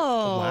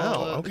 Whoa.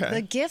 Wow, okay.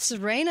 The gifts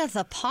reigneth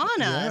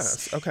upon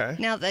us. Yes, okay.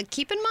 Now,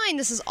 keep in mind,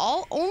 this is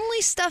all only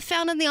stuff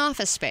found in the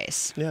office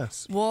space.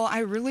 Yes. Well, I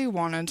really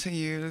wanted to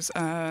use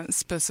a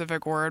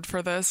specific word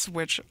for this,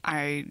 which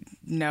I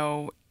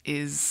know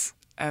is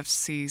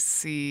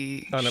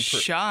FCC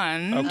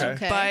shun,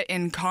 Okay. but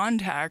in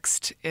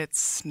context,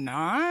 it's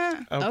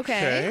not.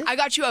 Okay. I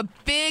got you a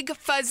big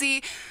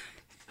fuzzy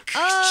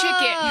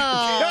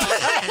chicken.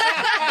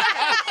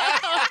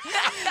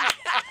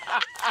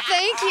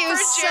 Thank you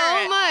so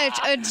Jared. much.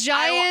 A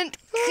giant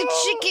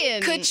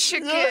chicken.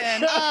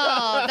 Chicken.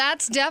 Oh,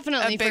 that's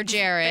definitely for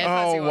Jared.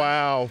 Oh,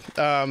 wow.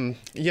 I'm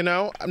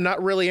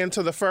not really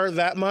into the fur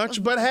that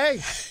much, but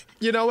hey,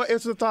 you know what?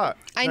 It's a thought.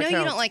 I know That you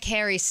counts. don't like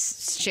hairy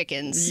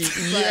chickens.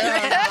 But,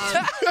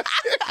 Yeah.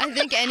 I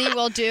think any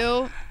will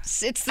do.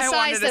 It's the I size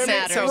wanted to that say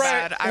matters. it so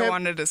bad. I Right.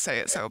 wanted to say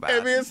it so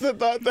bad. Maybe it's the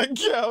thought that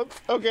counts.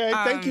 Okay,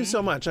 thank you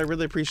so much. I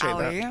really appreciate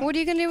Allie, What are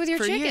you going to do with your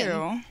for chicken?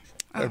 you.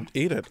 that.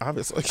 Eat it,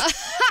 obviously.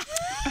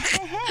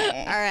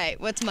 All right,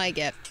 what's my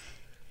gift?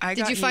 I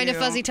Did got you find a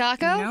fuzzy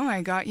taco? No,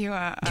 I got you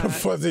a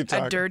Fuzzy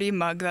taco. dirty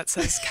mug that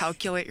says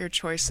 "Calculate your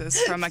choices"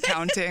 from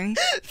accounting.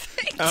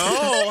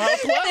 Oh, how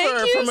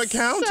clever from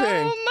accounting.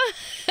 So much.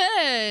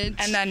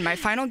 And then my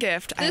final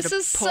gift. I had This to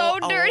is pull so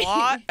a dirty.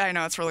 lot. I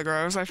know it's really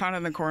gross. I found it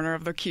in the corner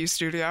of the Q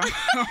studio.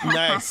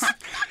 Nice.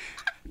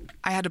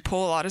 I had to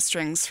pull a lot of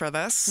strings for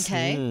this.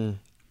 Okay.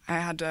 I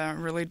had to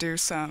really do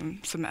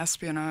some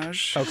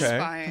espionage. Okay.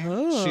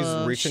 Spying. She's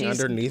reaching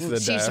underneath the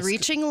desk. She's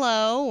reaching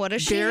low. What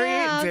does she Very,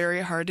 have?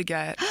 very hard to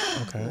get.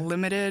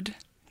 Limited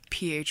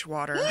pH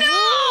water.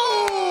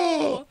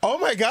 Oh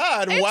my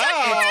God!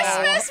 Wow.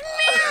 Christmas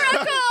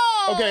miracle.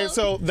 Okay,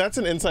 so that's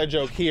an inside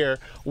joke here.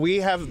 We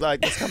have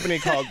like this company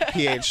called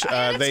pH.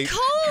 They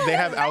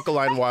have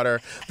alkaline water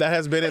that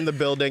has been in the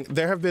building.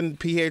 There have been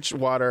pH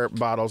water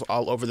bottles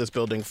all over this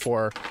building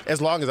for as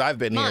long as I've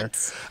been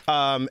Months.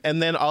 here.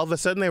 And then all of a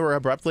sudden they were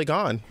abruptly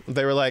gone.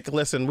 They were like,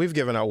 "Listen, we've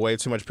given out way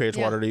too much pH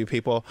water to you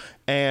people,"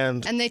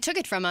 and And they took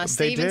it from us.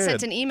 They They even did.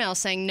 sent an email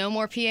saying no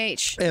more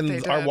pH. They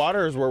our did.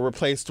 waters were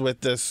replaced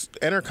with this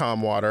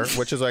intercom water,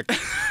 which is like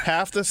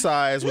half the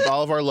size with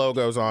all of our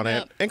logos on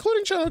it,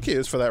 including Channel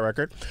Q's for that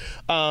record.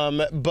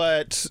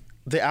 But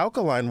the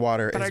alkaline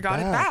water But is I got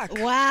it back.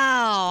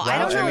 Wow. I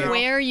don't know Emmy.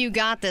 where you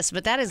got this,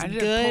 but that is I did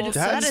good. pull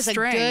That some is a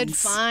good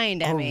strings.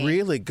 find, Emmy. A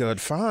really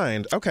good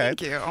find. Okay.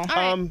 Thank you.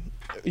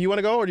 You want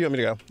to go or do you want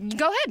me to go?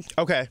 Go ahead.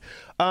 Okay.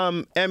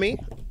 Emmy,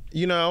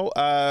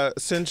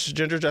 since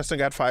Ginger Justin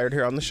got fired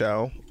here on the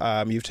show,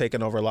 you've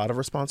taken over a lot of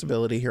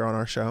responsibility here on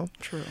our show.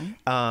 True.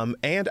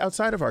 And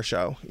outside of our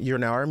show, you're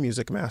now our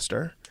music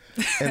master.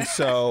 And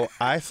so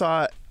I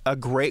thought a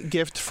great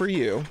gift for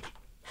you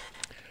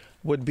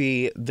would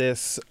be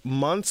this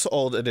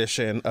months-old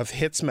edition of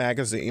Hits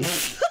Magazine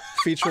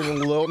featuring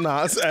Lil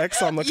Nas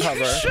X on the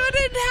cover. Shouldn't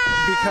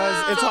have.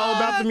 Because it's all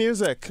about the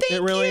music.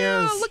 It really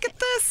is. Look at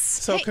this.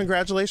 So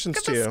congratulations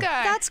Look to at you. this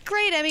guy. That's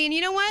great, Emmy. And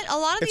you know what? A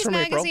lot of It's these from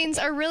April. magazines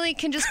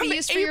can just be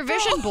used for your April.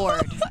 vision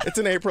board. It's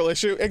an April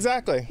issue.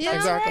 Exactly. Yeah.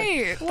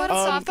 Exactly. Right. What a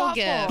thoughtful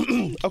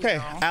gift. Okay,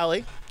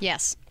 Allie,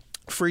 Yes.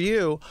 for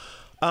you,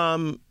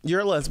 you're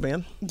a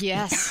lesbian.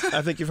 Yes.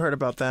 I think you've heard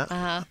about that.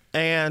 Uh-huh.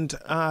 And,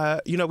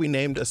 we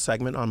named a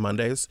segment on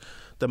Mondays,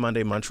 the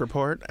Monday Munch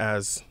Report,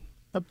 as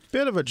a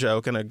bit of a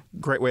joke and a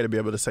great way to be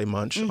able to say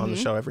munch on the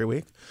show every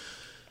week.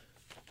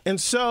 And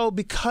so,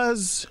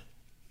 because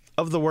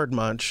of the word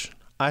munch,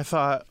 I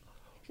thought,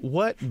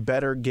 what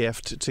better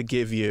gift to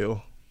give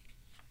you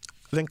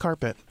than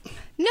carpet?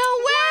 No way!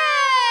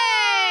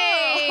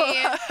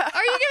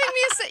 Are you giving me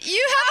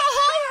you have a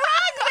whole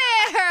rug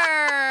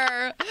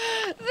there!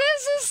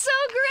 This is so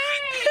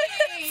great!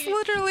 It's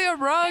literally a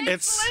rug.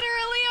 It's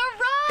literally a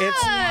rug!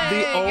 It's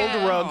the old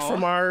rug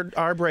from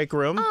our break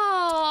room.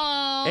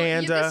 Oh,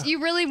 And,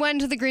 you really went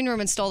into the green room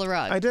and stole the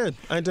rug. I did.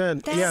 That's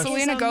Yes.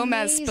 Selena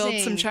Gomez spilled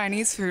amazing. some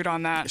Chinese food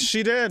on that.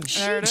 She did.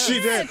 There it She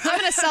is. did. I'm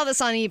going to sell this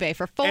on eBay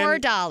for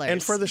 $4.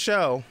 And for the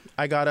show,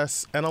 I got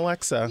us an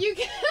Alexa You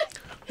can...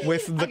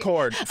 with the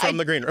cord from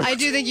the green room. I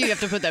do think you have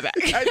to put that back.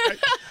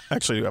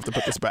 Actually, you have to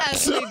put this back.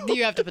 Actually,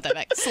 you have to put that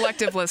back.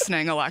 Selective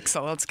listening,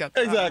 Alexa. Let's get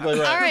that. Exactly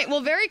right. All right.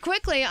 Well, very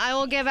quickly, I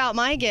will give out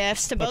my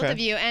gifts to both of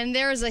you, and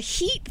there is a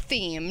heat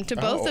theme to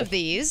both of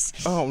these.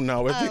 Oh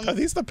no, are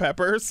these the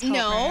peppers?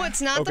 No,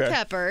 it's not the Okay.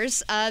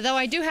 peppers, though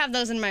I do have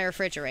those in my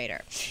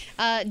refrigerator.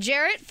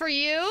 Jarrett, for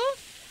you,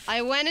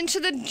 I went into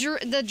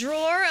the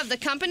drawer of the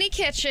company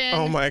kitchen.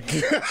 Oh my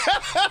god.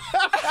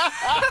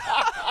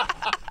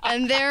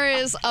 And there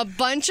is a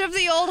bunch of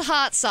the old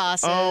hot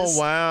sauces. Oh,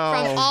 wow.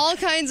 From all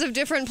kinds of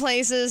different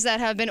places that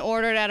have been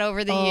ordered at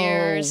over the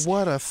years. Oh,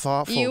 what a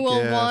thoughtful You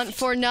will gift. want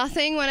for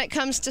nothing when it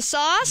comes to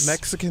sauce.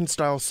 Mexican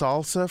style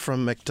salsa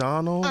from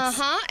McDonald's.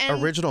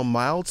 And Original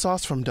mild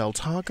sauce from Del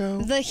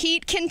Taco. the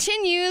heat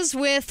continues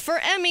with, for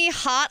Emmy,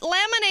 hot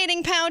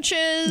laminating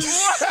pouches.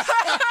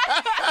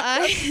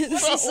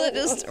 This is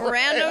just a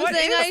random What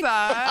thing. is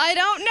that? I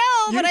don't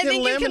know, but I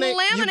think you can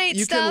laminate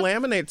you stuff. can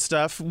laminate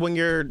stuff when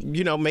you're,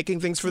 making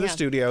things for the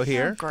studio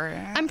here. Great.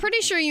 I'm pretty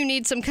sure you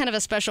need some kind of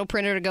a special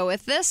printer to go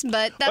with this,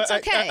 but that's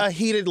okay. A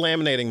heated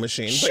laminating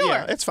machine. Sure. But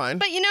yeah, it's fine.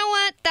 But you know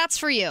what? That's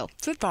for you.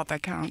 It's a thought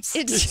that counts.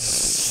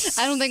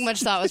 I don't think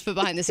much thought was put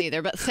behind this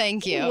either, but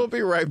thank you. We'll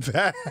be right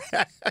back.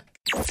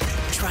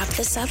 Drop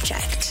the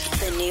subject.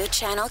 The new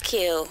Channel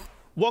Q.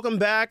 Welcome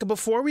back.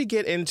 Before we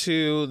get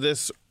into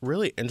this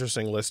really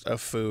interesting list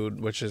of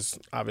food, which is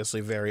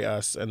obviously very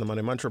us in the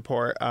Monday Munch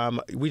Report,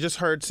 we just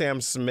heard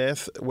Sam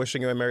Smith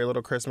wishing you a Merry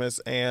Little Christmas.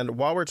 And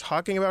while we're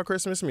talking about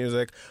Christmas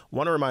music, I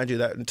want to remind you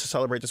that to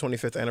celebrate the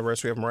 25th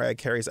anniversary of Mariah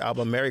Carey's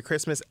album, Merry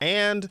Christmas,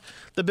 and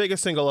the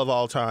biggest single of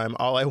all time,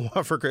 All I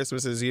Want for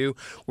Christmas Is You,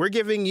 we're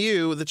giving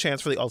you the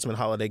chance for the ultimate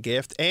holiday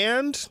gift.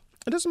 And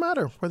it doesn't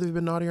matter whether you've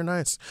been naughty or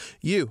nice.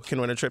 You can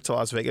win a trip to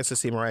Las Vegas to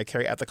see Mariah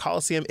Carey at the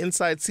Coliseum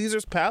inside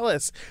Caesar's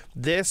Palace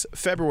this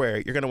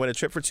February. You're going to win a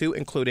trip for two,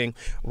 including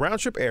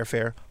round-trip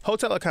airfare,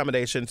 hotel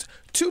accommodations,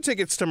 2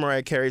 tickets to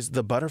Mariah Carey's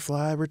The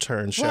Butterfly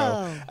Return Show.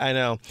 Whoa. I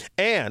know.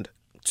 And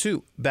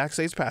 2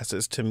 backstage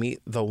passes to meet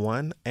the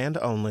one and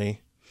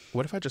only...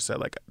 What if I just said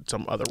like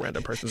some other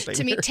random person's name?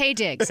 To meet Tay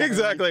Diggs.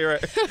 Exactly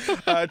right.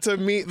 To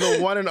meet the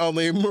one and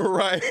only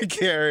Mariah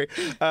Carey,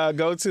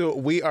 go to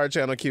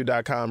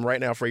wearechannelq.com right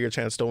now for your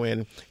chance to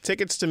win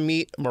tickets to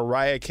meet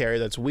Mariah Carey.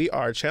 That's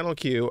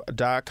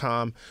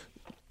wearechannelq.com.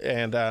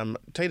 And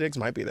Tay Diggs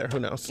might be there.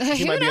 Who knows?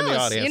 He might be in the knows?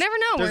 audience. You never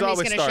know where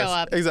he's going to show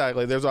up.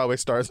 Exactly. There's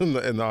always stars in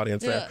the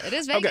audience there. It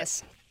is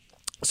Vegas. Okay.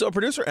 So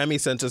producer Emmy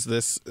sent us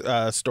this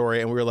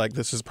story, and we were like,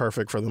 this is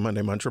perfect for the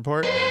Monday Munch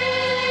Report.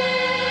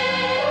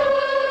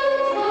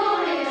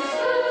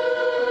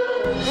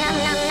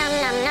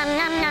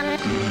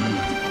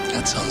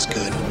 That sounds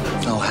good.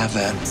 I'll have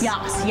that.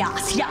 Yes,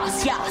 yes,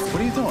 yes, yes.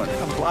 What are you doing?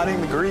 I'm blotting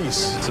the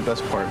grease. It's the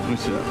best part. Let me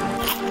see that.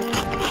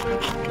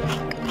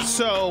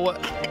 So,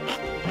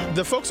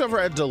 the folks over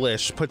at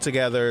Delish put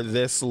together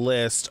this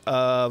list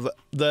of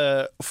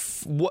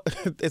what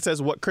it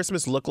says what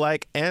Christmas looked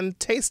like and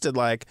tasted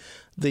like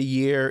the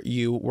year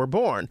you were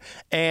born.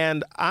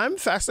 And I'm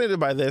fascinated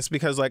by this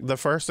because like the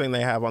first thing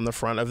they have on the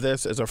front of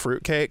this is a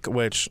fruitcake,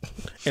 which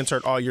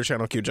insert all your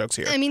Channel Q jokes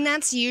here. I mean,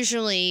 that's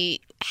usually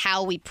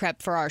how we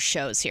prep for our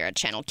shows here at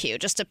Channel Q.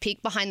 Just a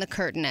peek behind the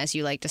curtain, as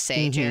you like to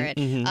say, Jarrett.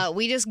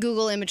 We just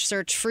Google image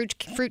search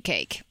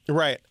fruitcake.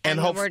 Right. And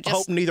hope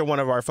neither one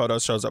of our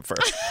photos shows up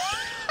first.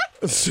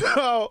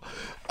 So,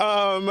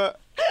 I'm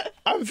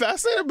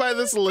fascinated by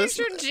this list.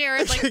 Picture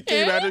Jared like, Can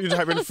you imagine you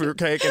type in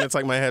fruitcake and it's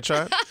like my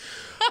headshot?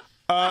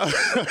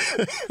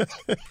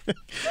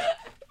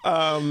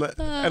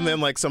 And then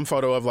like some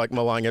photo of like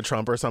Melania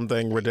Trump or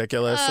something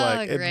ridiculous.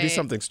 Like it'd be great.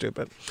 something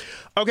stupid.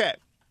 Okay.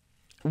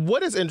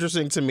 What is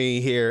interesting to me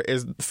here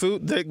is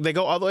food. They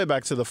go all the way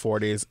back to the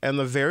 40s, and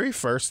the very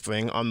first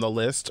thing on the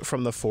list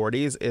from the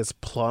 40s is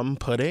plum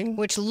pudding.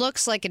 which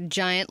looks like a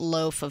giant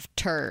loaf of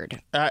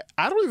turd. I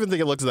don't even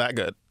think it looks that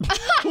good.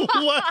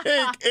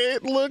 Like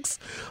it looks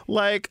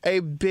like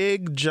a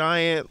big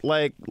giant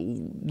like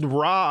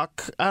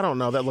rock. I don't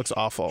know. That looks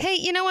awful. Hey,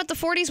 you know what? The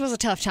 40s was a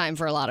tough time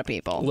for a lot of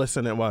people.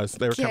 Listen, it was.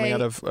 They were coming Okay.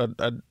 out of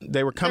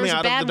they were There coming was a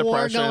out bad of the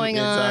war depression. going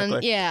on.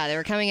 Exactly. Yeah, they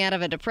were coming out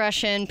of a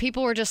depression.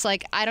 People were just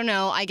like, I don't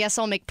know. I guess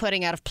I'll make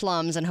pudding out of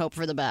plums and hope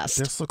for the best.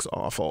 This looks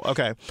awful.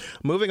 Okay,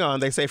 moving on.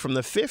 They say from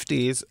the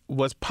 50s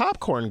was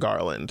popcorn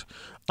garland.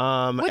 Which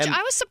and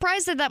I was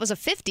surprised that was a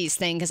 50s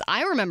thing because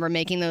I remember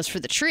making those for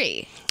the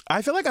tree.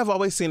 I feel like I've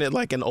always seen it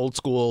like in old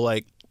school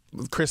like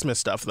Christmas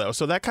stuff though,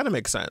 so that kind of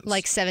makes sense.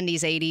 Like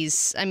 70s,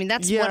 80s. I mean,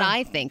 that's what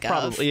I think of.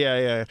 Probably,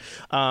 yeah.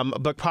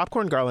 But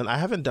popcorn garland, I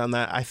haven't done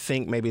that. I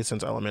think maybe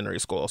since elementary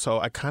school. So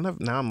I kind of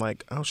now I'm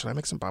like, oh, should I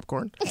make some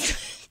popcorn?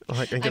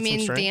 Like, and get I mean,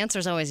 some string? the answer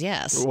is always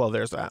yes. Well,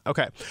 there's that.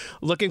 Okay.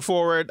 Looking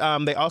forward,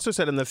 they also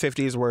said in the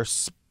 50s were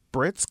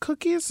Spritz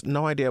cookies?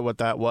 No idea what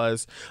that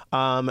was.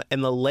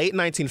 In the late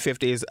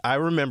 1950s, I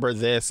remember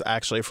this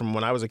actually from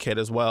when I was a kid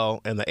as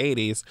well in the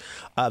 80s,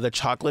 the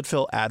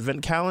chocolate-filled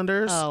advent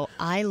calendars. Oh,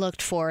 I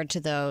looked forward to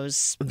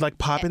those. Like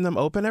popping them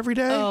open every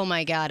day? Oh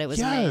my God, it was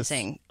Yes.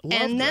 amazing.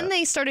 Love And then that.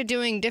 they started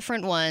doing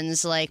different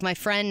ones. Like my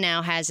friend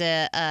now has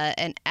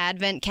an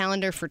advent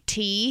calendar for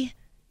tea.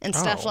 and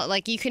stuff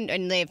like you can,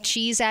 and they have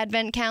cheese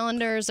advent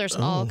calendars. There's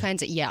all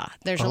kinds of,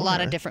 there's a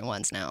lot of different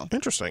ones now.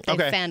 Interesting. They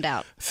Okay. fanned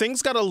out.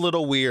 Things got a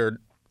little weird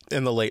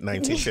in the late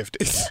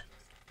 1950s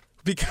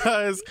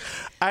because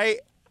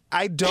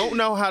I don't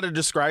know how to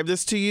describe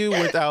this to you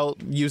without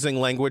using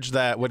language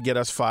that would get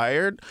us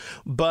fired,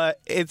 but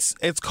it's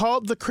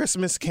called the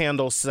Christmas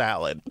candle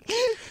salad.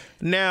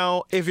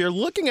 Now, if you're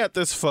looking at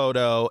this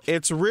photo,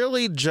 it's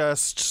really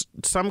just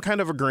some kind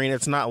of a green.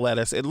 It's not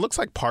lettuce. It looks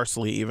like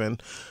parsley even.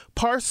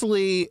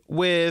 Parsley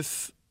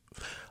with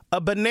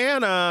a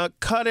banana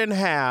cut in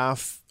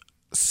half,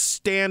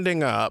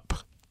 standing up,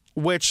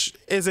 which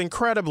is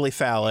incredibly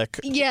phallic.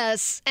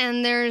 Yes,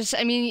 and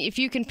if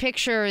you can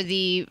picture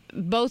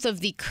both of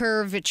the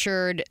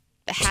curvatured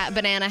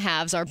banana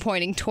halves are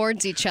pointing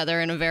towards each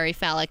other in a very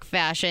phallic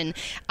fashion.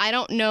 I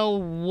don't know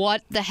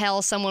what the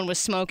hell someone was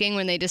smoking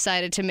when they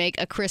decided to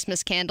make a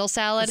Christmas candle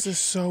salad. This is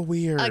so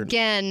weird.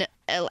 Again,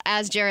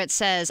 as Jarrett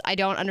says, I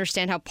don't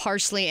understand how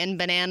parsley and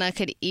banana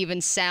could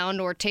even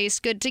sound or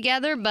taste good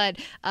together, but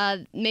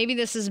maybe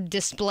this is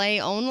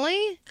display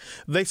only?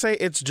 They say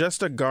it's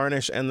just a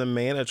garnish and the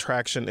main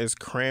attraction is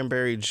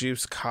cranberry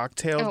juice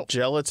cocktail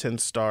gelatin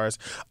stars.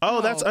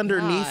 Oh, that's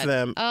underneath God.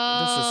 them.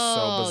 This is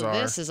so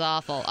bizarre. This is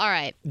awful. All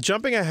right.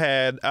 Jumping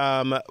ahead,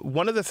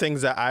 one of the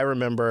things that I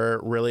remember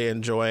really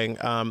enjoying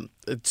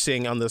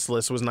seeing on this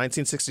list was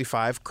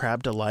 1965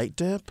 Crab Delight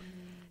dip.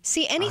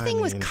 See,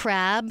 anything with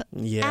crab,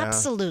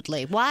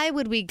 absolutely. Why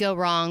would we go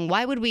wrong?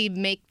 Why would we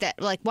make that,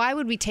 why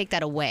would we take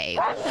that away?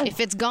 If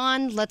it's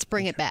gone, let's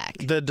bring it back.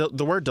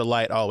 The word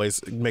delight always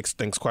makes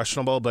things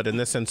questionable, but in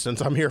this instance,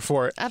 I'm here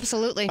for it.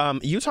 Absolutely.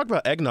 You talked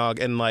about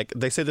eggnog, and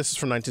they say this is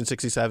from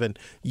 1967.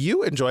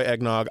 You enjoy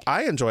eggnog.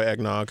 I enjoy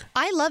eggnog.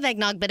 I love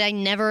eggnog, but I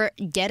never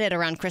get it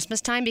around Christmas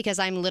time because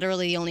I'm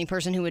literally the only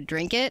person who would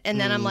drink it. And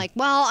then I'm like,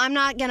 well, I'm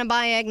not going to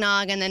buy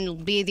eggnog and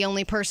then be the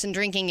only person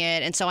drinking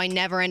it. And so I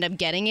never end up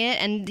getting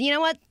it. And you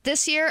know what?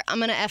 This year, I'm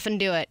going to effing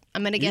do it.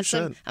 I'm going to get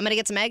some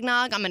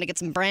eggnog. I'm going to get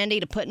some brandy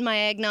to put in my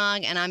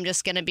eggnog. And I'm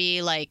just going to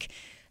be like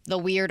the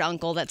weird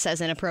uncle that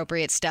says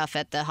inappropriate stuff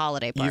at the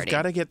holiday party. You've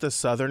got to get the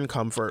Southern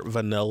Comfort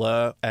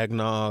vanilla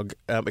eggnog.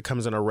 It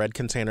comes in a red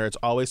container. It's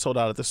always sold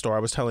out at the store. I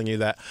was telling you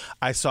that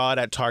I saw it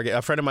at Target.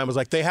 A friend of mine was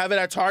like, they have it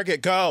at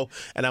Target, go.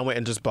 And I went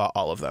and just bought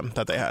all of them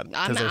that they had.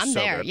 I'm so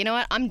there. good. You know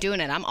what? I'm doing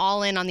it. I'm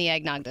all in on the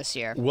eggnog this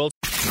year.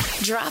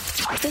 Drop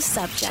the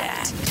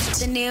subject.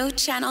 The new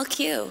Channel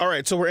Q. All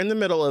right, so we're in the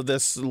middle of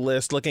this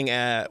list looking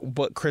at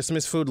what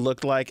Christmas food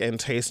looked like and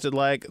tasted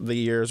like the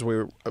years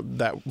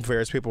that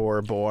various people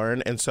were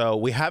born. And so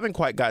we haven't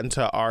quite gotten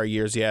to our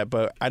years yet,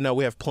 but I know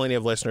we have plenty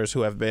of listeners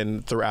who have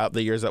been throughout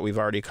the years that we've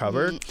already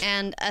covered.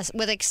 And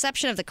with the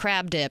exception of the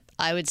crab dip,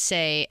 I would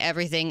say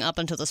everything up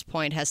until this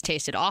point has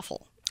tasted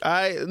awful.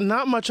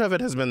 Not much of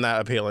it has been that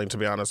appealing, to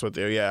be honest with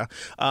you, yeah.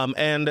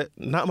 And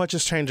not much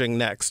is changing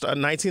next.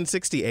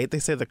 1968, they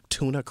say the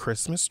tuna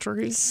Christmas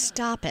tree.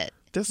 Stop it.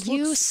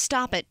 You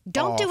stop it.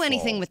 Don't do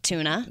anything with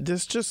tuna.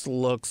 This just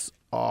looks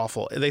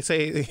awful. They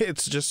say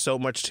it's just so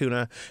much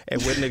tuna,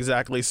 it wouldn't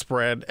exactly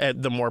spread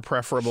at the more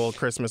preferable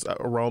Christmas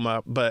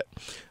aroma, but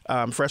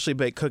freshly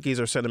baked cookies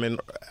or cinnamon,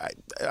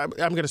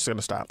 I'm just going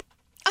to stop.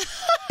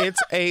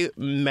 It's a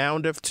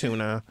mound of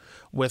tuna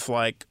with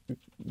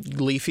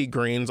leafy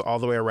greens all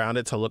the way around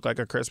it to look like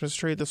a Christmas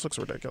tree. This looks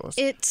ridiculous.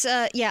 It's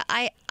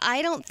I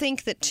don't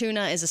think that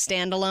tuna is a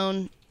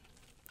standalone.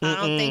 I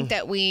don't think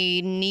that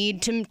we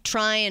need to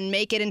try and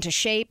make it into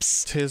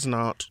shapes. Tis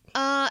not.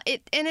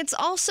 It's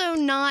also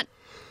not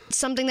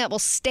something that will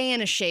stay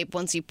in a shape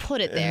once you put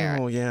it there.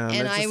 Oh yeah,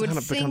 and I would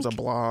think becomes a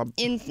blob.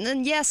 In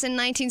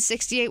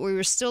 1968 we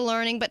were still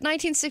learning, but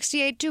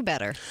 1968 do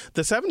better.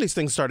 The 70s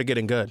things started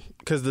getting good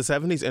because the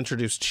 70s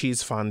introduced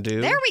cheese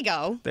fondue. There we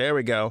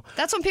go.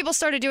 That's when people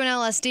started doing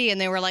LSD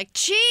and they were like,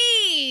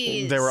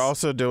 cheese. They were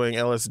also doing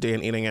LSD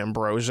and eating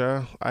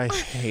ambrosia. I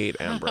hate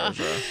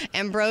ambrosia.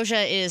 Ambrosia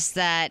is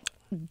that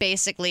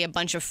basically a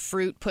bunch of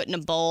fruit put in a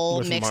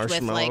bowl mixed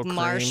with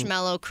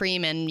marshmallow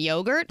cream and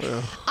yogurt.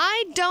 Ugh.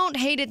 I don't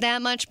hate it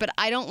that much, but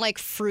I don't like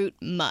fruit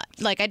much.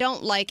 I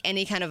don't like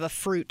any kind of a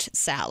fruit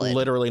salad.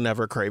 Literally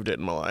never craved it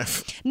in my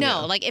life.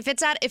 No,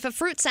 if a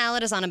fruit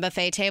salad is on a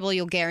buffet table,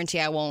 you'll guarantee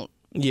I won't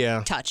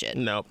touch it.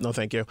 No,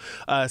 thank you.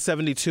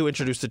 72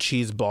 introduced the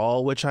cheese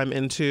ball, which I'm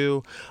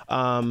into.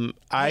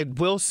 I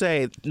will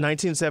say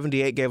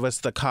 1978 gave us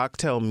the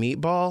cocktail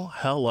meatball.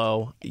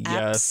 Hello. Yes.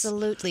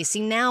 Absolutely.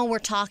 See, now we're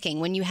talking.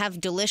 When you have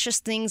delicious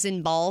things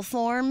in ball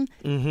form.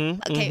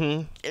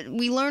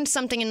 We learned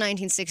something in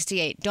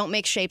 1968. Don't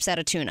make shapes out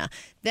of tuna.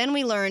 Then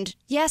we learned,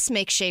 yes,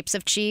 make shapes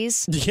of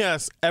cheese.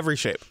 Yes, every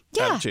shape.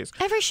 Yeah, of cheese.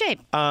 Every shape.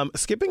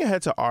 Skipping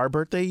ahead to our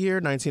birthday year,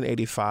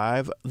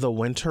 1985, the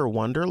Winter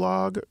Wonder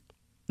Log.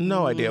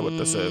 No idea what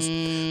this is.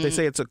 They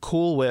say it's a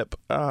Cool Whip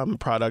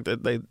product.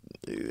 I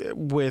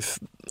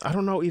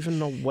don't even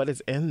know what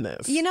is in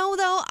this. You know,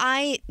 though,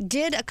 I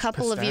did a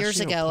couple of years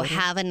ago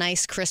have a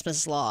nice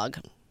Christmas log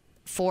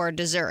for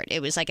dessert.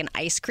 It was like an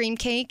ice cream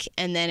cake,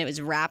 and then it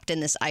was wrapped in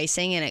this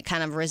icing, and it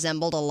kind of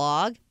resembled a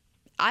log.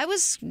 I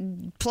was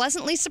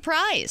pleasantly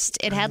surprised.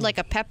 It had like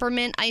a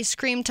peppermint ice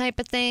cream type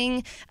of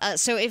thing.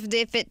 So if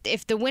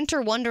the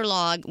Winter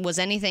Wonderlog was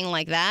anything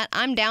like that,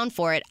 I'm down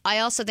for it. I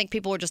also think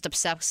people were just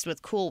obsessed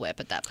with Cool Whip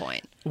at that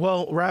point.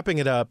 Well, wrapping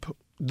it up,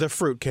 the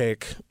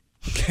fruitcake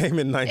came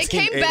in 1989. It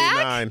came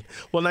back?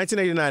 Well,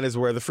 1989 is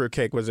where the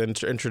fruitcake was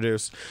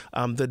introduced.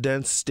 The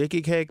dense,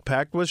 sticky cake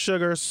packed with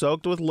sugar,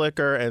 soaked with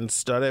liquor, and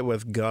studded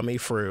with gummy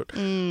fruit.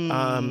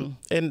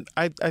 And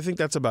I think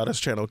that's about as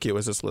Channel Q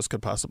as this list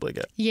could possibly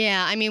get.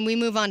 Yeah, I mean, we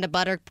move on to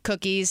butter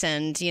cookies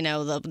and,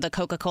 the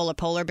Coca-Cola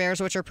polar bears,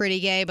 which are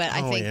pretty gay, but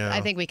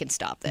I think we can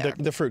stop there.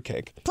 The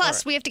fruitcake.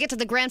 Plus, we have to get to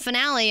the grand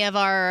finale of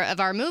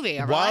our movie.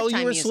 While you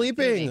were music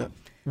sleeping. movie.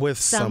 With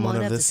someone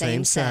of the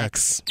same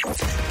sex.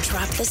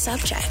 Drop the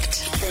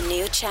Subject. The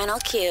new Channel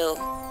Q.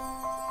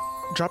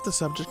 Drop the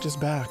Subject is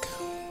back.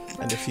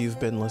 And if you've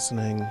been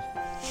listening,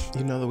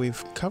 you know that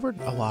we've covered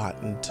a lot.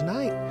 And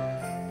tonight,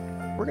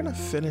 we're going to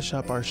finish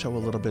up our show a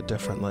little bit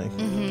differently.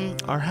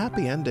 Our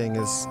happy ending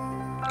is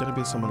going to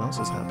be someone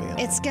else's happy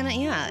ending. It's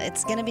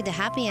gonna be the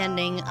happy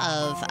ending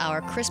of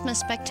our Christmas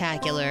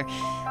spectacular,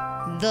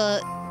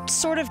 the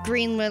sort of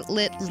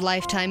greenlit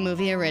Lifetime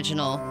movie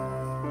original,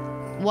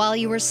 While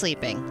You Were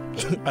Sleeping.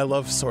 I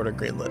love sort of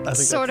greenlit. I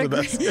think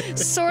that's the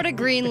best. Sort of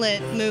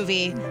greenlit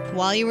movie,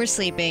 While You Were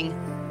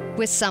Sleeping,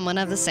 with someone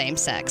of the same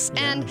sex.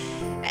 Yeah. And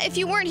if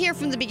you weren't here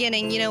from the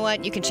beginning, you know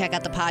what? You can check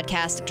out the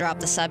podcast, Drop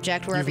the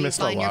Subject, wherever you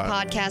find your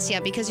podcast. Yeah,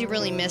 because you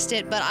really missed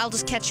it. But I'll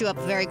just catch you up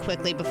very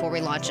quickly before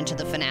we launch into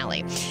the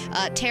finale.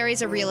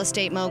 Terry's a real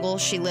estate mogul.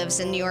 She lives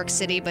in New York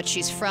City, but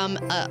she's from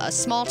a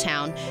small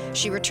town.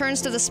 She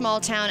returns to the small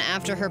town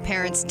after her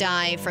parents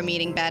die from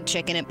eating bad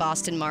chicken at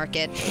Boston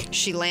Market.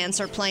 She lands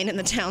her plane in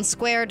the town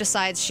square,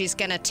 decides she's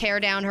going to tear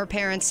down her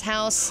parents'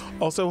 house.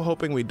 Also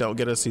hoping we don't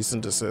get a cease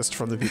and desist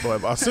from the people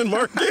at Boston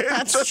Market.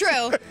 That's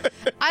true.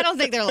 I don't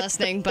think they're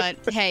listening, but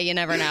hey, you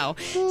never know.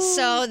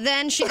 So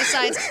then she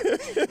decides,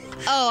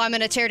 I'm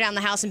going to tear down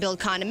the house and build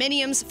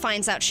condominiums.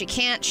 Finds out she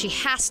can't. She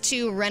has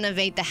to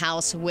renovate the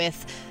house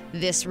with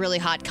this really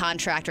hot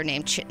contractor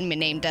named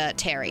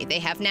Terry. They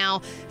have now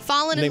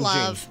fallen in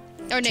love.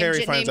 Or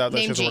Terry finds out that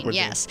she has to work with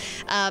yes.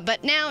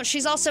 But now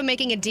she's also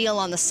making a deal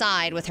on the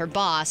side with her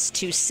boss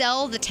to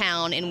sell the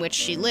town in which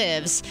she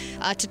lives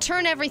to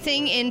turn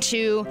everything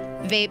into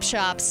vape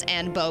shops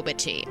and boba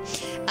tea.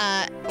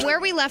 Where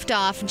we left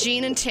off,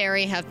 Gene and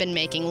Terry have been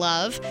making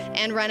love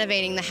and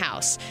renovating the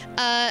house.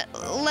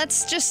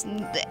 Let's just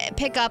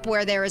pick up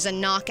where there is a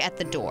knock at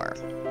the door.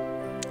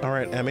 All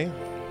right, Emmy.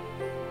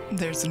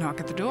 There's a knock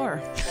at the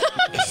door.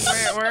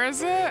 Where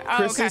is it? Oh,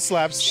 Christy okay.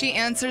 slaps. She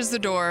answers the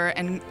door,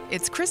 and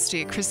it's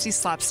Christy. Christy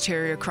slaps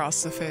Terry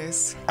across the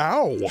face.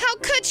 Ow. How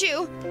could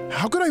you?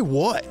 How could I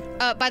what?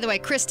 By the way,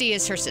 Christy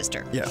is her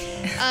sister. Yeah.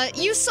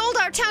 You sold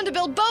our town to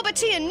build boba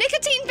tea and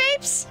nicotine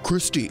vapes?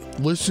 Christy,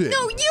 listen.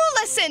 No, you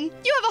listen.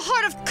 You have a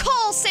heart of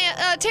coal,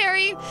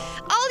 Terry.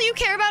 All you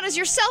care about is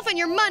yourself and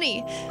your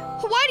money.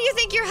 Why do you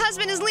think your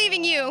husband is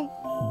leaving you?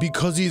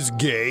 Because he's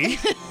gay?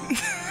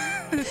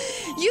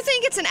 You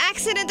think it's an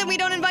accident that we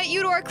don't invite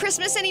you to our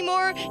Christmas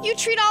anymore? You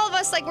treat all of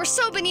us like we're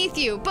so beneath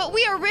you, but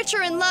we are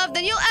richer in love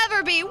than you'll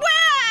ever be.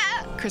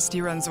 Wah!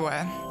 Christy runs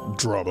away.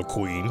 Drama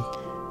queen.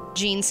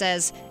 Gene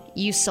says,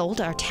 you sold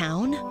our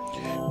town?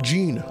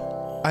 Gene,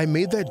 I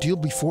made that deal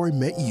before I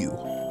met you.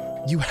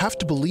 You have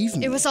to believe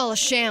me. It was all a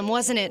sham,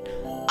 wasn't it?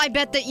 I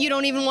bet that you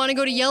don't even want to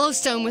go to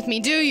Yellowstone with me,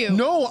 do you?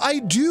 No, I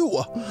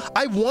do.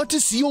 I want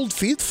to see Old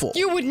Faithful.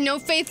 You wouldn't know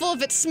Faithful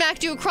if it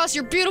smacked you across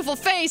your beautiful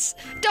face.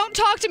 Don't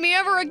talk to me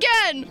ever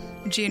again.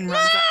 Gene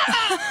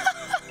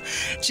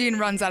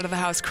runs out of the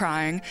house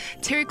crying.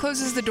 Terry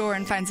closes the door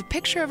and finds a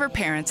picture of her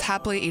parents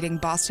happily eating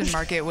Boston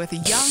Market with a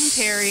young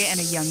Terry and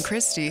a young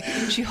Christy.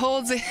 She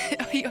holds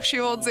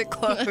it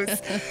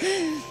close.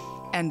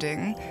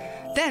 Ending.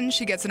 Then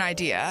she gets an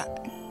idea.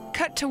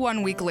 Cut to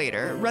 1 week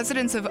later,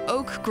 residents of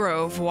Oak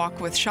Grove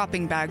walk with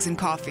shopping bags and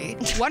coffee.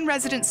 One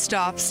resident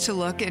stops to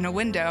look in a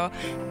window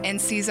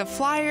and sees a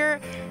flyer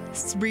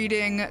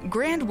reading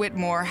Grand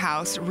Whitmore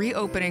House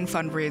reopening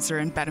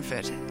fundraiser and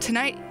benefit.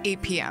 Tonight,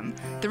 8 p.m.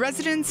 The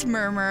residents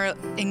murmur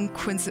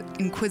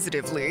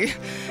inquisitively.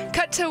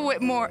 Cut to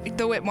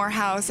the Whitmore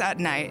House at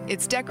night.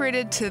 It's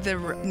decorated to the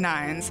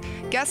nines.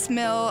 Guests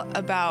mill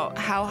about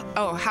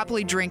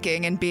happily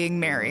drinking and being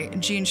merry.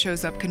 Gene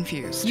shows up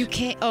confused. You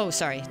can't. Oh,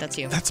 sorry, that's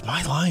you. That's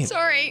my line.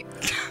 Sorry.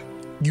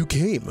 You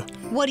came.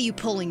 What are you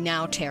pulling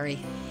now, Terry?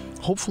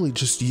 Hopefully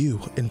just you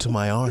into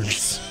my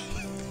arms.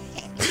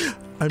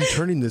 I'm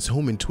turning this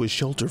home into a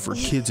shelter for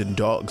kids and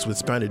dogs with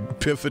spina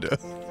bifida.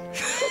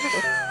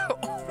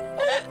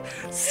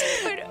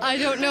 I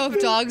don't know if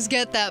dogs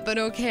get that, but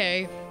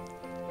okay.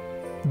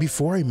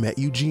 Before I met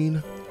you,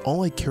 Gene,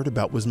 all I cared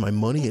about was my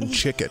money and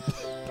chicken.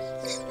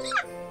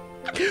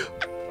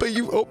 But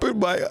you've opened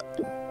my...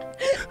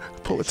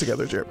 Pull it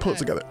together, Jared. Pull it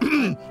together.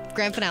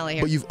 Grand finale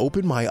here. But you've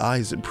opened my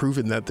eyes and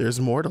proven that there's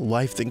more to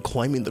life than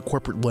climbing the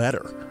corporate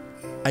ladder.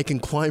 I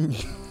can climb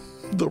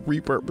the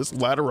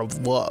repurposed ladder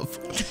of love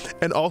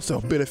and also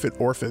benefit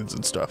orphans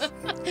and stuff.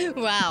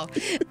 Wow.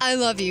 I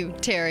love you,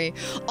 Terry.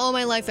 All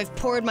my life I've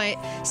poured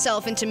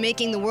myself into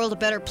making the world a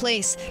better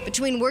place.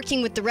 Between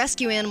working with the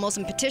rescue animals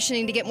and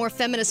petitioning to get more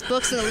feminist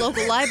books in the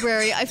local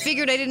library, I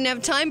figured I didn't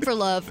have time for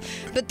love.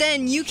 But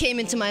then you came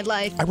into my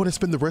life. I want to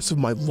spend the rest of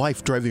my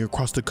life driving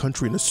across the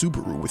country in a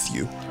Subaru with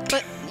you.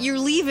 But you're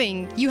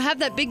leaving. You have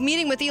that big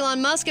meeting with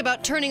Elon Musk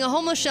about turning a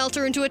homeless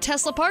shelter into a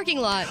Tesla parking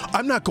lot.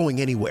 I'm not going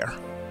anywhere.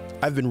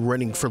 I've been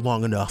running for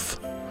long enough.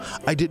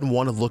 I didn't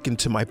want to look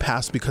into my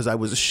past because I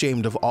was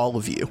ashamed of all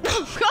of you.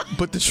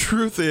 But the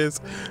truth is,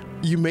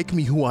 you make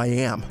me who I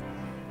am.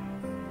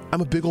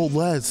 I'm a big old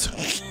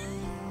Les.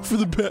 For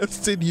the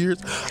past 10 years,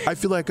 I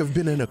feel like I've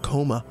been in a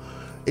coma.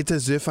 It's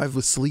as if I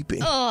was sleeping.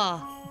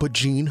 But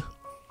Jean,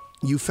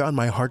 you found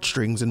my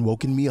heartstrings and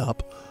woken me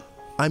up.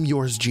 I'm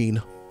yours,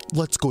 Jean.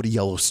 Let's go to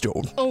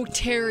Yellowstone. Oh,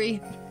 Terry.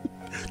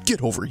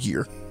 Get over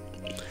here.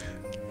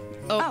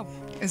 Oh.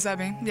 Is that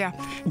me? Yeah.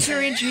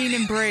 Terry and Jean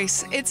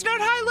embrace. It's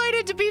not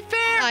highlighted, to be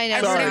fair. I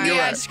know. Sorry,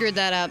 I screwed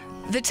that up.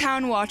 The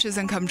town watches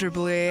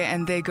uncomfortably,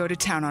 and they go to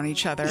town on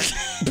each other.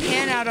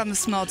 Pan out on the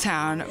small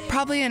town,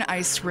 probably an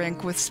ice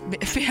rink with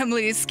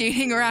families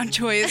skating around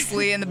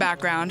joyously in the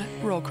background.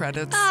 Roll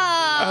credits.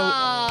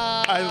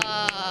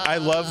 I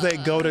love they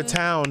go to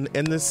town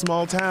in this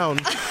small town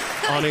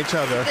on each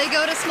other. They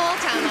go to small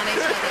town on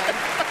each other.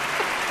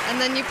 And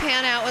then you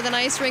pan out with an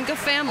ice rink of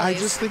families. I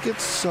just think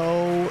it's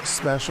so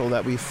special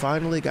that we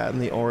finally gotten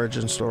the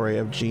origin story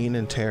of Jean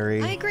and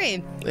Terry. I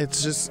agree.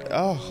 It's just,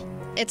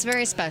 It's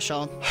very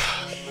special.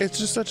 it's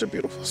just such a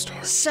beautiful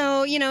story.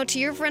 So, to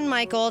your friend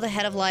Michael, the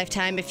head of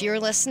Lifetime, if you're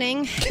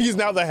listening. He's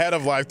now the head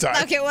of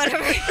Lifetime. Okay,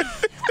 whatever.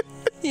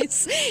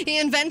 He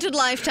invented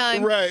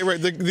Lifetime. Right.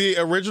 The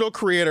original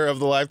creator of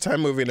the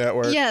Lifetime movie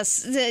network.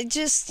 Yes.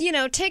 Just,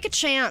 take a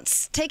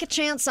chance. Take a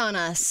chance on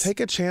us. Take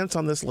a chance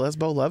on this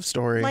lesbo love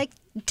story. Like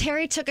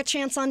Terry took a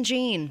chance on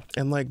Jean.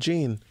 And like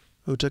Jean,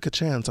 who took a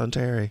chance on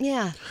Terry.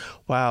 Yeah.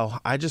 Wow.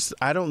 I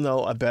don't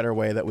know a better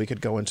way that we could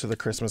go into the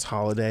Christmas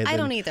holiday I than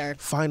don't either.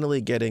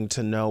 finally getting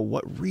to know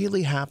what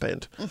really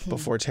happened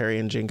before Terry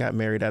and Jean got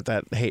married at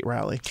that hate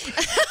rally.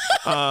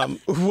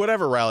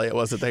 Whatever rally it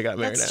was that they got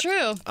married That's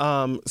at.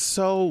 true.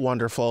 So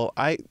wonderful.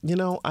 I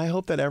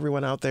hope that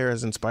everyone out there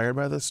is inspired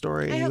by this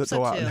story. I You hope so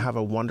go out too. and have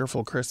a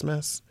wonderful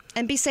Christmas.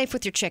 And be safe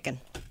with your chicken.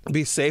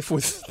 Be safe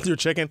with your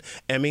chicken.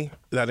 Emmy,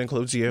 that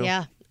includes you.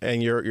 Yeah.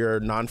 And your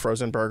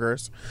non-frozen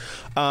burgers.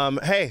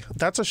 Hey,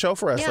 that's a show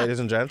for us, Yeah. ladies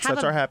and gents.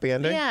 That's our happy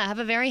ending. Yeah, have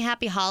a very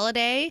happy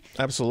holiday.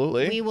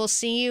 Absolutely. We will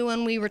see you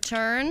when we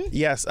return.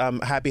 Yes,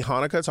 happy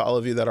Hanukkah to all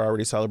of you that are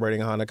already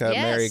celebrating Hanukkah.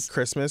 Yes. Merry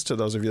Christmas to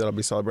those of you that will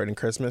be celebrating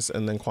Christmas,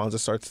 and then Kwanzaa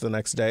starts the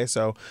next day.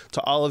 So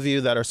to all of you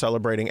that are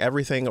celebrating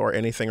everything or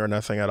anything or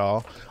nothing at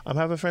all,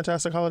 have a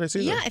fantastic holiday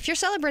season. Yeah, if you're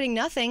celebrating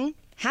nothing,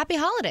 happy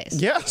holidays.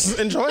 Yes,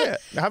 enjoy it.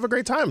 Have a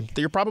great time.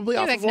 You're probably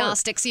You off of work.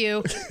 agnostics,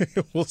 you.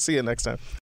 We'll see you next time.